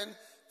toward heaven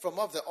from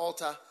off the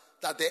altar,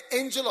 that the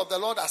angel of the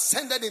Lord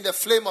ascended in the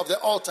flame of the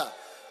altar.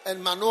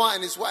 And Manoah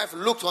and his wife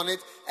looked on it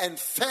and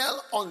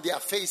fell on their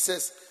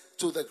faces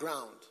to the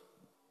ground.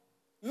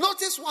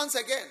 Notice once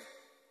again.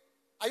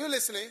 Are you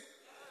listening?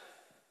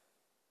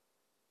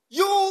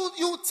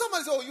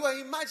 Somebody says, you are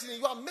imagining,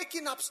 you are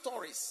making up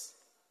stories.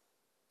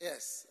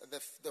 Yes,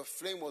 the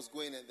flame was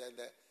going and then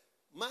the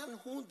man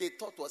whom they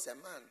thought was a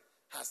man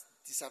has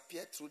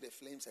disappeared through the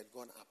flames and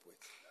gone upward.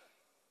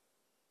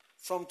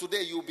 From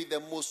today, you'll be the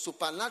most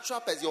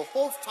supernatural person. Your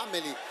whole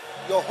family,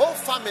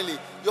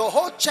 your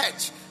whole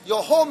church,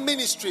 your whole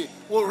ministry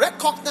will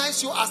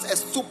recognize you as a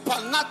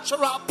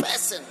supernatural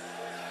person.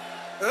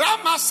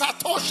 Rama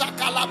Satosha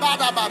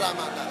Kalabada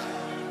Baramanda.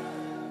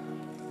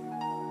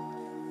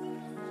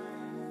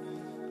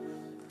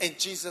 In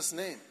Jesus'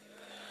 name.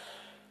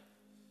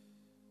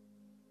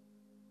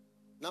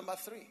 Number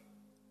 3.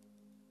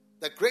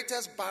 The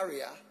greatest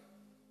barrier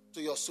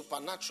to your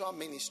supernatural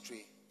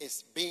ministry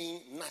is being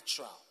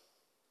natural.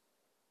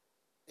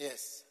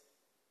 Yes.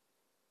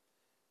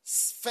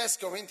 1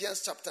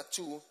 Corinthians chapter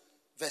 2,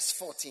 verse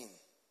 14.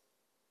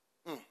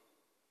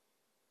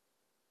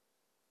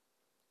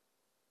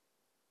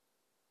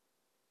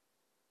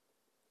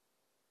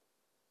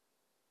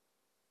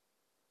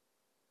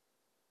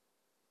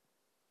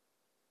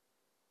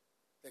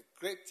 The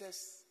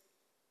greatest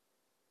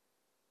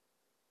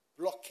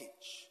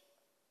blockage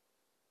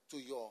to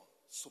your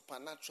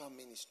supernatural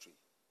ministry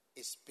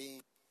is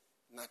being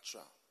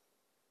natural.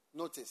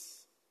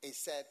 Notice, it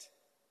said,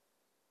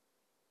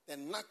 the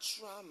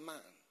natural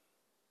man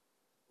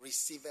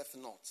receiveth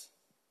not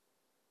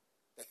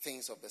the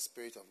things of the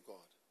Spirit of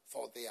God,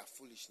 for they are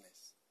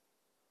foolishness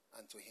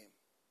unto him.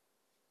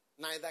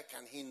 Neither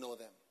can he know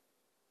them,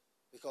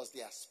 because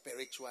they are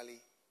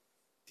spiritually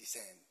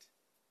discerned.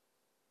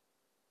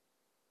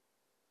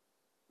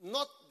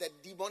 Not the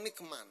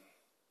demonic man.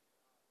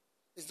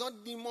 It's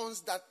not demons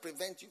that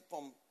prevent you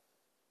from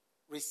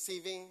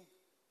receiving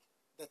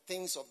the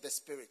things of the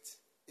Spirit.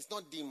 It's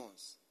not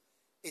demons.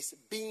 It's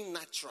being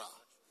natural.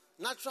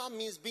 Natural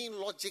means being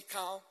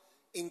logical,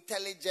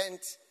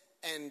 intelligent,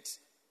 and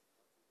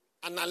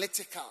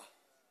analytical,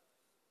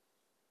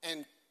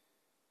 and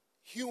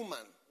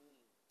human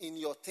in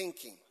your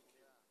thinking.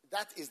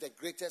 That is the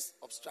greatest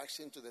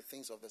obstruction to the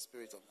things of the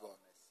Spirit of God.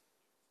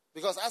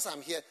 Because as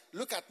I'm here,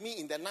 look at me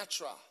in the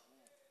natural.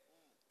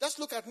 Just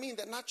look at me in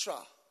the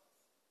natural.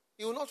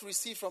 You will not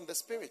receive from the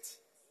Spirit.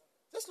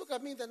 Just look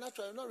at me in the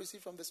natural. You will not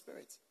receive from the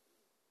Spirit.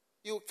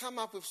 you come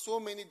up with so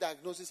many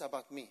diagnoses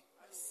about me.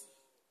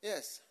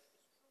 Yes.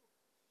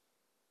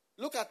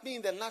 Look at me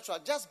in the natural.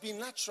 Just be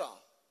natural.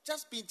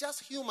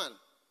 Just human.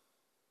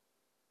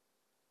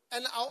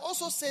 And I'll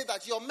also say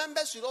that your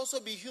members should also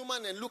be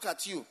human and look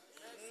at you.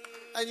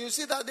 And you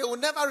see that they will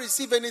never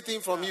receive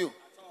anything from you.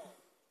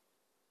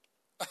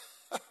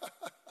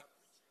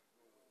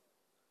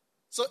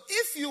 So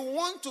if you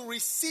want to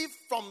receive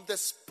from the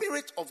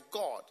Spirit of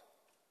God,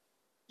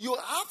 you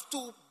have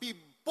to be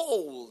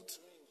bold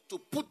to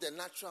put the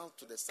natural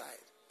to the side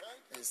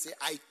and say,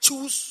 I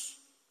choose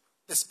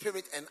the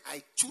Spirit and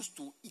I choose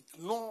to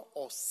ignore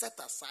or set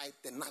aside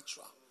the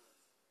natural.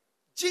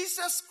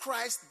 Jesus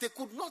Christ, they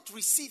could not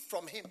receive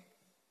from him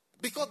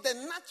because the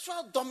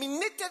natural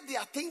dominated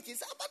their thinking.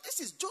 But this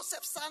is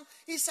Joseph's son.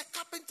 He's a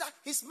carpenter.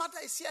 His mother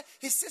is here.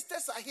 His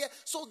sisters are here.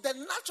 So the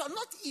natural,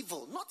 not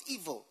evil,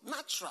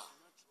 natural.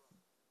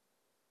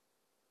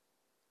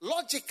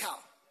 Logical.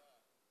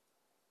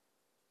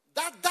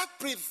 That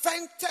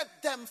prevented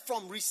them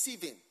from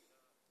receiving.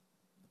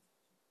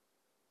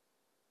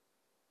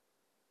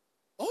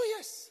 Oh,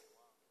 yes.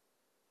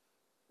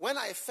 When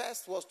I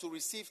first was to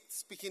receive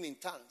speaking in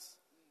tongues,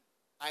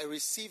 I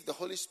received the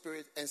Holy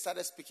Spirit and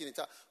started speaking in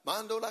tongues.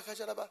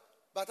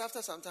 But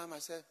after some time I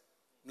said,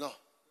 no,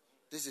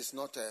 this is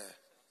not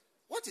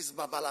what is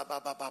babala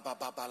baba baba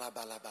babala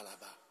bala bala?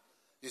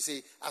 You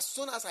see, as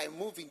soon as I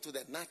move into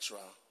the natural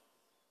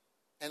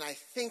and I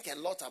think a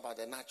lot about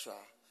the natural,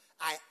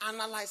 I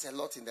analyze a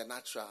lot in the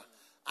natural,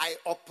 I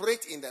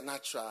operate in the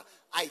natural,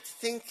 I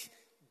think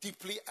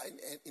deeply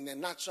in a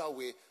natural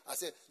way. I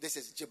say, this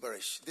is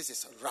gibberish, this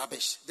is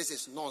rubbish, this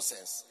is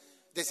nonsense,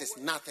 this is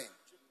nothing.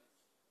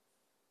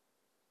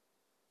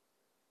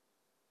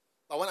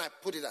 But when I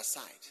put it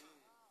aside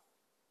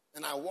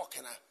and I walk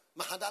and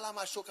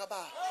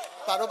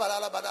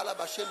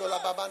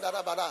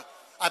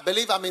I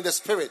believe I'm in the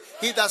Spirit.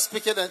 He that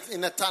speaketh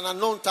in an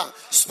unknown tongue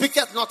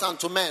speaketh not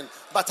unto men,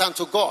 but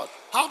unto God.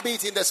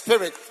 Howbeit in the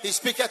Spirit, he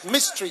speaketh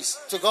mysteries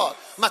to God.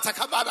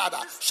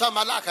 Matakabadada,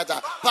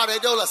 Shamalakata,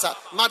 Paredolasa,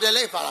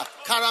 Madelepara,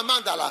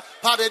 Karamandala,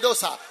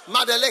 Paredosa,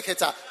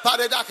 Madeleketa,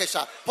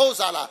 Paredakesha,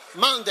 Pozala,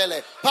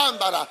 Mandele,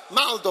 Pambara,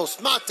 Maldos,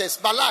 Mates,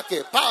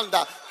 Balake,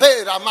 Panda,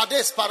 Pera,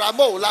 Mades,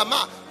 Paramo,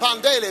 Lama,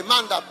 Pandele,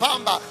 Manda,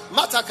 Pamba,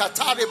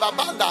 Matakatari,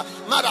 Babanda,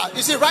 Mara.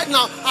 You see, right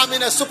now, I'm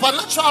in a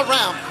supernatural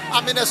realm.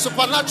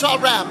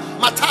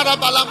 Matara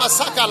Balama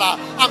Sakala.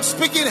 I'm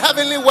speaking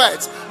heavenly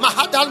words.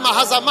 Mahadal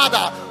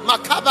Mahazamada.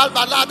 Makabal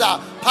Balada.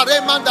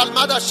 Paremandal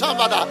Mada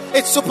Shamada.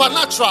 It's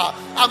supernatural.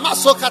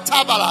 Amaso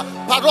Katabala.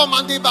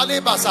 Paromandi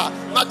Balibasa.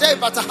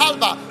 Madeba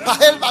Tahalba.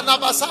 Pahelba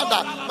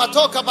Navasanda.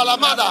 Matoka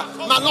Balamada.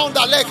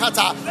 Manonda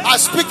Lekata. I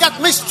speak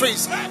at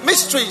mysteries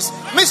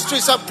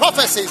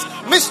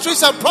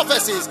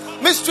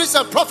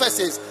and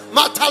prophecies.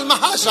 Matal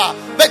Mahasha,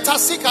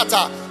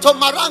 Betasikata,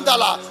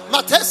 Tomarandala,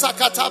 Matesa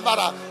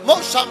Katabara,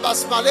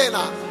 Moshambas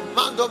Malena,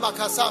 Mando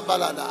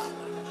Makasambalada.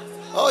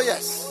 Oh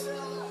yes.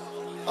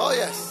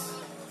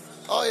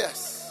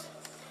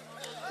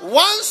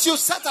 Once you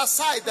set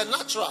aside the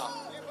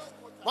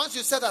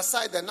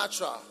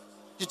natural,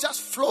 you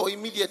just flow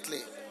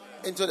immediately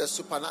into the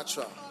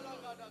supernatural.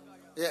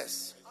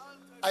 Yes.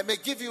 I may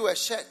give you a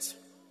shirt.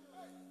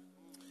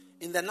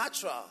 In the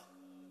natural,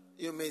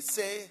 you may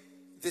say,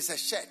 this is a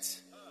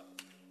shirt.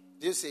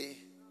 Do you see?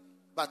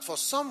 But for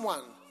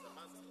someone,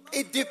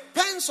 it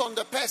depends on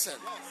the person.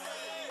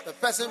 The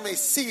person may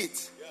see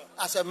it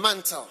as a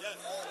mantle.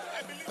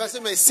 The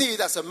person may see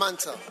it as a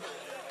mantle.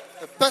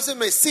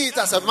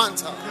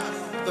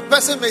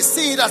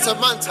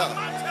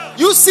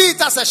 You see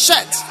it as a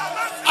shirt.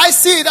 I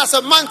see it as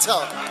a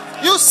mantle.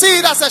 You see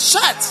it as a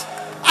shirt.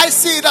 I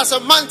see it as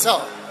a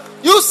mantle.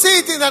 You see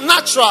it in the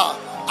natural.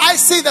 I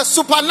see the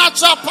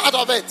supernatural part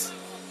of it.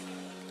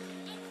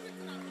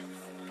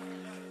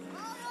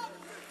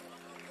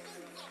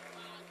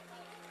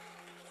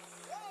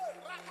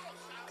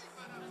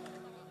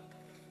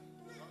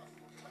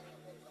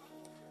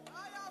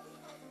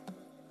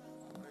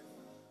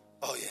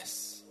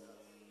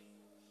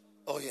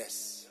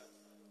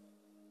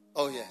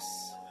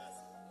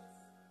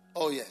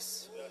 Oh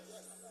yes.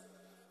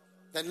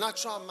 The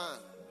natural man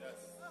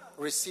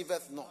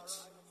receiveth not.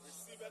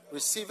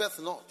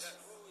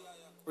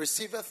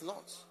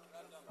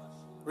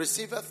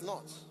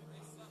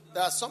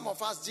 There are some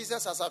of us,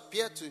 Jesus has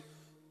appeared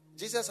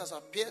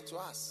to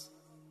us,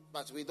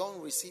 but we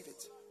don't receive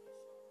it.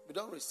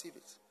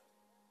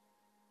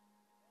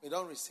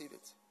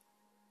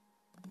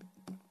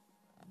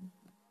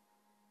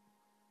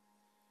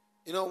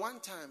 You know, one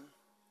time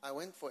I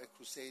went for a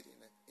crusade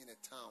in a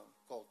town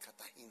called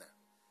Cartagena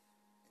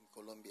in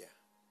Colombia.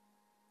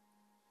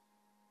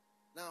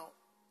 Now,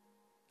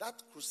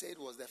 that crusade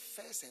was the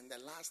first and the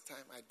last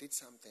time I did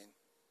something.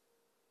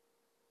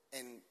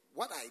 And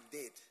what I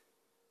did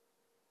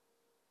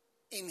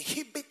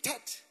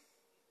inhibited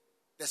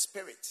the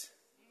spirit.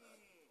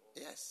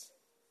 Yes.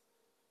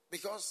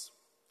 Because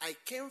I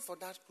came for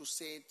that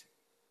crusade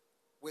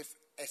with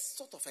a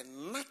sort of a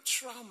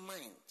natural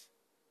mind.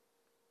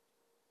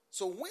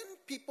 So when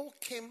people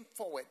came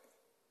forward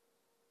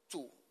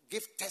to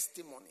give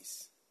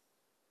testimonies.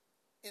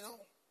 You know,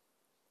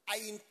 I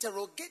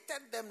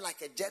interrogated them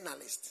like a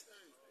journalist.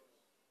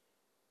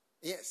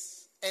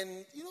 Yes.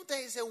 And, you know,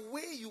 there is a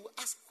way you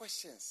ask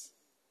questions.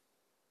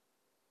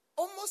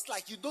 Almost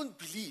like you don't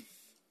believe.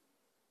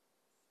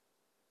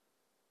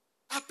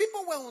 And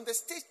people were on the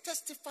stage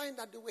testifying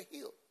that they were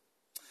healed.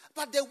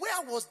 But the way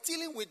I was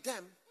dealing with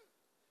them,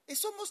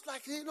 it's almost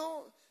like, you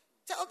know,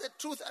 tell the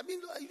truth. I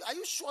mean, are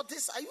you sure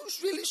this? Are you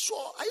really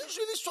sure? Are you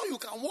really sure you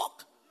can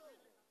walk?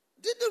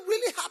 Did it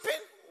really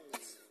happen?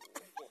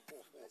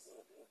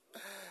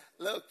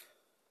 Look,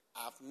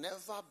 I've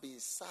never been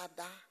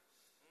sadder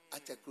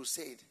at a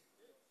crusade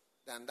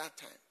than that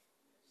time.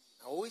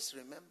 I always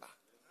remember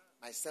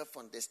myself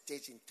on the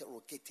stage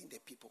interrogating the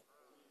people,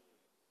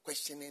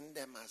 questioning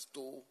them as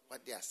though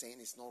what they are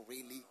saying is not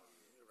really,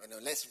 you know,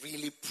 let's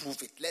really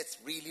prove it. Let's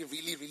really,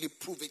 really, really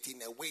prove it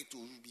in a way to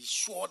be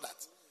sure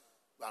that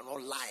you are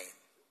not lying,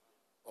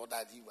 or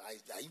that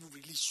are you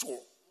really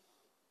sure?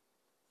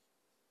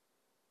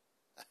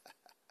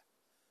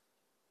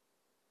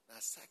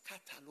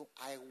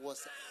 I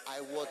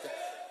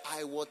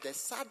was the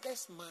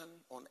saddest man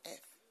on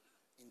earth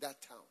in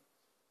that town.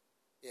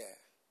 Yeah.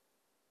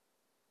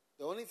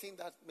 The only thing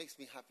that makes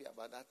me happy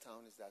about that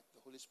town is that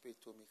the Holy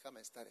Spirit told me, come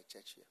and start a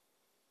church here,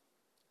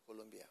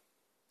 Colombia.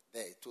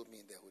 There, he told me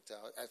in the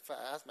hotel.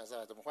 I asked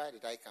myself, why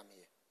did I come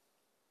here?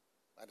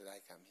 Why did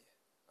I come here?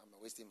 I'm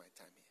wasting my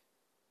time here.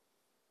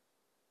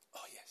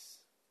 Oh, yes.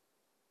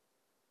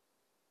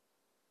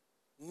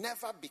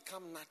 Never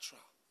become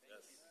natural.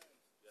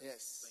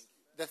 Yes.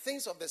 The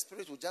things of the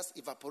Spirit will just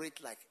evaporate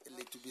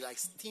to be like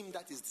steam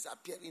that is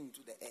disappearing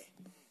into the air.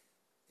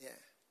 Yeah.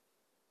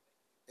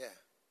 Yeah.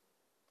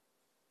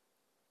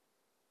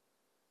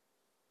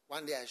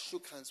 One day I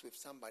shook hands with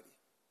somebody.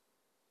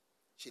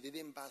 She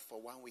didn't bath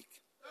for 1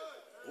 week.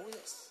 Oh,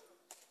 yes.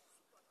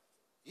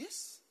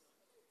 Yes.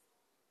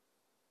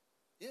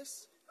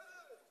 Yes.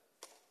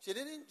 She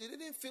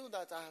didn't feel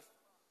that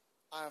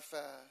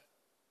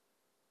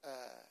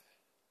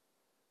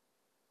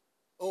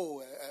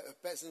a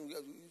person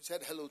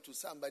said hello to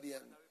somebody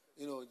and,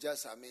 you know,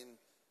 just, I mean,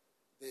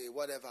 the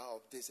whatever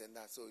of this and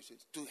that. So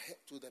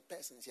to the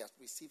person, she has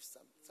received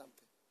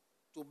something.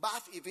 To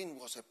bath even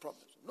was a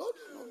problem.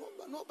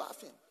 No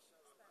bathing.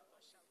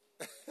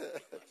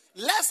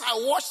 Lest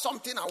I wash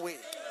something away.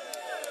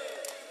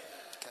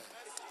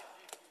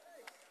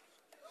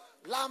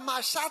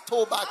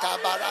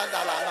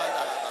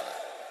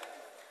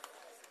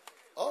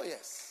 Oh,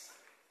 yes.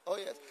 Oh,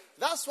 yes.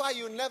 That's why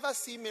you never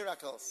see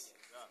miracles.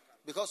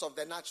 Because of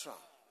the natural.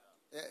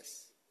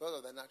 Yes. Because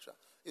of the natural.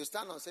 You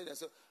stand on stage and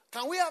say,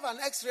 can we have an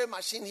x-ray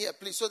machine here,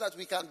 please, so that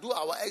we can do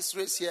our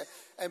x-rays here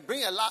and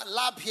bring a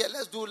lab here.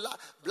 Let's do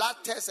blood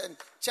tests and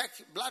check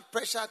blood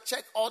pressure,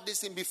 check all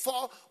this in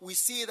before we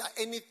see that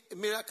any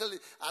miracle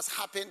has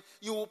happened.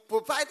 You will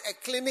provide a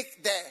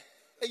clinic there.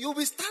 You'll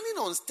be standing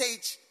on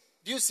stage.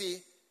 Do you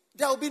see?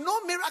 There will be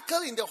no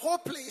miracle in the whole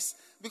place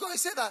because he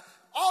said that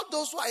all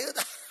those who are here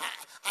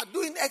are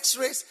doing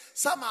x-rays.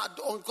 Some are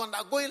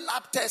undergoing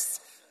lab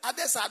tests.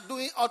 Others are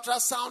doing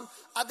ultrasound.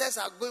 Others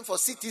are going for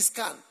CT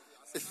scan.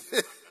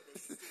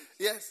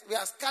 Yes, we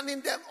are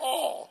scanning them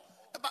all.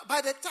 But by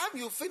the time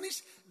you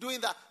finish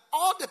doing that,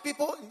 all the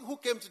people who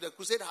came to the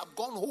crusade have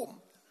gone home.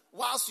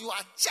 Whilst you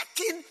are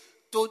checking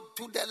to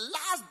the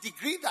last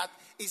degree that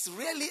it's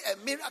really a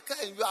miracle,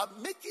 and you are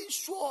making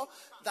sure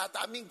that,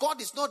 I mean, God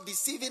is not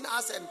deceiving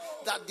us, and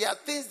that there are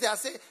things they are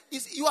saying.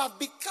 You have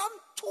become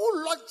too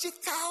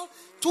logical,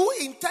 too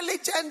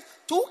intelligent,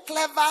 too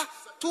clever,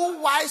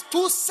 too wise,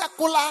 too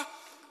secular,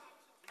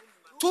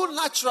 too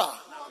natural,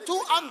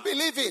 too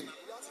unbelieving,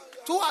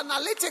 too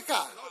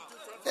analytical.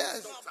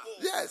 Yes,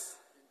 yes,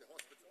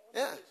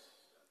 yeah.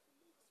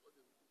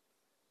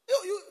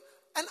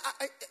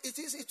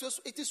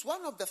 It is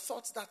one of the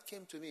thoughts that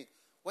came to me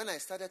when I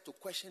started to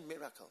question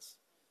miracles,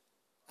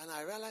 and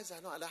I realized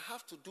I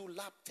have to do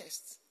lab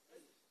tests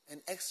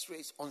and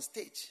X-rays on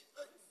stage.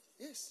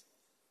 Yes,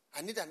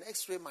 I need an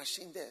X-ray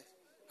machine there.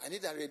 I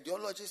need a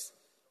radiologist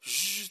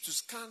to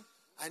scan.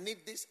 I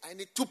need this. I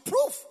need to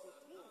prove.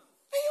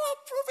 You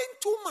are proving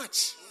too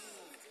much.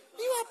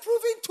 You are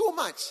proving too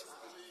much.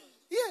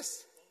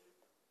 Yes.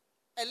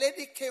 A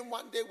lady came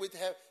one day with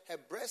her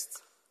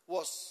breast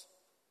was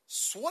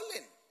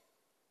swollen.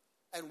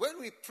 And when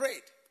we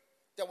prayed,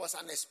 there was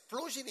an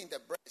explosion in the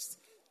breast.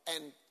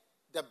 And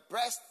the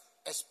breast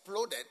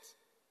exploded.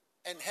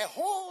 And her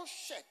whole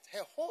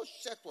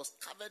shirt was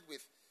covered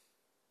with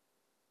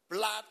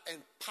blood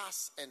and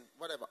pus and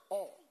whatever,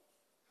 all.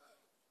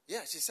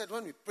 Yeah, she said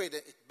when we prayed,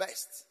 it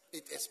burst.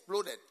 It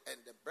exploded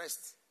and the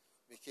breast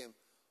became.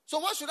 So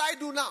what should I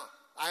do now?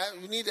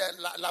 You need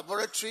a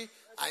laboratory.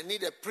 I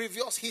need a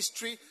previous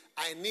history.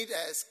 I need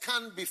a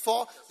scan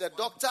before the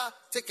doctor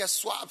take a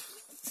swab.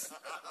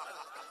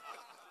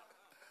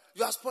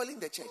 You are spoiling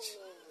the church.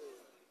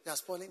 You are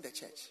spoiling the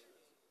church.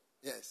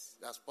 Yes,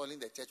 you are spoiling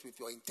the church with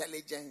your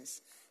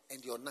intelligence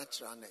and your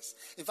naturalness.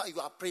 In fact, you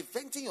are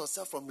preventing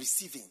yourself from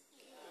receiving.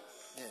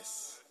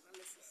 Yes.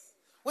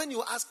 When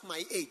you ask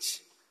my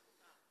age,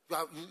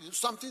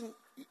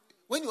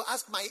 When you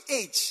ask my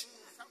age,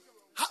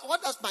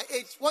 what does my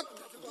age, what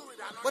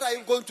are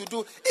you going to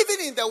do?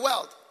 Even in the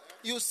world,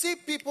 you see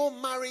people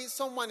marrying,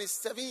 someone is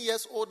 7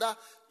 years older,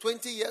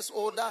 20 years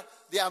older.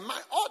 They are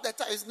married all the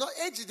time. It's not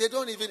age. They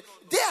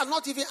are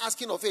not even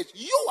asking of age.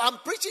 I'm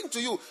preaching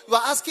to you. You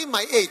are asking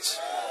my age.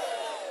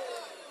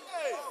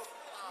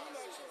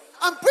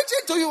 I'm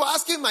preaching to you,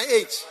 asking my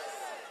age.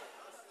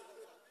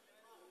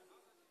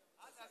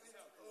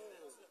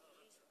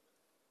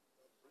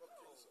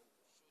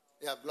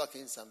 They are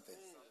blocking something.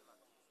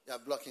 They are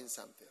blocking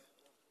something.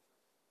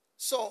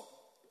 So,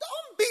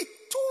 don't be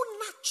too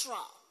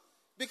natural.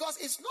 Because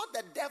it's not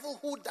the devil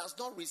who does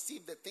not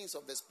receive the things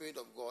of the Spirit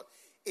of God.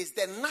 It's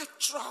the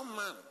natural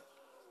man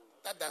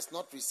that does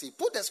not receive.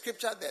 Put the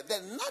scripture there.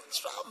 The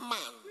natural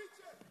man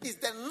is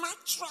the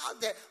natural,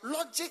 the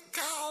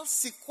logical,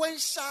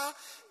 sequential,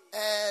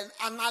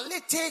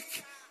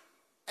 analytic,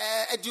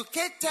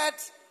 educated,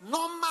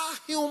 normal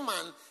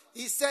human.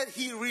 He said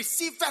he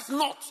receiveth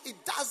not.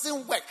 It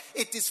doesn't work.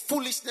 It is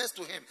foolishness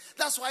to him.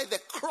 That's why the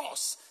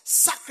cross,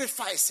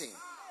 sacrificing,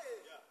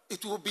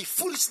 it will be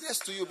foolishness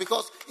to you,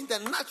 because in the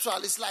natural,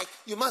 it's like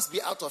you must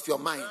be out of your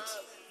mind.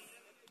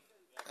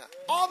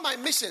 All my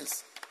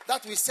missions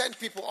that we send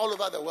people all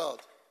over the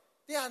world,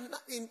 they are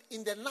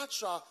in the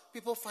natural,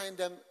 people find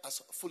them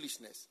as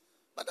foolishness.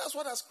 But that's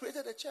what has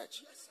created a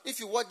church. If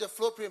you watch the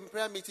flow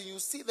prayer meeting, you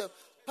see the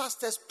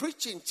pastors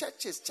preaching,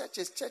 churches.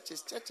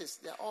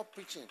 They are all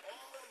preaching.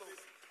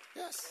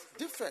 Yes,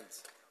 different.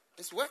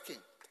 It's working.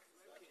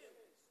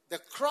 The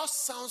cross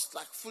sounds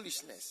like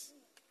foolishness.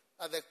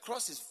 The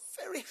cross is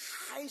very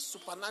high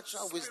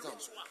supernatural wisdom.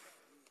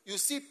 You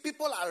see,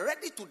 people are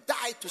ready to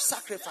die to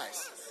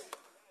sacrifice.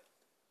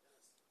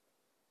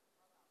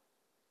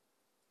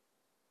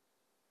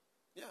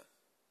 Yeah.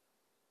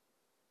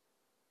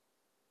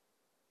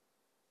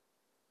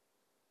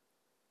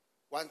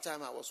 One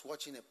time I was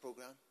watching a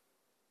program,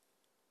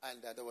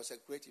 and there was a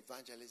great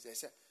evangelist.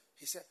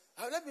 He said,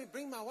 let me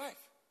bring my wife.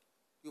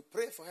 You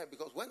pray for her,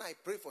 because when I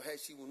pray for her,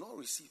 she will not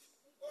receive.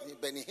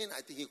 Benny Hinn,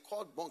 I think he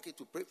called Bonke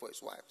to pray for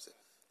his wife. He said,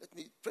 let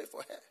me pray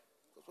for her.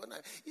 Because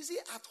you see,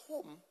 at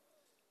home,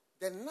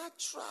 the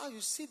natural,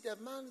 you see the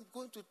man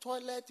going to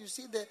toilet, you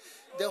see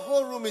the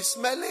whole room is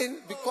smelling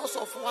because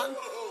of one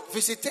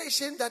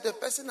visitation that the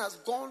person has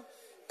gone,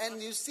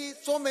 and you see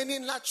so many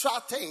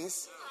natural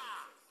things.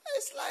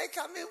 It's like,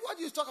 what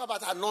do you talk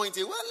about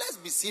anointing? Well, let's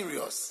be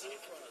serious.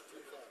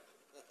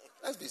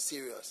 Let's be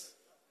serious.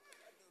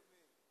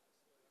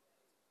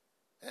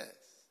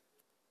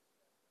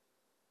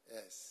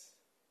 Yes.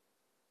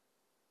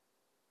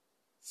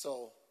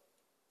 So,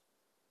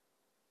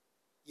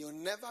 you'll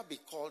never be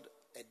called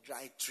a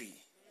dry tree.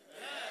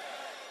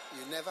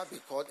 You'll never be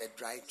called a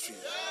dry tree.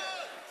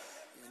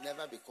 You'll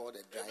never be called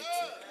a dry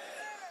tree.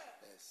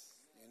 Yes.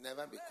 You'll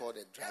never be called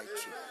a dry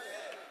tree.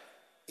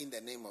 In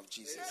the name of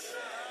Jesus.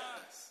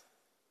 Yes.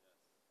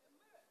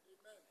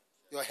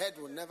 Your head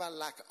will never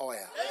lack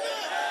oil.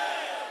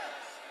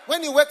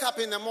 When you wake up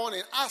in the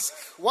morning, ask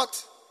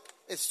what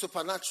is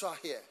supernatural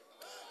here.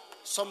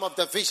 Some of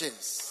the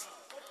visions,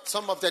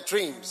 some of the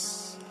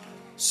dreams,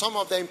 some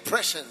of the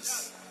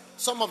impressions,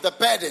 some of the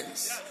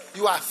burdens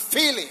you are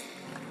feeling.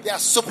 They are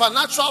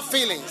supernatural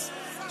feelings,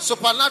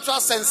 supernatural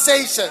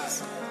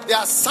sensations. There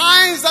are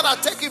signs that are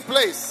taking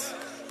place.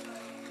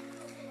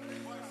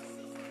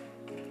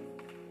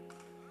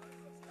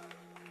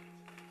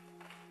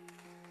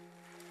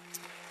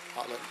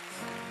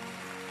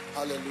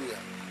 Hallelujah.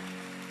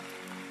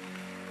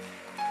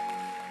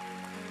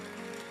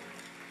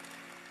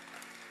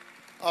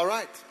 All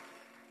right.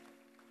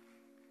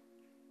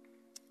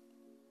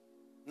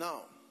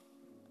 Now,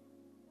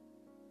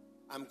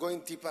 I'm going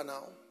deeper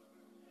now.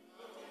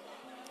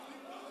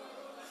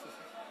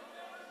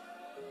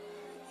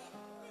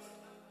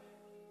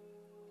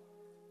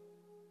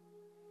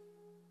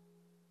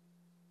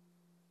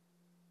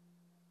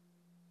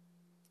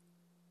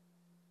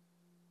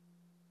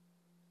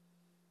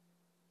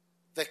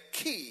 The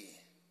key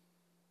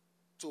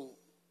to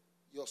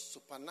your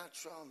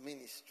supernatural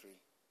ministry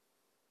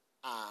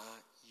are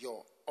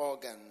your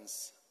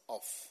organs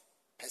of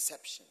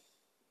perception.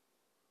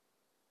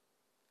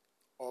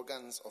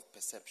 Organs of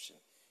perception.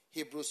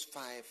 Hebrews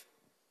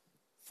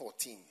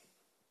 5:14.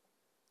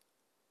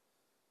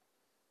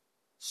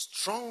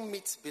 Strong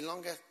meat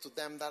belongeth to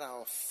them that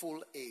are of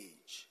full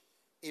age,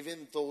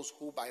 even those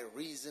who by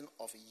reason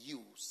of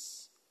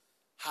use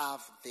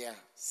have their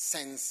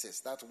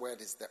senses. That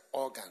word is the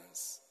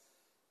organs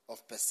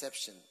of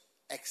perception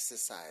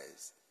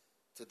exercised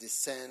to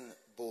discern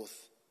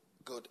both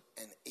good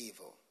and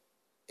evil.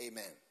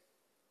 Amen.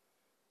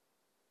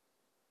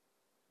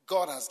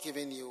 God has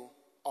given you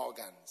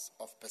organs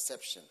of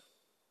perception.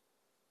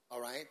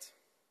 All right?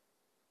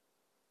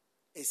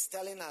 It's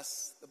telling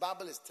us, the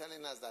Bible is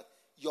telling us that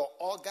your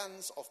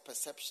organs of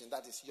perception,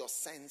 that is your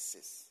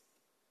senses,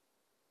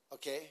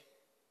 okay,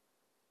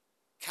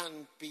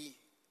 can be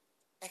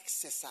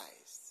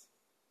exercised.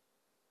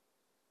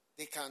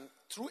 They can,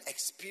 through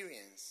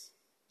experience,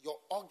 your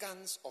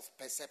organs of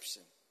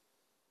perception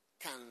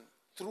can,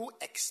 through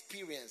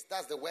experience,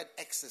 that's the word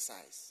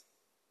exercise,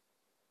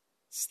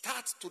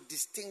 start to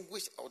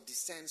distinguish or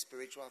discern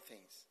spiritual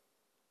things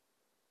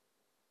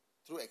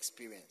through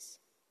experience.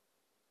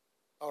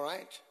 All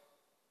right?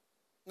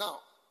 Now,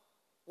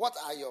 what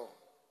are your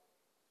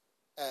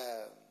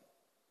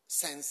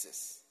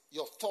senses?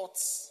 Your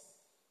thoughts,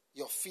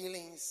 your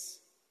feelings,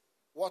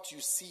 what you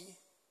see,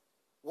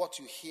 what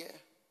you hear.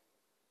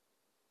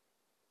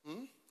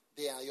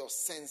 They are your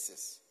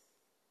senses.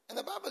 And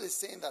the Bible is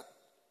saying that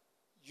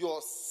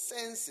your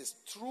senses,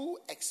 through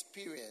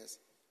experience,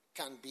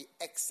 can be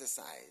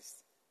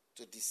exercised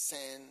to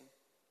discern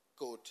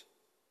good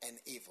and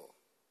evil.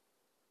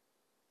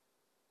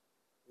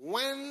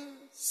 When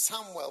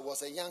Samuel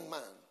was a young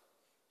man,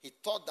 he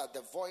thought that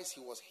the voice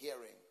he was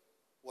hearing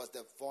was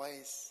the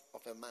voice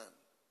of a man.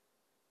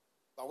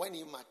 But when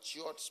he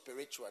matured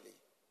spiritually,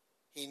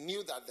 he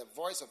knew that the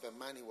voice of a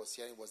man he was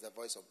hearing was the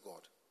voice of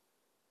God.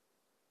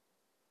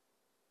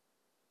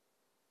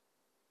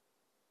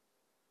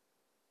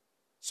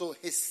 So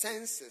his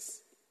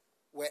senses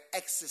were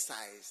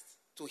exercised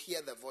to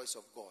hear the voice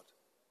of God.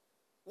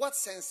 What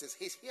senses?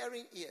 His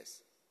hearing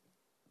ears.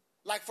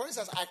 Like, for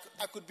instance,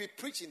 I could be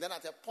preaching, then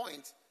at a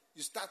point,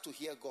 you start to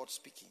hear God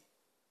speaking.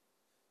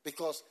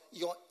 Because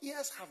your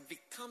ears have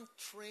become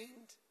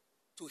trained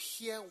to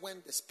hear when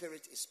the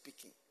Spirit is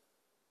speaking.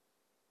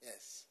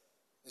 Yes.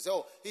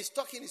 So he's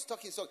talking.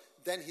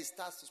 Then he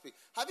starts to speak.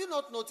 Have you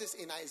not noticed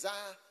in Isaiah,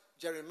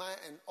 Jeremiah,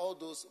 and all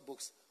those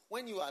books,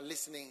 when you are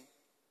listening,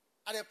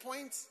 at a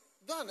point,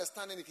 don't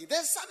understand anything.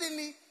 Then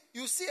suddenly,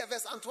 you see a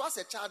verse, and to us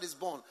a child is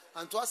born,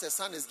 and to us a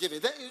son is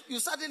given. Then you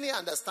suddenly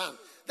understand.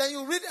 Then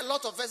you read a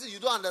lot of verses, you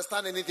don't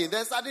understand anything.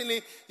 Then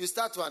suddenly, you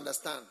start to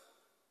understand.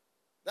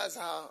 That's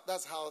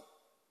how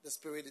the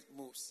Spirit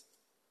moves.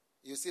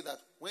 You see that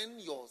when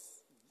your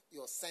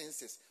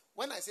senses,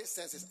 when I say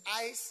senses,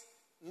 eyes,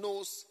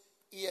 nose,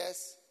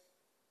 ears,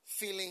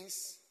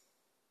 feelings,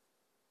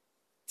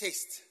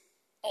 taste,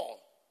 all.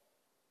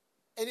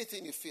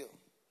 Anything you feel,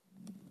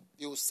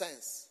 you will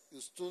sense. You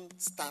soon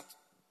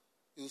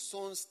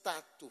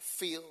start to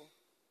feel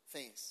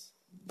things.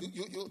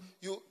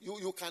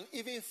 You can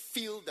even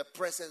feel the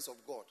presence of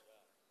God.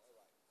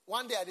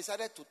 One day I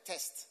decided to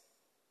test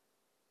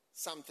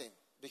something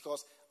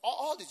because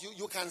all this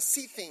you can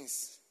see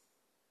things.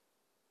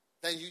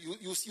 Then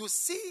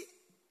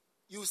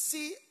you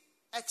see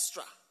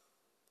extra.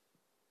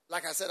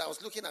 Like I said, I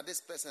was looking at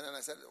this person and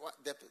I said,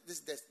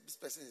 this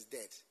person is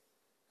dead.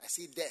 I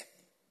see death.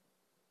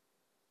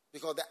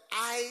 Because the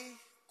eye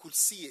could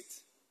see it.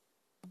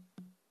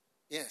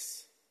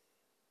 Yes.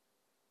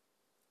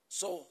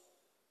 So,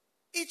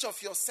 each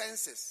of your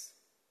senses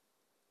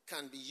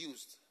can be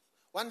used.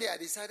 One day I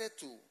decided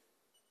to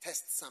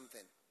test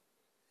something.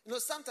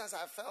 Sometimes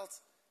I felt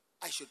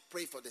I should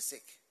pray for the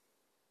sick.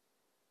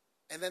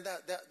 And then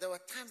there were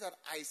times that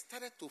I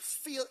started to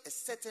feel a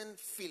certain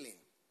feeling,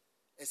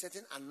 a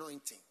certain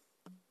anointing.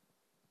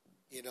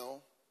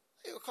 You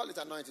call it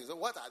anointing. So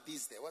what are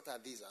these there? What are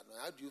these?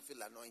 How do you feel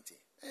anointing?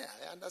 Yeah,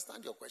 I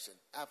understand your question.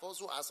 I've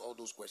also asked all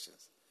those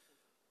questions.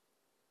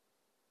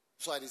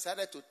 So I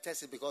decided to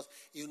test it because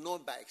you know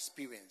by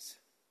experience.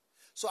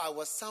 So I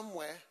was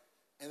somewhere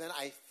and then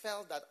I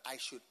felt that I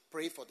should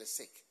pray for the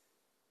sick.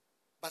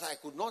 But I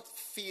could not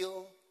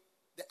feel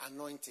the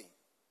anointing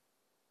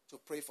to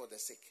pray for the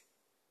sick.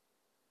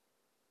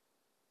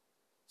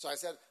 So I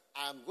said,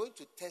 I'm going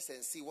to test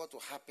and see what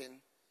will happen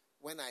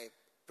when I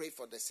pray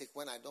for the sick,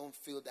 when I don't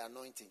feel the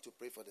anointing to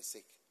pray for the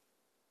sick.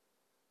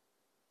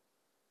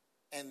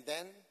 And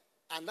then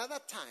another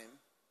time,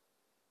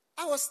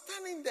 I was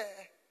standing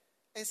there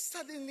and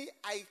suddenly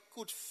I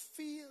could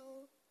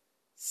feel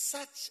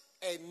such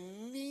a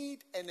need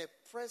and a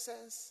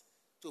presence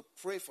to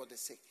pray for the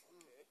sick.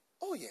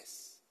 Okay. Oh,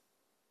 yes.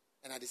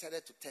 And I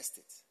decided to test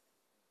it.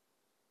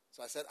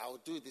 So I said, I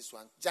will do this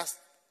one, just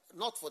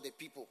not for the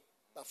people,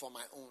 but for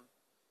my own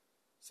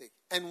sake.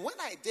 And when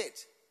I did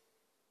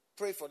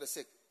pray for the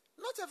sick,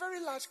 not a very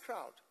large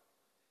crowd,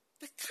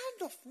 the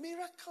kind of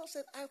miracles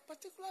that I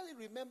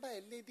particularly remember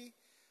a lady,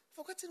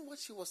 forgotten what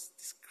she was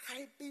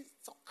describing.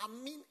 So, a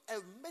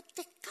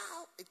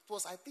medical, it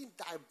was, I think,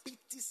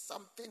 diabetes,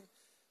 something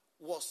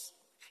was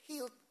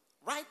healed.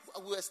 Right,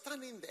 we were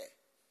standing there.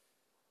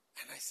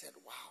 And I said,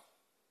 wow.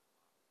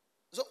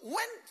 So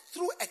when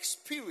through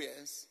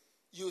experience,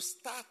 you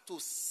start to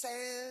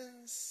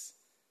sense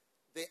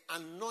the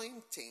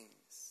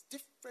anointings,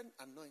 different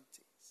anointings.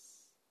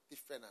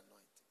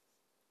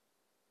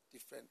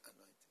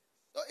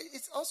 So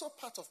it's also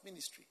part of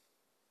ministry.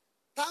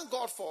 Thank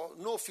God for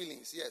no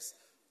feelings. Yes.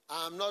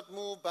 I'm not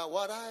moved by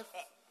what I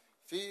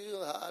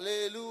feel.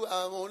 Hallelujah.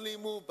 I'm only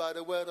moved by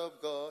the word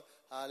of God.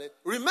 Hallelujah.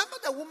 Remember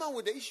the woman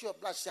with the issue of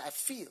blood? She said, I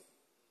feel.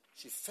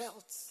 She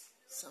felt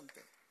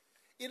something.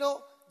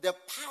 The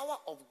power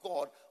of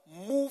God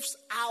moves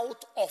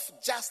out of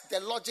just the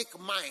logic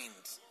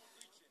mind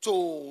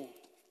to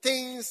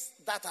things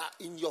that are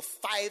in your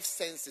five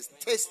senses.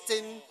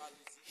 Tasting,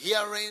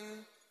 hearing,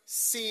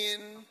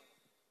 seeing,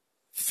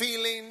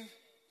 feeling,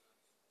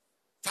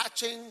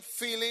 touching,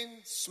 feeling,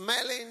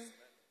 smelling,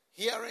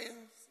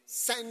 hearing,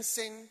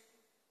 sensing.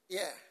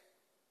 Yeah.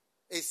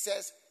 It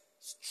says,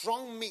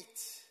 Strong meat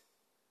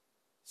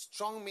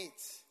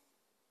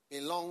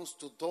belongs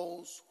to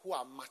those who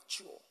are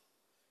mature.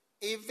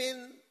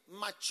 Even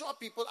mature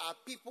people are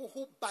people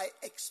who by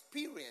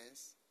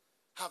experience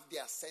have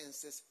their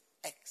senses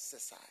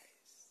exercised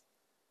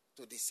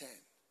to discern.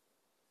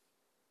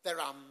 There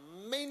are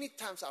many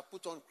times I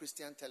put on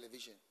Christian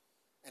television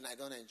and I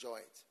don't enjoy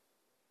it.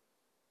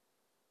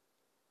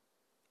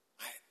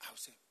 I'll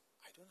say,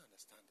 I don't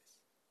understand this.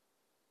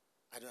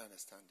 I don't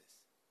understand this.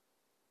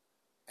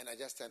 And I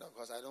just turn off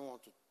because I don't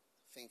want to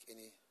think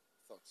any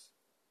thoughts.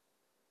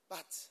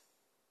 But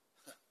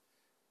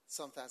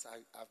sometimes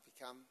I've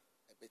become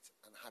a bit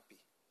unhappy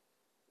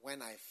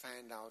when I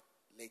find out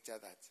later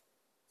that,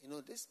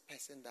 this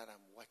person that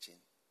I'm watching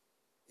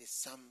is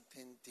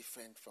something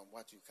different from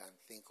what you can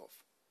think of.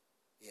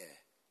 Yeah.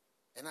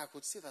 And I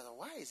could see that,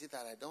 why is it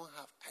that I don't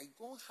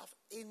have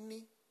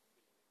any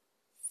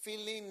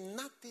feeling,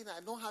 nothing.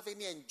 I don't have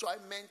any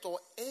enjoyment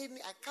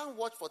I can't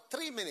watch for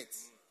 3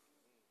 minutes.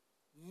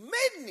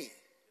 Many.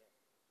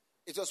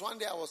 It was one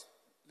day I was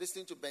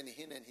listening to Benny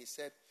Hinn and he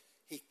said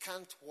he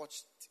can't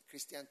watch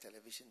Christian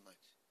television much.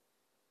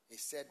 He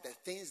said the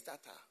things that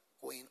are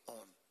going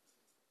on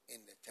in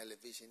the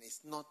television,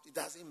 it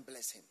doesn't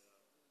bless him.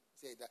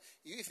 Say that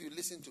if you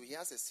listen to, he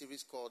has a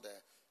series called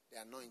The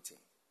Anointing.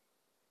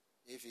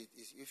 If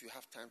you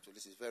have time to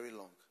listen, it's very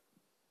long.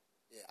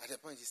 Yeah, at a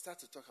point he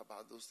started to talk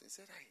about those things.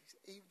 He said,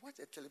 he watched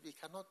a television,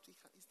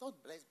 he's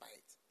not blessed by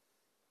it.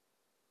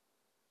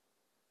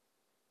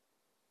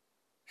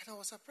 And I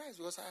was surprised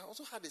because I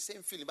also had the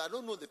same feeling, but I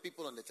don't know the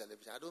people on the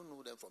television. I don't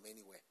know them from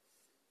anywhere.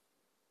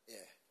 Yeah.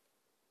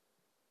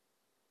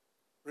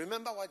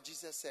 Remember what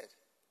Jesus said.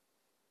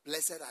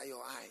 Blessed are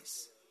your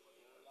eyes,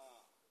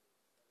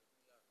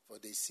 for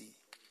they see.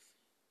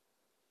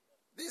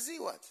 They see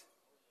what?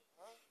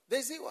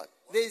 They see what?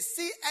 They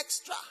see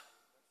extra.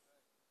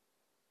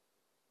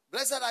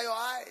 Blessed are your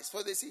eyes,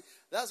 for they see.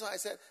 That's why I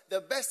said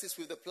the best is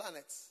with the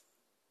planets.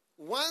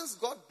 Once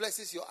God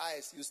blesses your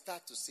eyes, you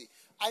start to see.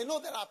 I know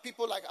there are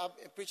people like I'm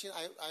preaching.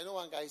 I know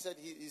one guy, he said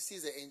he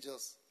sees the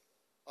angels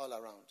all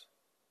around.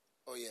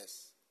 Oh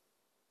yes.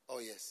 Oh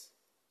yes.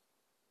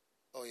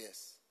 Oh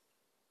yes.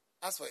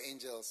 As for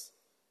angels,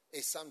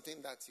 it's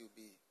something that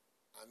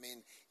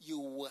you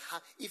will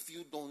have. If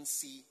you don't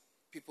see,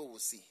 people will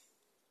see.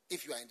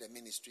 If you are in the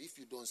ministry, if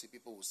you don't see,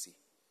 people will see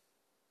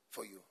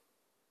for you.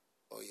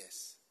 Oh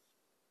yes.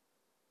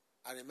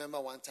 I remember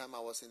one time I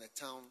was in a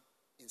town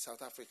in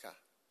South Africa.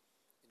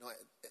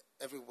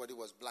 Everybody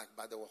was black,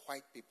 but there were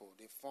white people.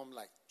 They formed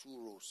like 2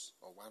 rows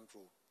or 1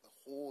 row. The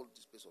whole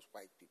place was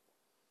white people.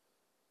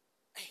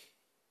 Hey.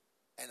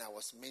 And I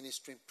was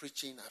ministering,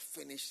 preaching. I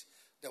finished.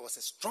 There was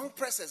a strong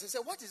presence. He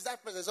said, what is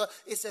that presence? So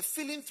it's a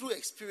feeling through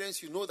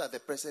experience. You know that the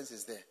presence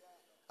is there.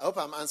 I hope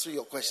I'm answering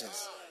your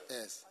questions.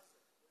 Yes.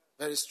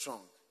 Very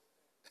strong.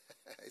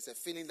 It's a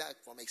feeling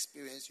that from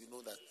experience you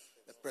know that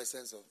the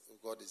presence of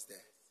God is there.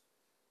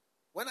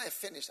 When I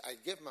finished, I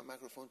gave my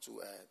microphone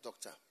to a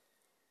doctor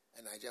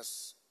and I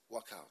just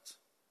walked out.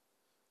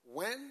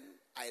 When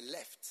I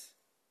left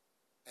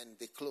and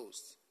they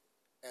closed,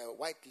 a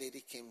white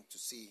lady came to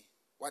see.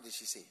 What did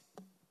she say?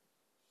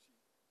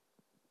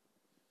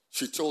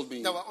 She told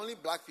me. There were only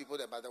black people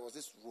there, but there was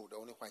this row, there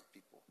were only white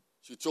people.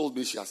 She told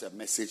me she has a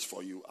message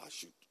for you I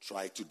should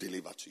try to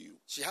deliver to you.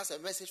 She has a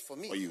message for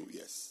me? For you,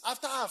 yes.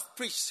 After I've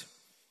preached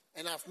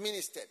and I've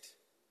ministered,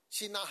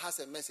 she now has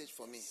a message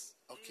for me.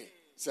 Okay.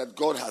 Said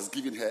God has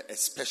given her a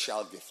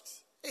special gift.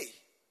 Hey.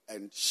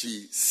 And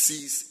she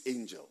sees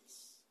angels.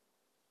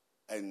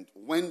 And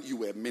when you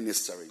were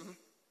ministering,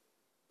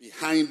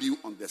 behind you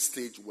on the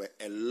stage were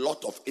a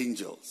lot of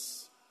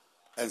angels.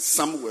 And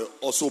some were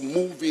also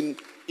moving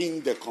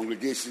in the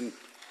congregation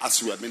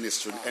as you were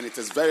ministering. And it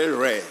is very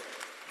rare.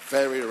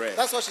 Very rare.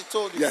 That's what she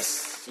told you?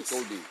 Yes, she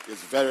told me.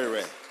 It's very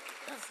rare.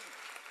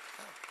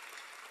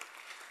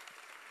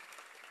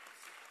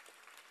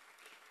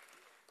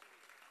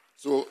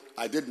 So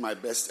I did my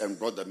best and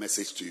brought the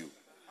message to you.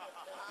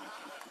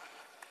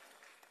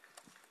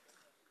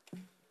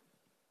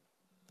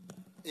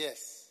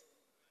 Yes.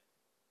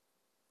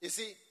 You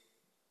see,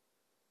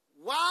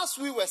 whilst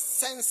we were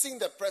sensing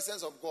the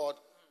presence of God,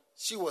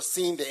 she was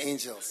seeing the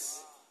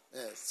angels.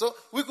 Yes. So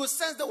we could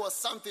sense there was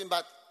something,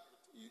 but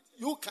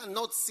you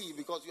cannot see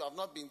because you have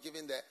not been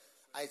given the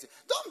eyes.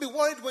 Don't be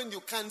worried when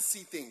you can't see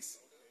things.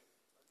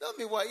 Don't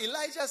be worried.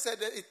 Elijah said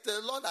that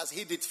the Lord has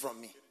hid it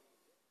from me.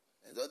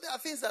 And so there are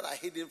things that are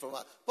hidden from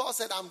us. Paul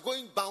said, I'm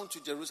going bound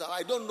to Jerusalem.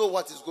 I don't know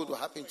what is going to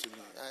happen to me.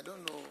 I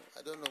don't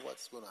know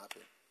what's going to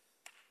happen.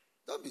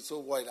 Don't be so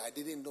worried. I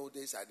didn't know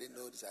this. I didn't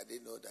know this. I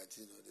didn't know that. I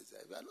didn't know this.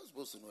 We are not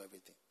supposed to know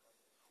everything.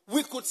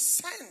 We could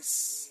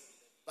sense,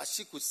 but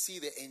she could see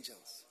the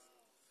angels.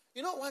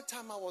 One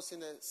time I was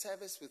in a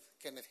service with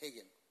Kenneth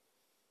Hagin.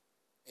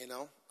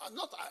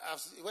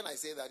 When I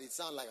say that, it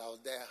sounds like I was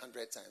there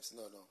 100 times.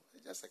 No,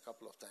 just a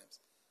couple of times.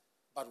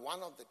 But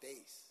one of the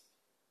days,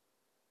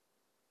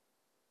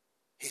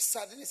 he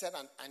suddenly said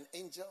an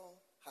angel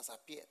has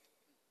appeared.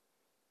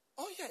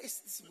 Oh yeah,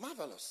 it's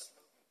marvelous.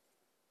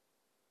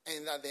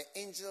 And that the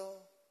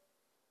angel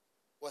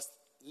was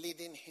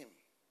leading him.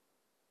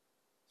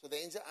 So the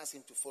angel asked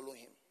him to follow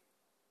him.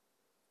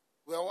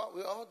 We were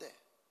all there.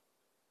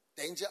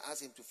 The angel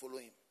asked him to follow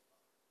him.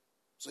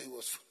 So he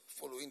was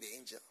following the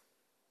angel.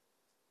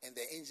 And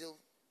the angel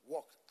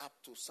walked up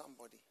to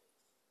somebody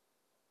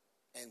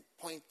and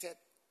pointed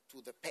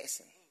to the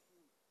person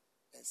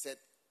and said,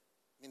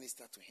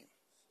 minister to him.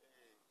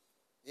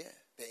 Yeah,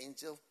 the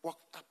angel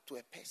walked up to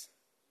a person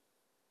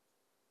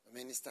and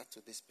ministered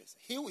to this person.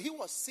 He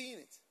was seeing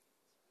it.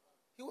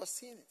 He was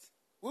seeing it.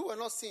 We were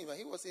not seeing it, but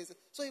he was seeing it.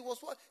 So he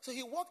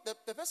walked,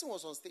 the person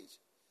was on stage.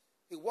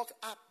 He walked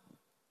up,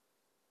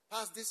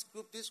 past this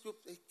group,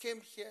 he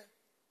came here,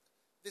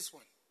 this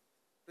one.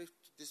 Pray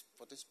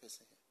for this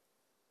person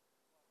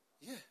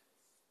here.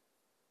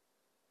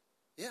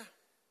 Yeah.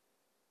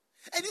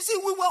 And you see,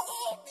 we were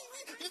all,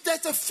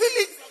 there's a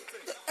feeling.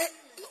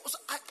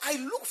 I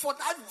look for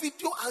that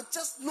video, I'm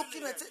just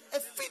looking at it. I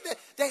feel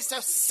there's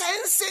a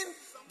sensing,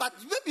 but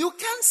you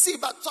can't see.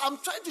 But so I'm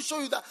trying to show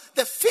you that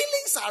the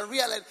feelings are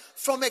real. And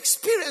from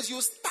experience,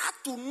 you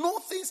start to know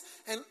things.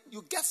 And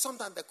you get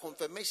sometimes the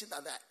confirmation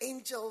that there are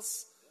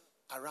angels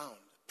around.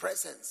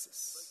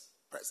 Presences.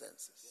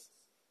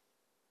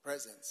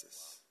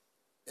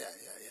 Yeah.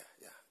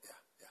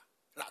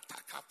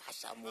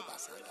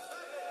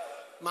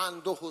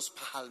 Mandohos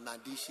pahal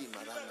madishi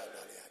maranda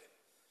daliare.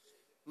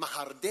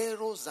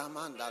 Mahardero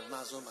zaman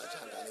dalmazo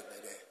majandale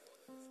bede.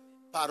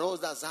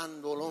 Paroda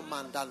zandolo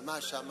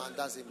mandalmasha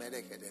mandazi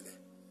merekedele.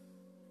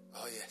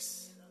 Oh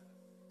yes.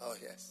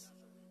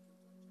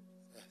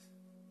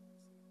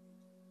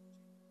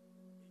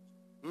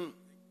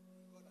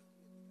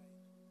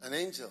 An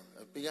angel,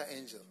 a bigger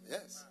angel,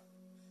 yes.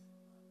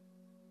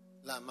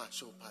 La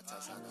macho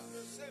patazana.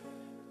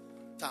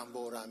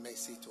 Tambora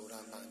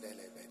mesitora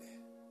mandele bede.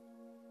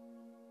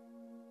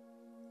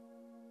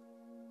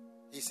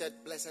 He said,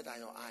 blessed are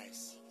your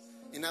eyes.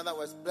 In other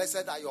words,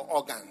 blessed are your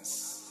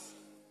organs.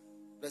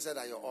 Blessed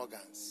are your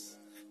organs.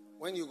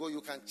 When you go,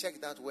 you can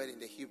check that word in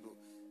the Hebrew.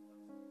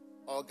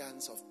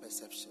 Organs of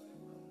perception.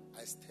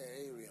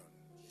 Asterion.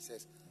 He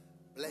says,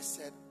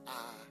 blessed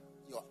are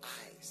your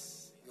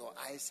eyes. Your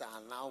eyes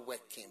are now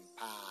working.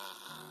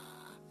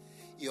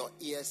 Your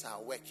ears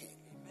are working.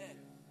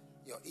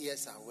 Your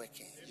ears are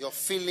working. Your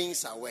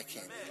feelings are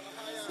working.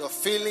 Your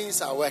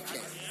feelings are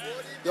working.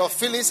 Your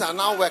feelings are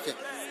now working.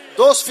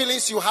 Those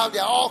feelings you have, they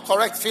are all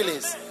correct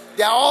feelings.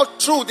 They are all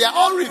true. They are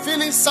all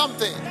revealing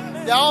something.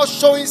 They are all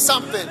showing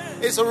something.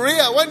 It's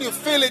real. When you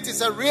feel it, it's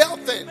a real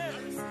thing.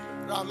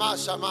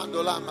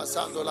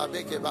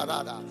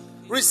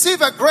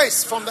 Receive a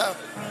grace from the...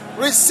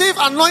 Receive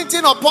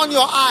anointing upon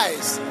your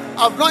eyes.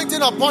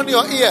 Anointing upon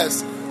your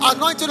ears.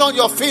 Anointing on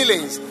your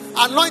feelings.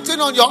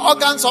 Anointing on your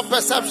organs of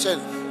perception.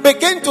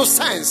 Begin to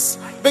sense.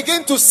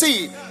 Begin to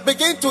see.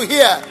 Begin to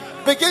hear.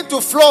 Begin to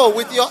flow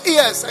with your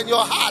ears and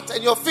your heart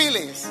and your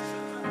feelings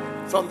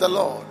from the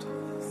Lord.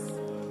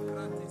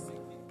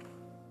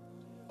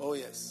 Oh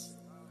yes.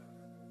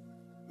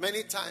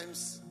 Many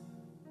times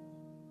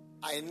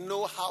I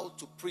know how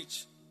to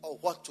preach or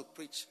what to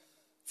preach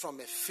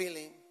from a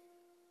feeling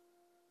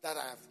that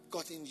I have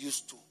gotten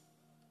used to,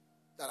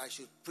 that I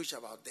should preach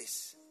about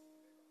this.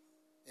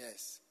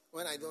 Yes.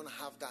 When I don't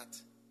have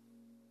that,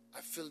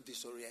 I feel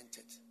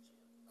disoriented.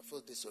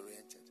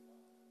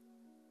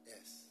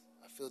 Yes.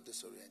 I feel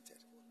disoriented.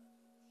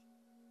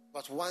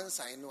 But once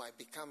I know, I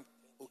become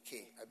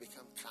okay. I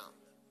become calm.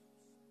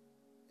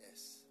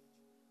 Yes.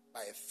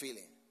 By a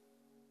feeling.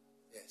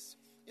 Yes.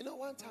 You know,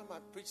 one time I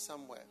preached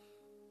somewhere.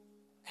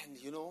 And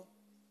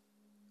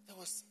there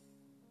was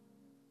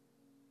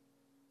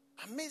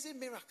amazing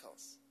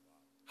miracles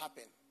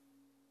happen.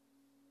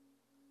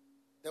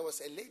 There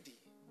was a lady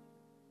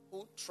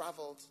who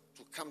traveled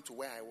to come to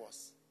where I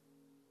was.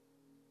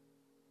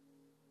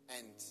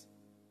 And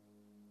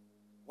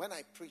when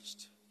I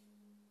preached,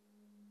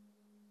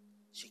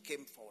 she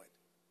came forward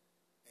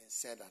and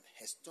said that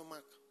her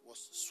stomach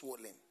was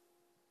swollen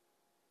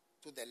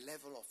to the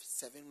level of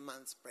 7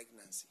 months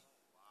pregnancy.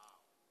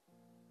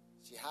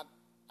 She had,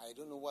 I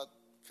don't know what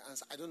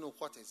cancer, I don't know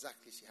what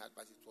exactly she had,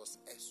 but it was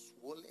a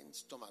swollen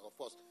stomach. Of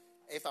course,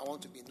 if I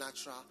want to be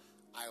natural,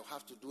 I'll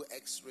have to do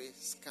x-ray,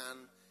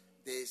 scan,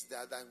 this,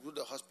 that, and go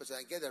to the hospital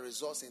and get the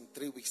results in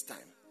 3 weeks' time.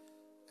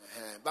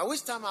 By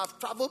which time I've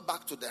traveled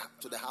back to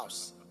the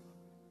house.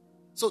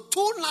 So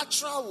too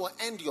natural will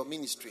end your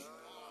ministry.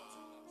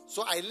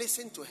 So I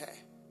listened to her.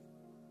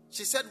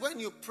 She said when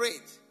you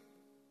prayed,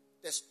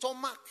 the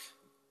stomach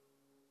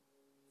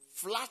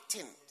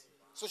flattened.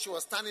 So she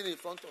was standing in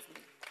front of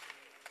me.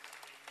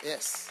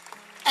 Yes.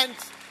 And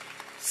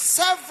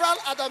several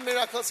other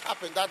miracles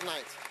happened that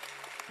night.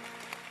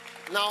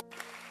 Now,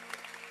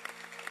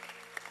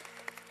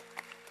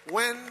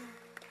 when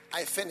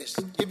I finished,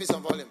 give me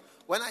some volume.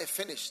 When I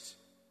finished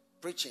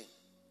preaching,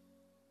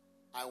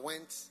 I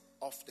went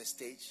off the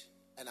stage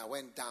and I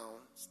went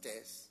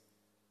downstairs.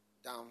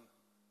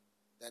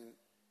 Then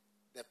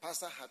the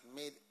pastor had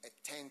made a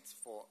tent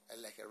for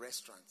like a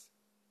restaurant.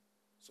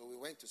 So we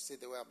went to sit.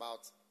 There were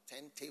about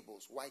 10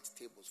 tables, white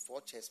tables,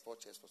 4 chairs. So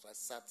I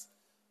sat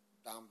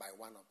down by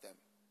one of them.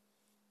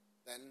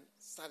 Then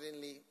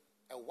suddenly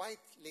a white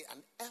lady,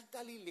 an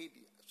elderly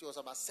lady. She was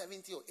about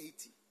 70 or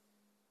 80.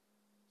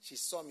 She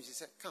saw me. She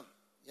said, "Come,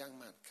 young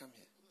man, come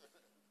here."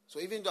 So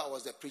even though I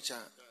was the preacher,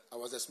 I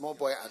was a small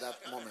boy at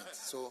that moment.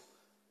 So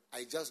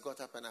I just got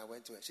up and I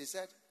went to her. She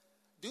said,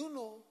 "Do you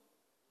know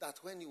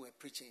that when you were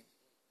preaching,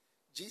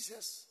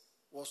 Jesus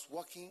was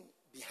walking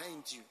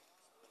behind you?"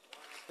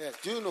 Yes,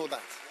 do you know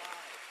that?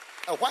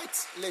 A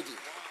white lady.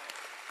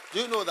 Do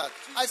you know that?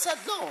 I said,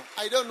 "No,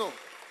 I don't know."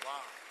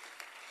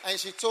 And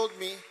she told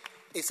me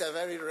it's a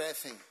very rare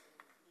thing.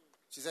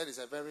 She said it's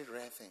a very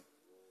rare thing.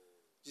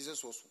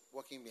 Jesus was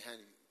walking behind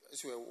you.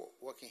 As you were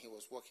walking, he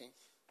was walking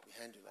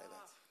behind you like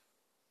that.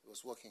 He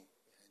was walking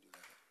behind you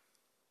like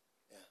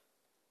that. Yeah.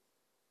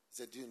 He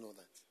said, "Do you know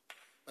that?"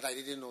 But I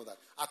didn't know that.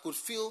 I could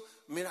feel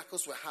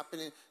miracles were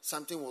happening.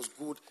 Something was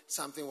good.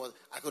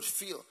 I could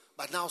feel.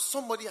 But now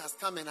somebody has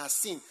come and has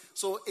seen.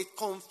 So it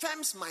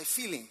confirms my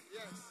feeling.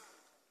 Yes.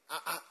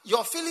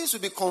 Your feelings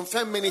will be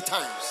confirmed many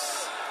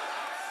times.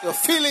 Your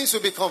feelings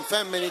will be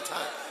confirmed many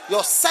times.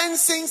 Your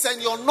sensings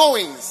and your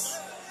knowings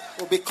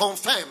will be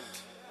confirmed.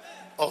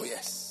 Oh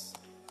yes.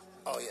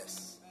 Oh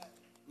yes.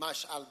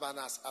 Mash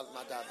albanas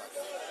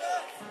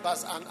almadabaga.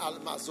 Bas an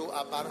almazo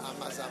abar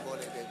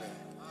amazabole debe.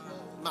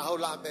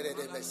 Mahola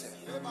berede bese.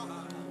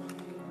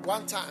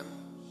 One time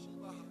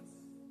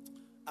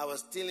I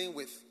was dealing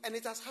with, and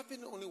it has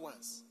happened only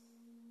once.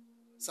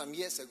 Some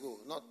years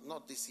ago,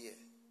 not this year.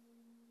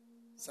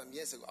 Some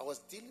years ago, I was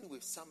dealing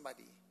with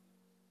somebody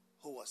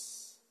who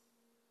was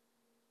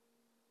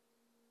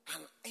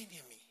an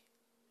enemy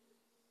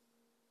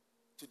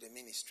to the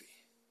ministry.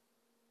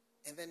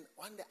 And then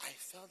one day I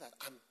felt that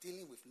I'm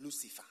dealing with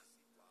Lucifer.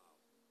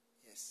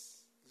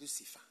 Yes,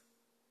 Lucifer.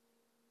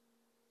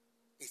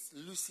 It's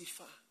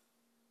Lucifer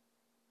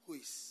who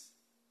is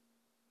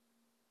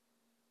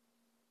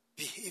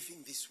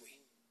behaving this way.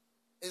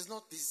 It's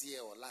not this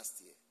year or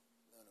last year.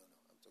 No.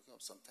 I'm talking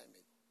of some time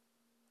ago.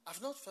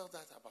 I've not felt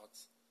that about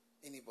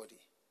anybody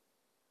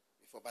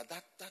before. But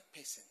that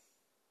person,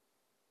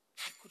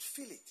 I could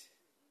feel it.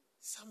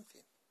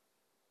 Something.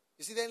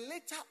 You see, then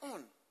later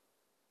on,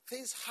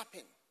 things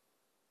happen.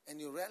 And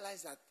you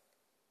realize that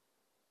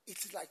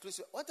it's like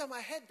Lucifer. One time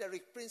I heard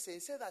Derek Prince say, he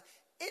said that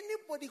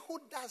anybody who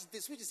does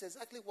this, which is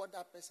exactly what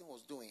that person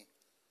was doing,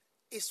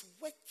 is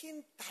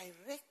working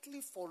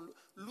directly for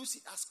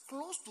Lucifer, as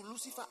close to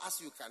Lucifer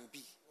as you can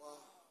be. Wow.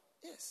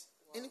 Yes.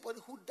 Wow. Anybody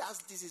who does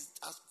this is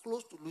as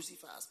close to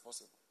Lucifer as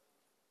possible.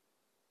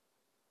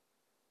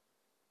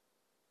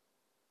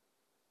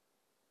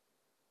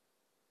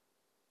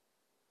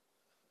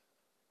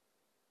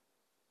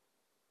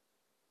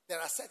 There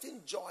are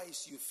certain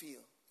joys you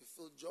feel. You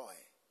feel joy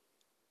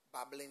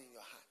bubbling in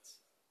your heart.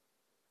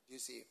 You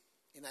see,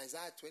 in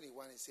Isaiah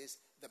 21, it says,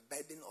 the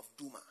burden of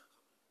Duma.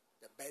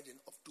 The burden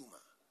of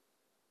Duma.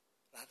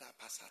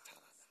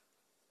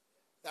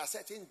 There are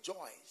certain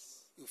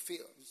joys you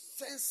feel. You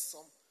sense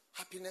some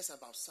happiness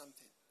about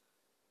something.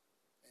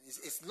 And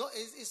it's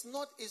not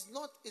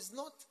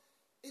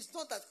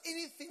that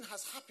anything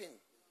has happened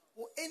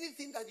or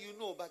anything that you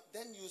know, but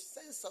then you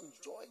sense some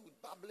joy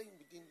bubbling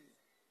within you.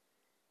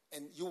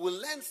 And you will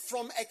learn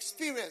from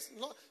experience.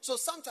 So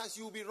sometimes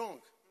you will be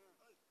wrong.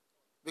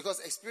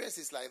 Because experience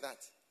is like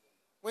that.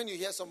 When you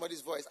hear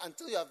somebody's voice,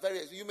 until you are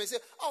you may say,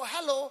 "Oh,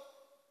 hello,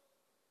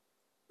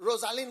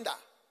 Rosalinda.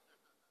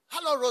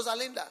 Hello,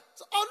 Rosalinda."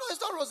 So, "Oh, no, it's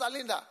not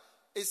Rosalinda.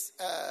 It's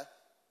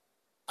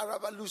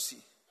Araba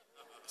Lucy."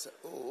 I said,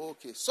 "Oh,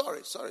 okay. Sorry.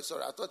 I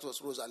thought it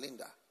was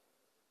Rosalinda."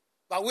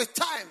 But with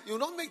time, you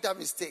don't make that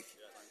mistake.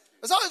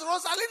 So it's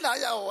Rosalinda.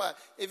 Yeah, well,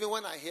 even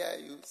when I hear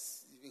you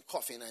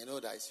coughing, I know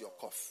that it's your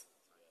cough.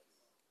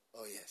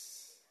 Oh,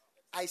 yes.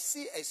 I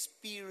see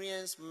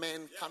experienced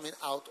men coming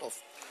out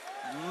of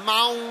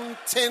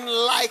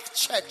mountain-like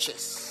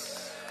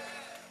churches.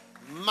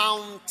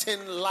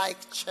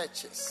 Mountain-like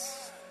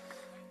churches.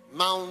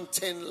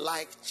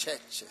 Mountain-like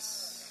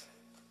churches.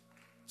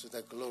 To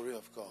the glory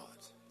of God.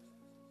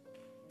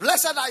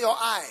 Blessed are your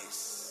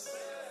eyes,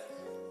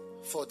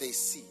 for they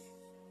see.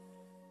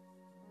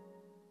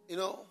 You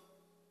know,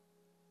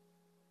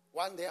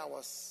 one day I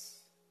was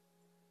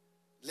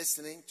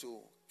listening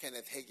to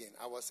Kenneth Hagin.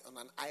 I was on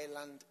an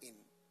island in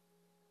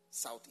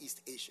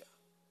Southeast Asia.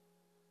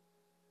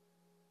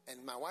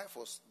 And my wife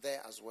was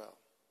there as well.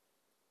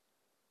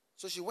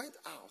 So she went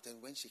out,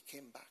 and when she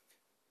came back,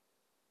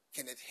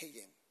 Kenneth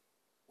Hagin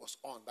was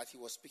on, but he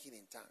was speaking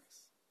in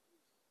tongues.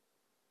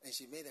 And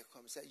she made a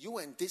comment, said, "You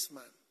and this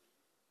man."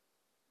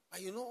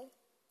 But you know,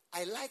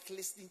 I like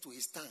listening to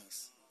his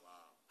tongues.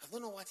 I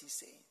don't know what he's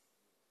saying.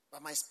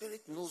 But my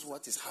spirit knows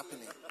what is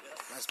happening.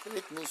 My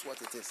spirit knows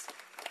what it is.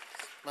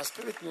 My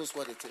spirit knows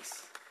what it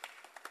is.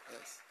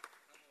 Yes.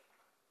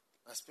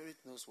 My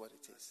spirit knows what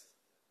it is.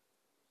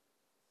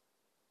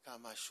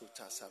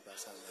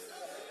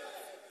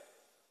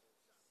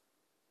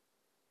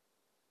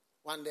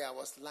 One day I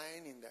was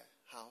lying in the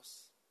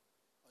house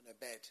on a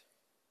bed.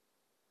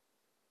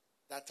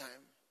 That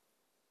time,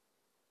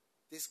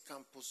 this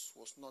campus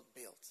was not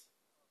built.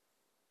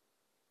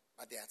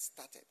 But they had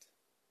started.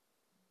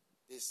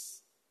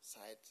 This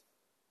side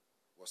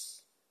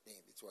was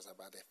It was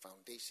about the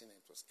foundation and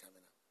it was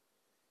coming up.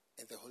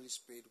 And the Holy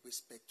Spirit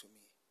whispered to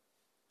me,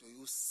 do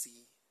you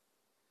see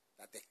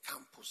that the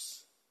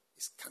campus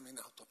is coming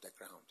out of the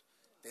ground?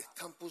 The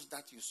campus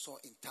that you saw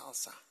in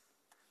Tulsa,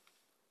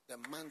 the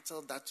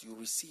mantle that you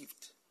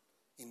received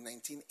in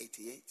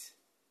 1988.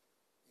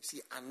 You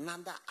see,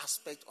 another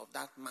aspect of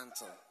that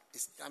mantle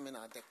is coming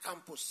out. The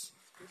campus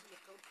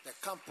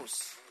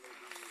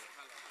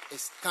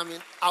is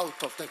coming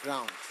out of the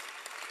ground.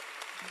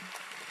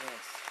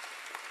 Yes.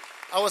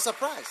 I was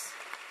surprised.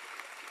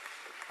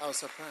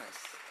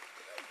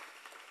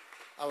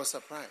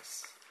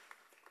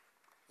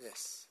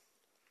 Yes.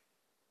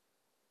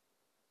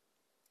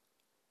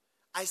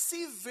 I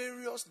see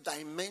various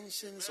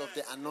dimensions of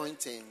the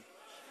anointing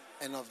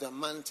and of the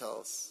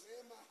mantles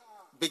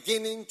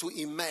beginning to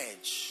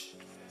emerge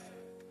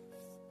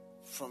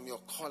from your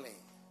calling.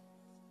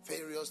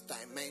 Various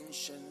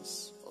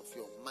dimensions of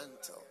your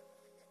mantle.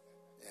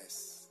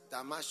 Yes.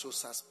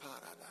 Damashosas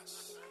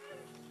paradas.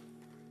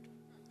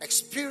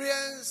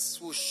 Experience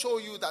will show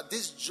you that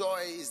this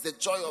joy is the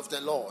joy of the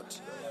Lord.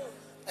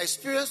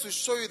 Experience will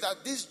show you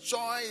that this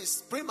joy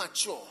is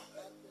premature.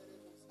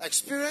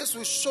 Experience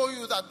will show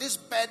you that this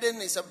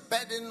burden is a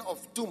burden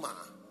of Duma,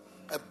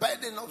 a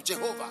burden of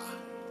Jehovah,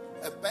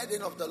 a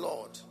burden of the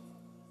Lord.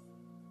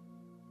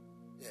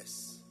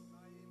 Yes.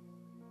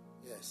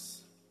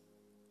 Yes.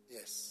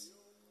 Yes.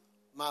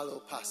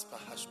 Malo paspa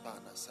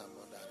hashpana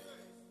samodare.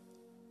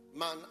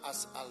 Man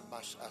as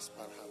almash as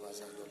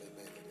parhavazandole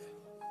melede.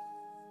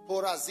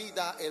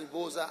 Porazida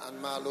elboza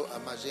and malo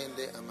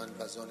amagende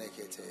amanbazone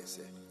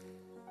ketese.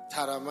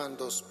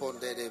 Taramando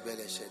spondere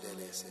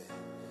beleshedelese.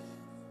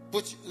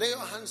 Lay your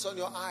hands on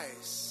your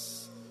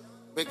eyes.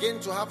 Begin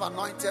to have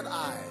anointed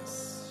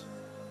eyes.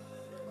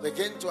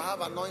 Begin to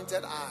have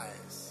anointed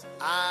eyes.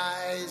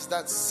 Eyes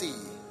that see.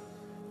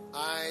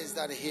 Eyes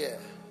that hear.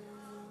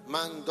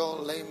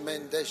 Mando le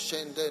mende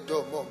shende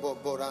do mombo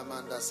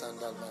boramanda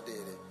sandal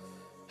madere.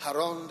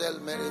 Harondel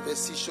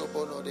meribesisho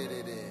bono de.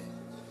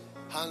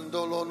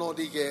 Handolo no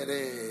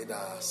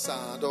digereda.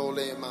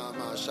 Sadole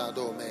mama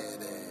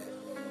shadomede.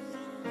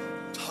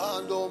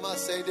 Hando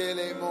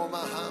masedele mo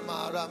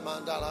mahamara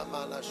mandala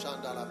mala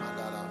shandala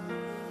mandala.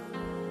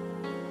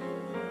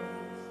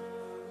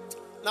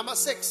 Number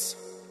 6.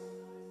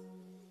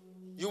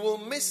 You will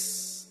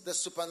miss the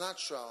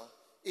supernatural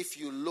if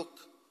you look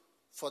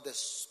for the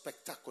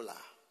spectacular.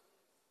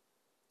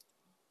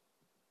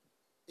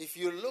 If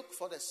you look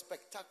for the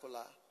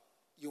spectacular,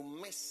 you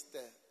miss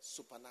the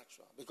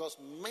supernatural. Because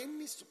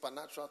many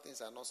supernatural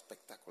things are not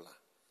spectacular.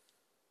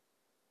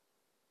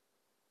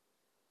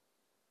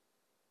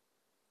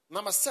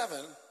 Number 7,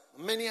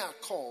 many are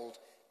called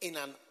in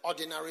an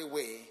ordinary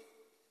way.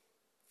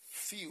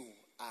 Few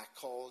are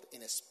called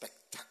in a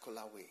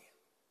spectacular way.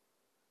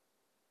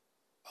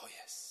 Oh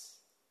yes.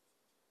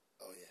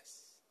 Oh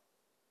yes.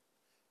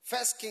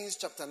 1 Kings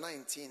chapter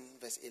 19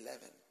 verse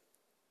 11.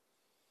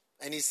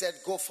 And he said,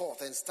 go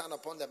forth and stand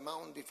upon the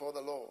mount before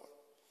the Lord.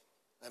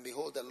 And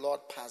behold, the Lord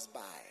passed by.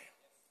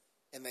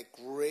 And a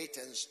great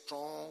and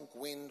strong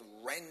wind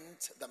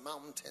rent the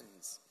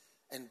mountains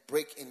and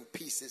brake in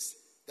pieces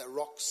the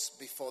rocks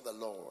before the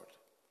Lord.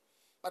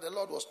 But the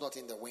Lord was not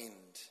in the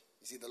wind.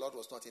 You see, the Lord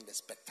was not in the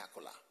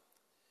spectacular.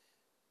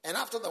 And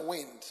after the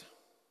wind,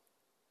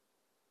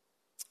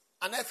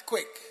 an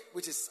earthquake,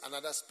 which is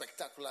another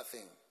spectacular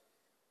thing.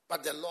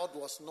 But the Lord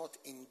was not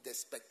in the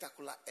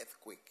spectacular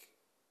earthquake.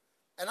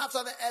 And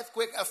after the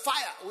earthquake, a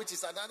fire, which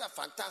is another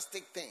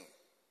fantastic thing.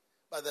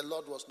 But the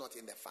Lord was not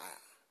in the fire.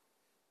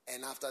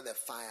 And after the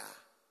fire,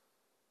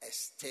 a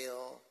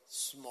still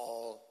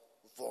small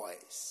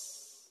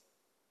voice.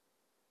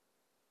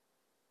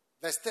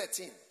 Verse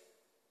 13.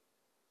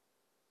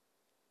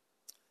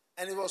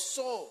 And it was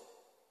so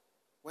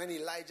when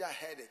Elijah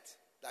heard it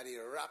that he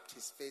wrapped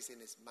his face in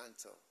his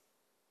mantle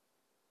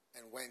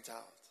and went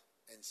out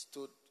and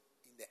stood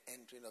in the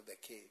entering of the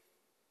cave.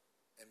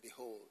 And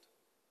behold,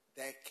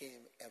 there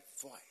came a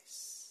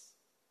voice,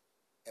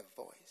 a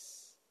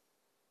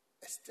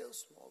still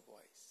small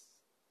voice.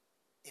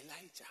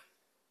 Elijah,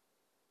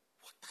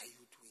 what are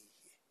you doing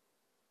here?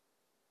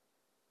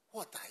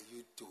 What are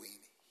you doing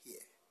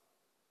here?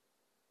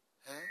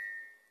 Huh?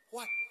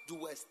 What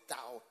doest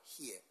thou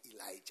here,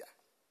 Elijah?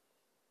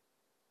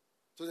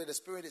 So that the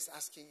Spirit is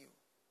asking you.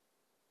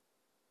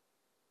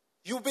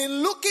 You've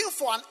been looking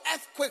for an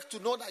earthquake to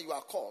know that you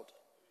are called.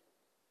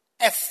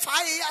 A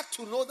fire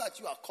to know that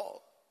you are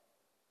called.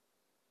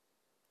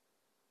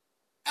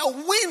 A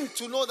wind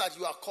to know that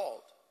you are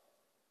called.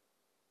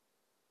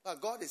 But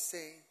God is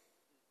saying,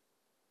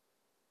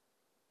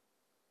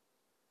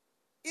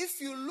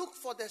 if you look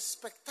for the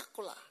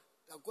spectacular,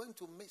 you are going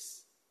to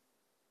miss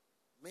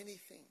many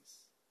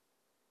things.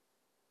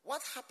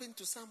 What happened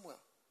to Samuel?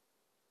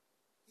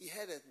 He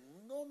heard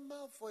a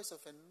normal voice of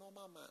a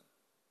normal man.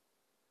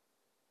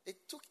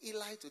 It took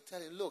Eli to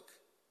tell him, look,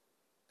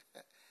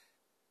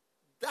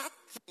 that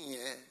thing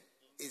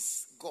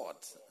is God.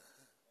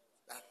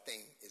 That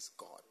thing is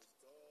God.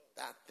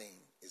 That thing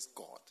is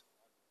God.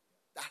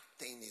 That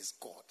thing is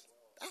God.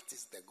 That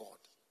is the God.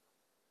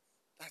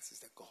 That is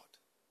the God.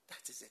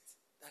 That is it.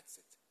 That's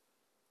it.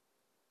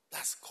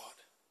 That's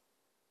God.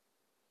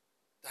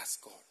 That's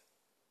God.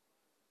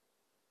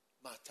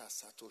 Mata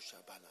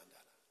Satosha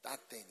Balandara.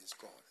 That thing is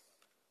God.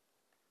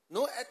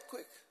 No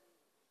earthquake,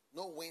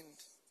 no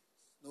wind,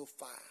 no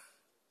fire.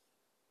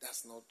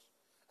 That's not.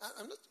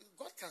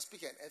 God can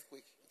speak an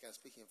earthquake, He can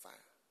speak in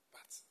fire.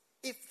 But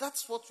if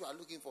that's what you are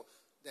looking for,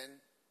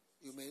 then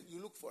you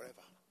look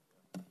forever.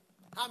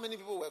 How many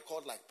people were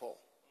called like Paul?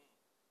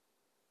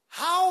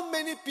 How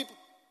many people?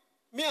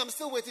 Me, I'm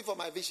still waiting for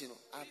my vision.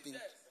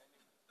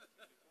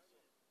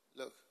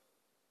 Look.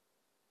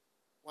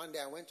 One day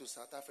I went to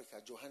South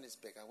Africa,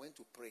 Johannesburg. I went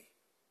to pray.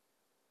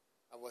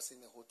 I was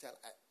in a hotel.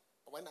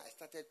 When I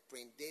started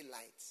praying,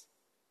 daylight,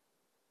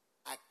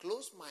 I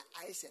closed my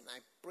eyes and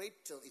I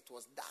prayed till it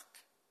was dark.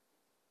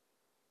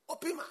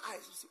 Open my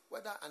eyes, you see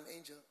whether an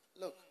angel.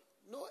 Look,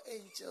 no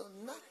angel,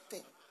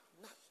 nothing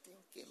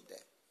came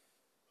there.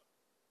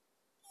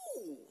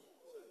 Ooh.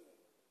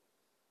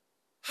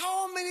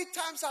 How many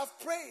times I've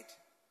prayed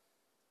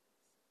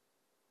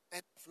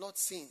and have not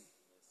seen?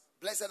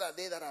 Blessed are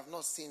they that have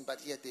not seen,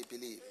 but yet they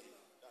believe.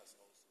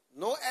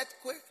 No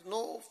earthquake,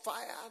 no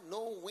fire,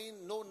 no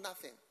wind, no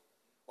nothing.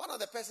 One of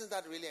the persons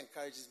that really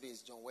encourages me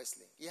is John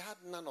Wesley. He had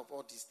none of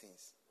all these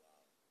things.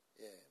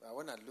 Yeah, but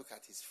when I look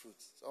at his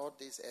fruits, all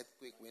this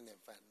earthquake, wind, and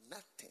fire,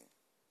 nothing.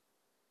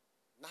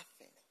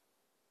 Nothing.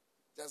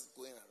 Just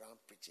going around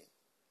preaching.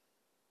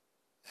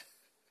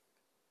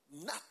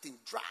 Nothing,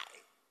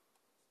 dry.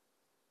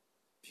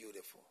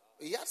 Beautiful.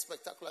 He had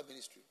spectacular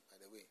ministry, by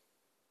the way.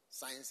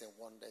 Signs and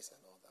wonders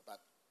and all that.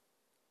 But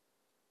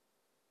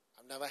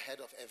I've never heard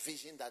of a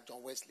vision that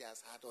John Wesley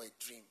has had or a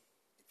dream.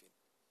 Even.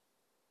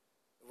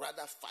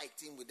 Rather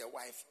fighting with the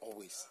wife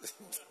always.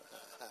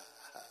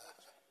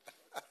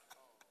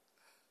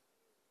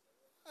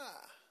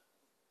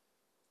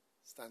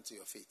 Stand to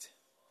your feet.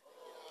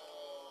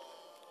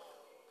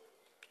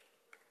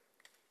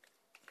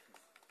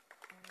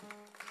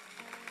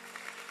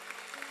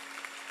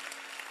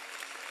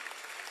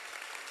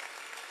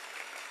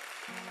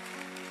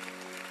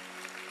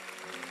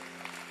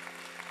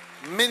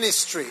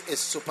 Ministry is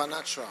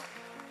supernatural.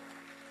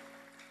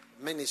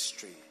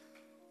 Ministry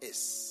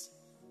is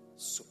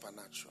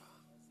supernatural.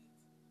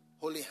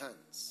 Holy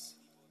hands.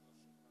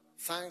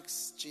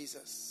 Thanks,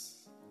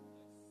 Jesus,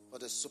 for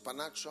the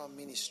supernatural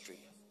ministry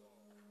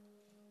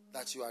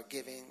that you are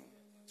giving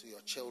to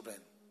your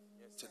children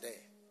today.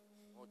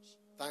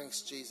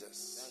 Thanks,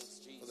 Jesus,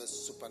 for the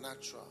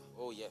supernatural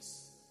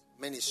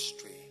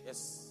ministry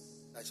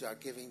that you are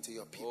giving to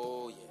your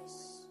people.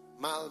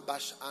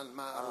 Malbash and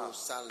Maru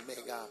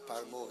Salmega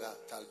Parmoga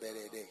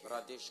Talberede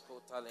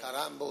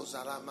Carambo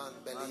Zaraman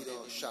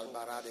Belido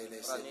Shalbarade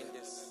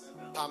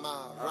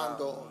Pama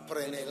Rando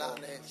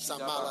Prenelane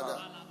Samalada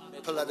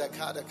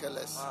Puladakada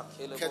Keles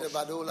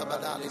Kedabadula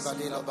Badali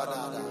Badilo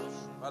Badada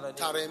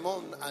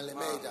Taremon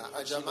Alemeda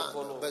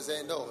Ajamano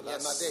Bezeno La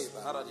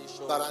Madeva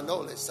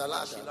Baranole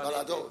Salada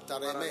Balado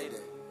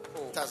Taremede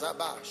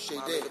Tazaba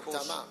Shede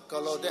Tama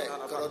Kolode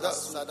Koroda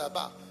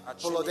Sadaba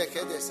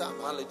Polodeke de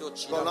Sama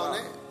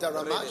Bolone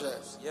Deramaje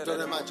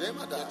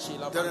Deremajemada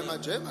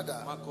Deremajemada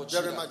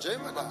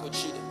Deremajemada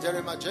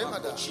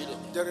Deremajemada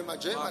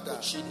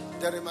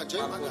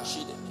Deremajemada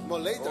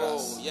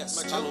Moledras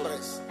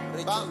Machambres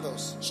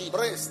Bandos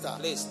Bresta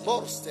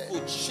Borste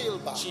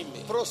Shilba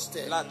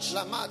Proste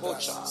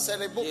Lamadras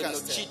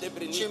Celebucaste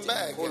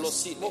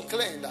Chimbegas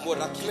Moklenda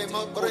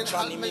Clement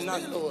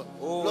Brenhalmelo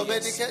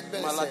Lomediket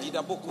Bese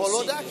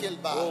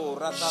Molodakilba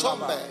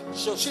Shombe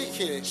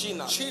Chiki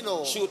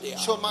Chino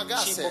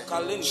Chomagase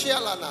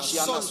Chialana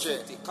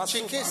Sonje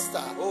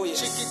Chikista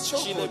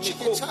Chikichoko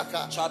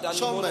Chikichaka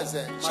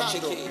Chomeze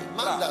Chando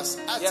Mandas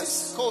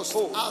Atis Coast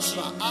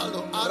Asma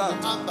Aldo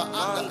Amba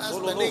Anda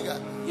Asbeniga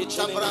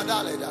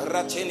Tambradaleda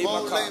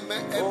Moleme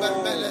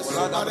Eberbele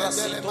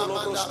Subaredele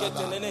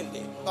Mamandala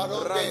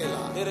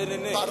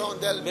Baron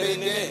del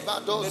Bede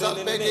Badoza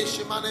Bede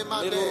Shimane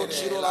Mandere.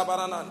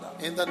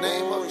 In the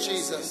name of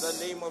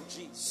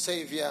Jesus,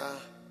 Savior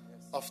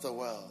of the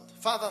world.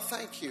 Father,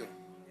 thank you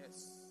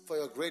for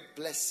your great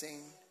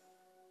blessing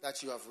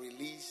that you have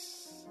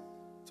released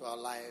to our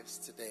lives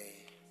today.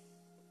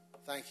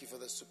 Thank you for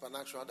the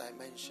supernatural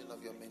dimension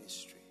of your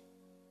ministry.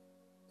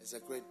 It's a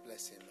great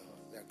blessing, Lord.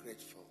 We are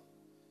grateful.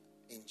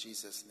 In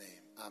Jesus'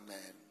 name,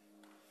 amen.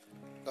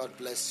 God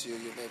bless you.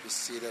 You may be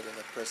seated in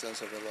the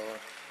presence of the Lord.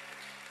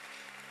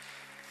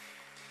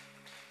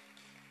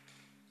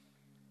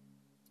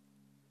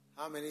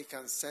 How many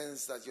can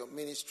sense that your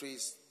ministry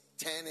is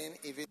turning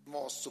even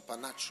more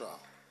supernatural?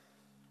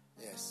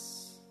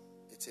 Yes,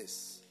 it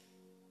is.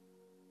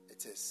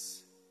 It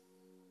is.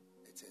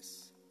 It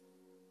is.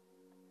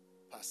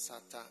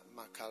 Pasata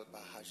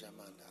makalba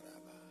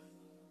hajamandaraba.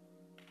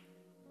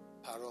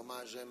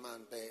 Paroma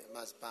jemanbe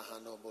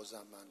masbahano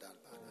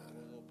bozamandalbanara.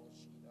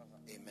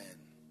 Amen.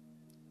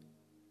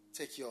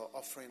 Take your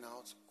offering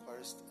out.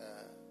 First,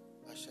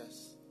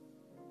 ushers,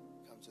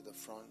 come to the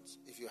front.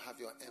 If you have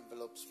your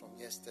envelopes from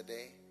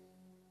yesterday,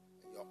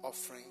 your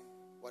offering,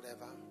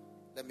 whatever,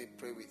 let me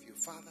pray with you.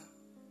 Father,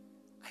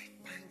 I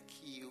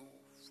thank you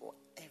for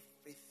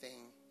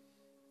everything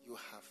you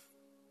have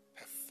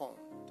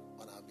performed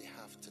on our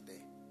behalf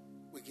today.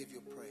 We give you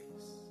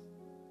praise.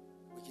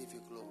 We give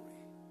you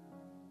glory.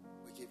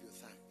 We give you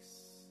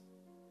thanks.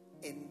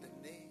 In the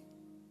name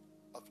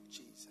of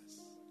Jesus,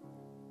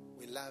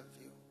 we love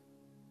you.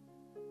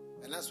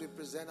 And as we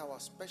present our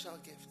special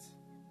gift,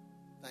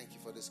 thank you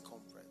for this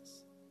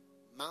conference.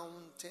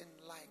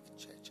 Mountain-like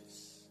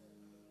churches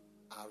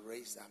are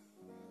raised up.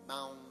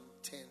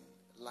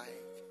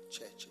 Mountain-like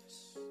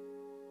churches.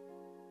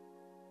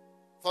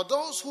 For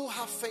those who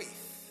have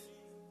faith,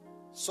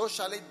 so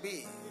shall it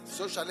be,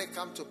 so shall it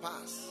come to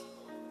pass,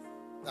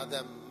 that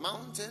the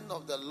mountain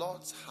of the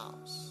Lord's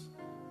house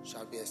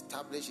shall be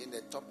established in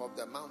the top of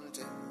the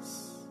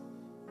mountains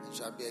and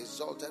shall be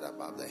exalted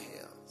above the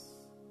hills,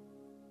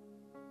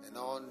 and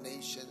all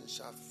nations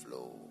shall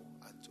flow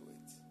unto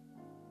it.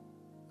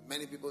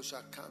 Many people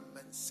shall come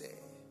and say,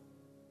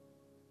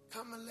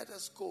 come and let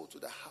us go to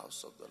the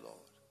house of the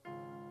Lord,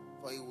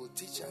 for he will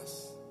teach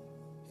us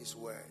his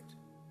word.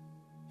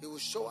 He will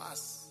show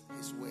us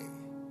his way.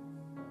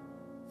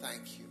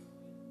 Thank you.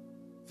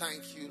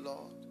 Thank you,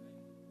 Lord.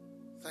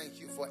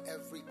 Thank you for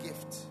every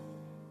gift,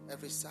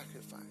 every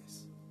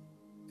sacrifice,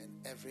 and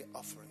every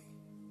offering.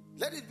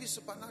 Let it be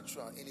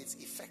supernatural in its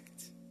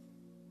effect.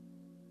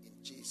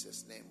 In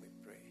Jesus' name we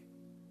pray.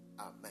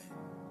 Amen.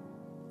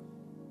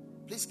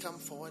 Please come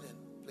forward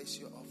and place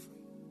your offering.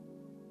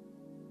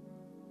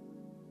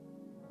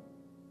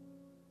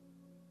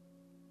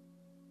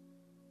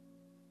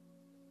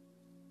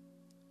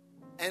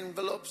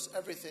 Envelopes,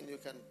 everything, you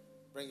can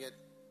bring it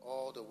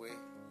all the way.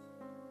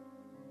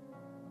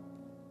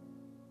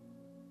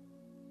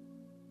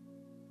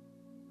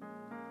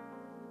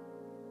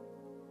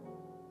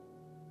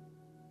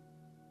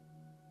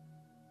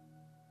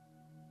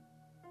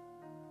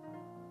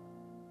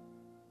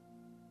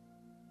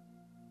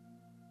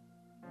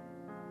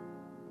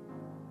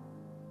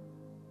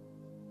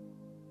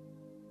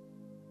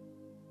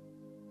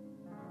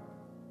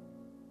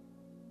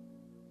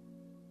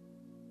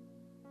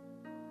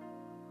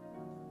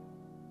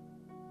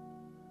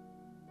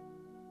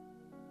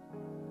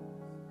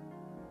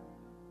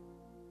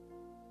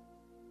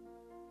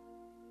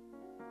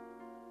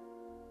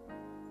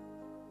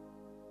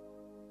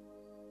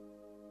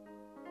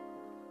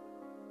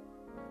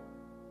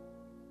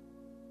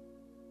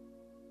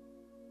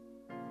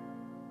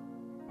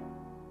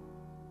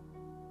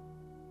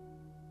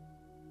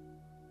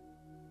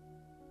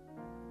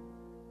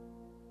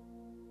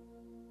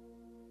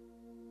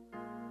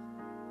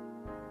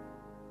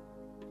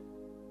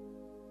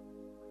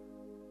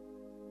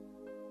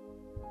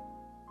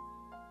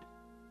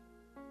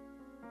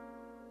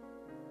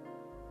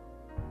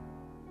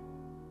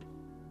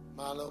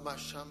 Malo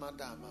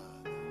mashamadama.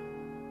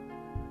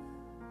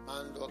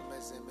 Mandol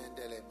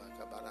mezemendele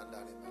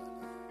makabarandale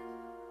mali.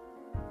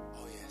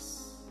 Oh yes.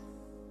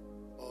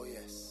 Oh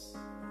yes.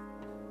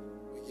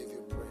 We give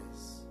you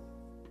praise.